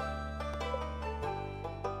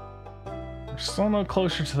 We're still no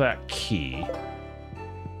closer to that key.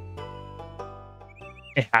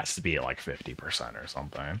 It has to be like 50% or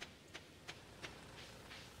something.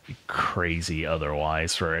 Be crazy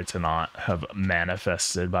otherwise for it to not have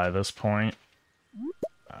manifested by this point.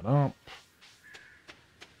 That up.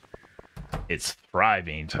 It's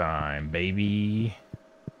thriving time, baby.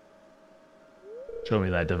 Show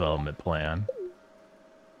me that development plan.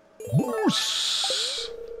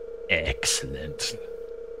 Excellent.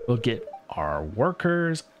 We'll get our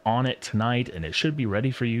workers on it tonight, and it should be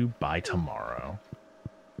ready for you by tomorrow.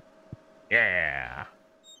 Yeah.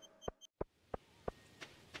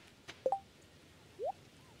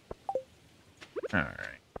 All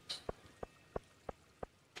right.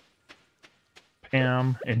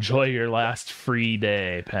 Pam, enjoy your last free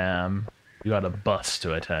day, Pam. You got a bus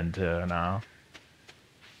to attend to now.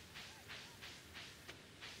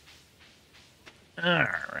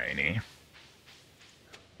 Alrighty.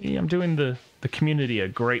 Yeah, I'm doing the community a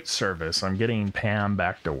great service. I'm getting Pam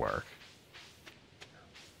back to work.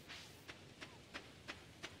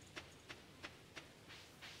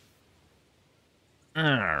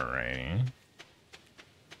 Alrighty.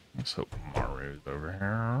 Let's hope Maru's over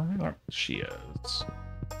here. She is.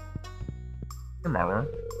 Hey, Maru.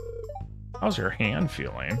 How's your hand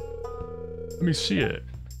feeling? Let me see it.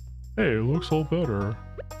 Hey, it looks all better.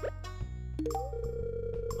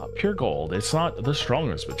 Pure gold. It's not the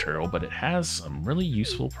strongest material, but it has some really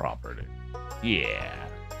useful property. Yeah.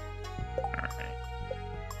 Alright.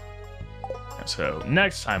 So,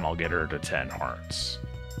 next time I'll get her to 10 hearts.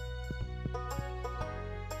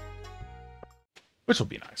 Which will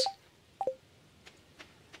be nice.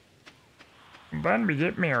 Then we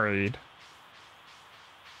get married.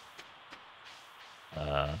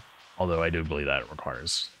 Although I do believe that it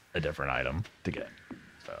requires a different item to get.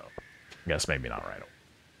 So, I guess maybe not right away.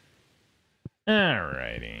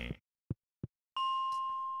 Alrighty.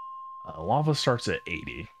 Lava starts at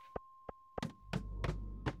 80.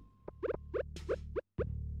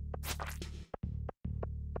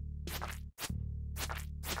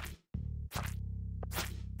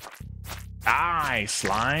 Die,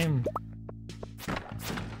 slime!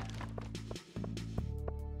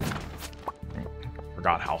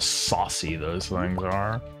 Forgot how saucy those things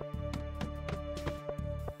are.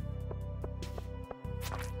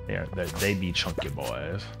 Yeah, they be chunky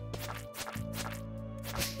boys.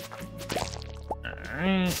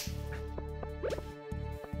 Alright.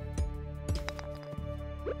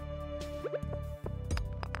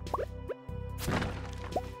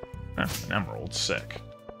 An emerald, sick.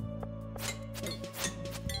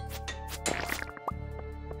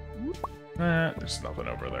 There's nothing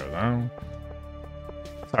over there, though.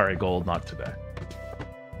 Sorry, gold, not today.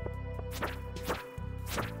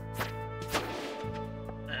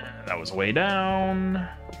 That was way down.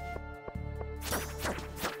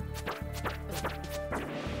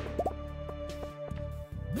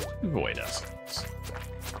 Void essence.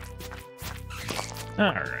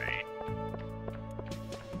 Alright.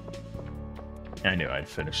 I knew I'd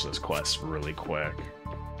finish this quest really quick.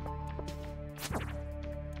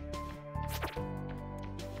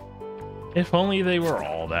 If only they were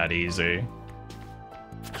all that easy.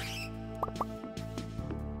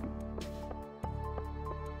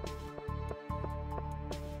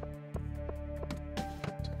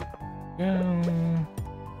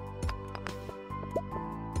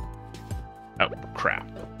 Oh, crap.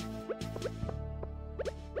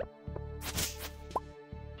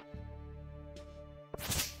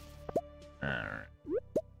 Alright.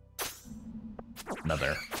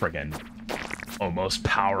 Another friggin' almost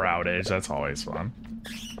power outage. That's always fun.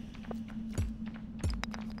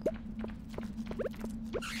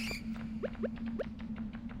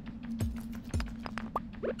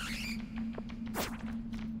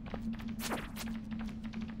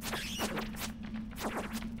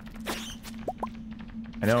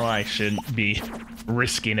 I know I shouldn't be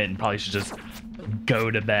risking it and probably should just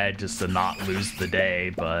go to bed just to not lose the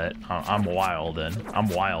day, but I'm wildin'. I'm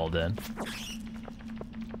wildin'.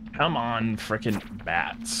 Come on, frickin'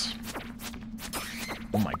 bats.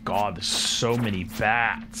 Oh my god, there's so many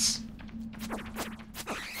bats.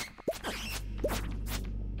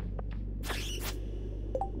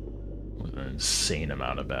 An insane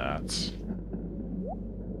amount of bats.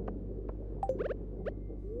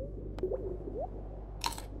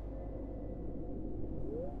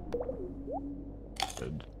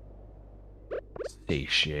 Good.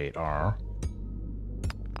 Satiate our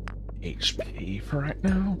HP for right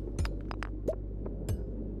now.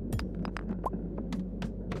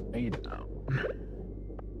 Lay down.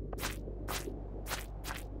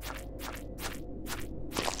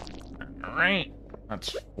 Alright, that's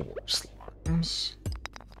 4 slimes.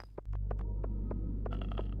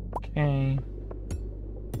 Okay.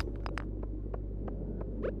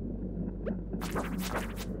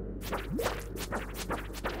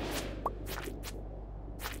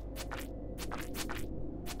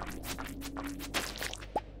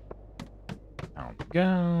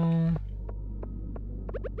 go.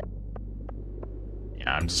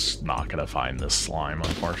 Yeah, I'm just not gonna find this slime,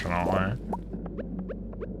 unfortunately.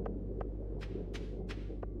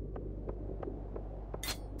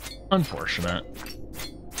 Unfortunate,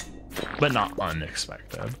 but not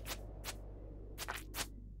unexpected.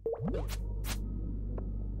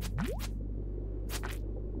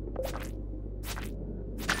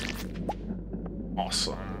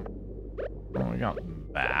 Awesome. Well, we got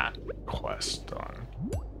that quest done.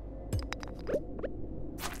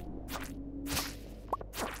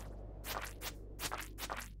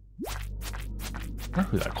 I don't know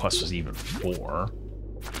who that quest was even for.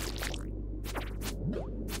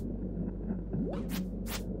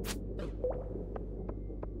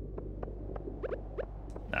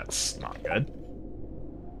 That's not good.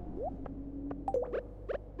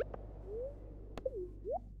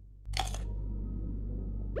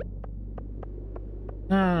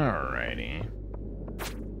 Alrighty.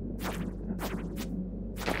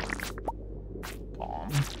 Bomb.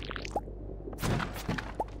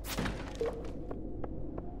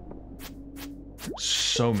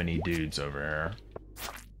 So many dudes over here.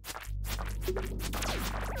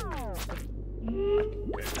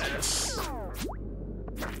 My goodness.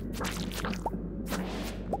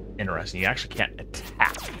 Interesting. You actually can't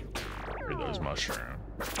attack through those mushrooms.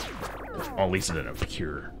 Well, at least it didn't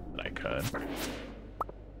appear that I could.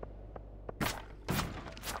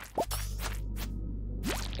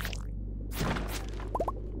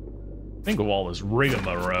 Think of all this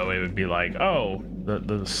rigmarole, it would be like, oh,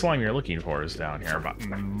 the slime you're looking for is down here, but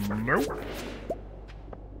nope.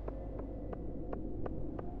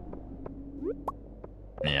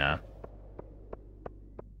 Yeah.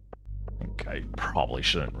 I think I probably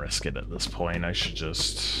shouldn't risk it at this point. I should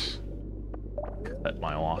just cut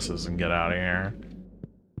my losses and get out of here.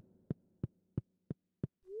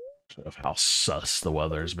 Of how sus the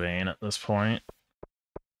weather's being at this point.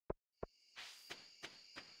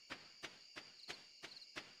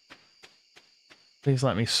 Please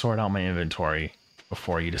let me sort out my inventory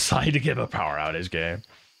before you decide to give a power outage, game.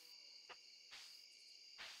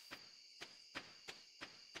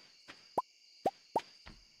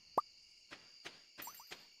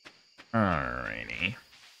 Alrighty.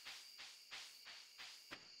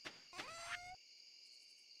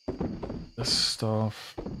 This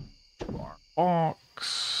stuff. Our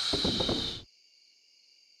box.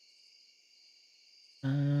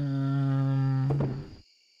 Okay.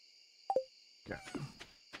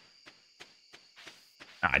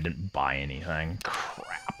 I didn't buy anything.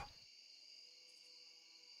 Crap.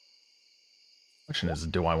 Question is,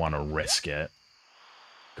 do I want to risk it?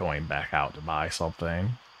 Going back out to buy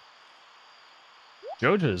something.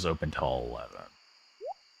 Joja is open till 11.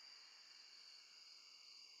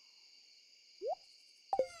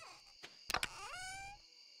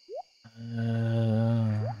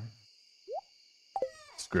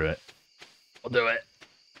 Screw it. We'll do it.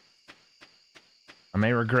 I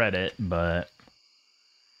may regret it, but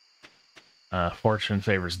fortune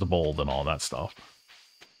favors the bold and all that stuff.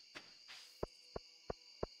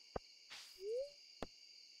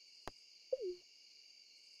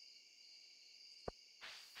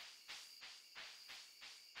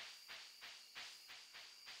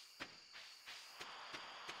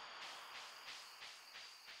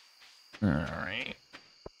 Alright.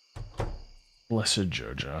 Blessed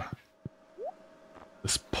Joja.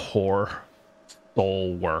 This poor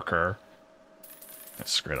soul worker.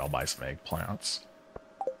 That's great, I'll buy some eggplants.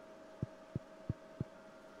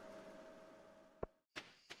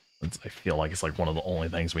 I feel like it's like one of the only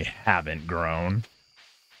things we haven't grown.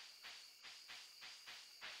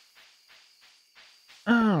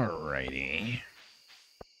 Alrighty.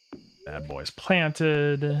 Bad boy's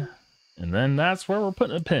planted. And then that's where we're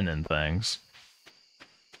putting a pin in things.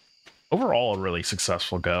 Overall, a really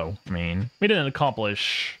successful go. I mean, we didn't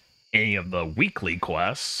accomplish any of the weekly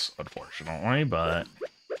quests, unfortunately, but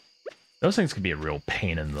those things can be a real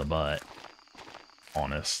pain in the butt,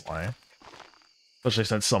 honestly. Especially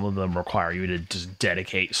since some of them require you to just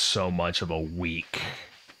dedicate so much of a week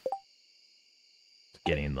to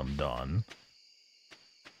getting them done.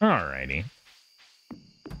 Alrighty.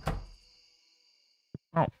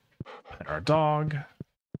 Oh, pet our dog.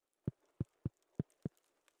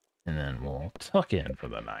 And then we'll tuck in for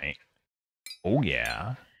the night. Oh,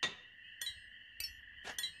 yeah.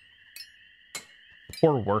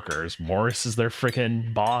 Poor workers. Morris is their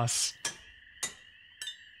freaking boss.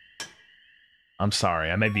 I'm sorry,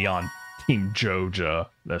 I may be on Team Joja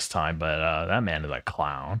this time, but that man is a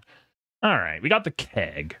clown. Alright, we got the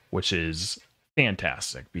keg, which is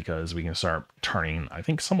fantastic because we can start turning, I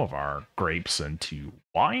think, some of our grapes into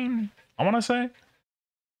wine, I want to say.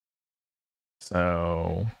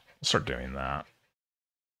 So we'll start doing that.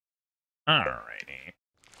 Alrighty.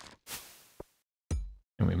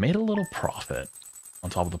 And we made a little profit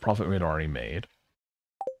on top of the profit we had already made,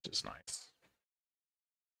 which is nice.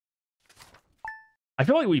 I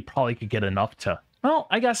feel like we probably could get enough to, well,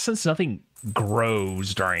 I guess since nothing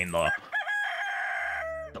grows during the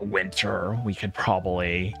winter, we could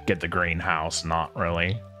probably get the greenhouse, not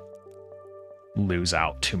really lose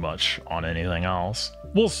out too much on anything else.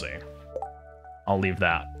 We'll see. I'll leave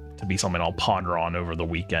that to be something I'll ponder on over the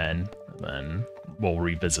weekend, and then we'll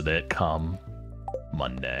revisit it come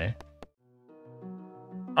Monday.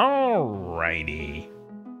 Alrighty.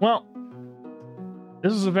 Well,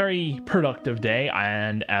 this was a very productive day,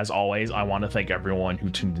 and as always, I want to thank everyone who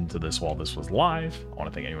tuned into this while this was live. I want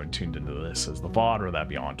to thank anyone who tuned into this as the VOD, whether that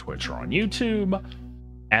be on Twitch or on YouTube.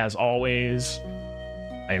 As always,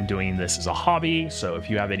 I am doing this as a hobby, so if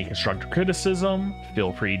you have any constructive criticism,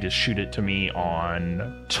 feel free to shoot it to me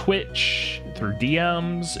on Twitch, through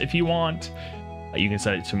DMs if you want. You can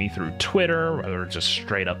send it to me through Twitter, whether just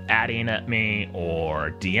straight up adding at me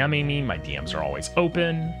or DMing me. My DMs are always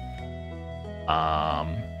open.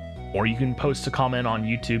 Or you can post a comment on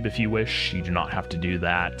YouTube if you wish. You do not have to do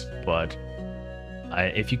that, but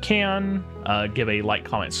if you can, give a like,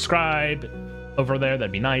 comment, subscribe over there.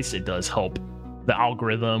 That'd be nice. It does help the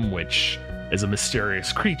algorithm, which is a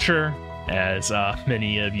mysterious creature, as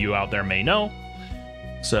many of you out there may know.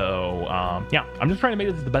 So yeah, I'm just trying to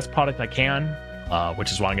make this the best product I can,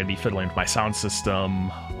 which is why I'm going to be fiddling with my sound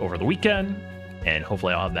system over the weekend, and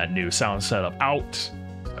hopefully I'll have that new sound setup out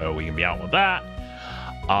so we can be out with that.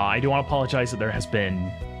 I do want to apologize that there has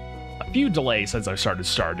been a few delays since I started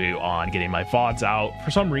Stardew on getting my VODs out.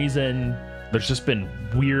 For some reason, there's just been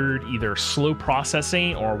weird either slow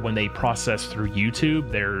processing, or when they process through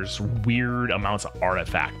YouTube, there's weird amounts of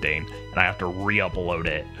artifacting and I have to re-upload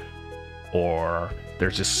it, or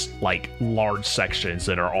there's just like large sections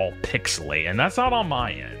that are all pixely, and that's not on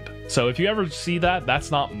my end. So if you ever see that, that's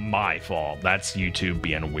not my fault. That's YouTube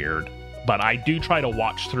being weird. But I do try to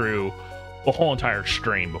watch through the whole entire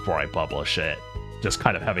stream before I publish it, just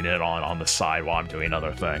kind of having it on the side while I'm doing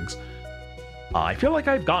other things. I feel like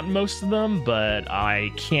I've gotten most of them, but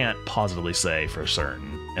I can't positively say for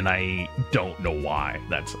certain, and I don't know why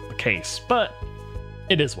that's the case, but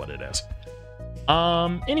it is what it is.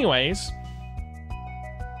 Anyways,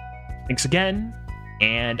 thanks again,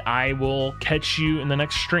 and I will catch you in the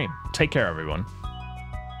next stream. Take care, everyone.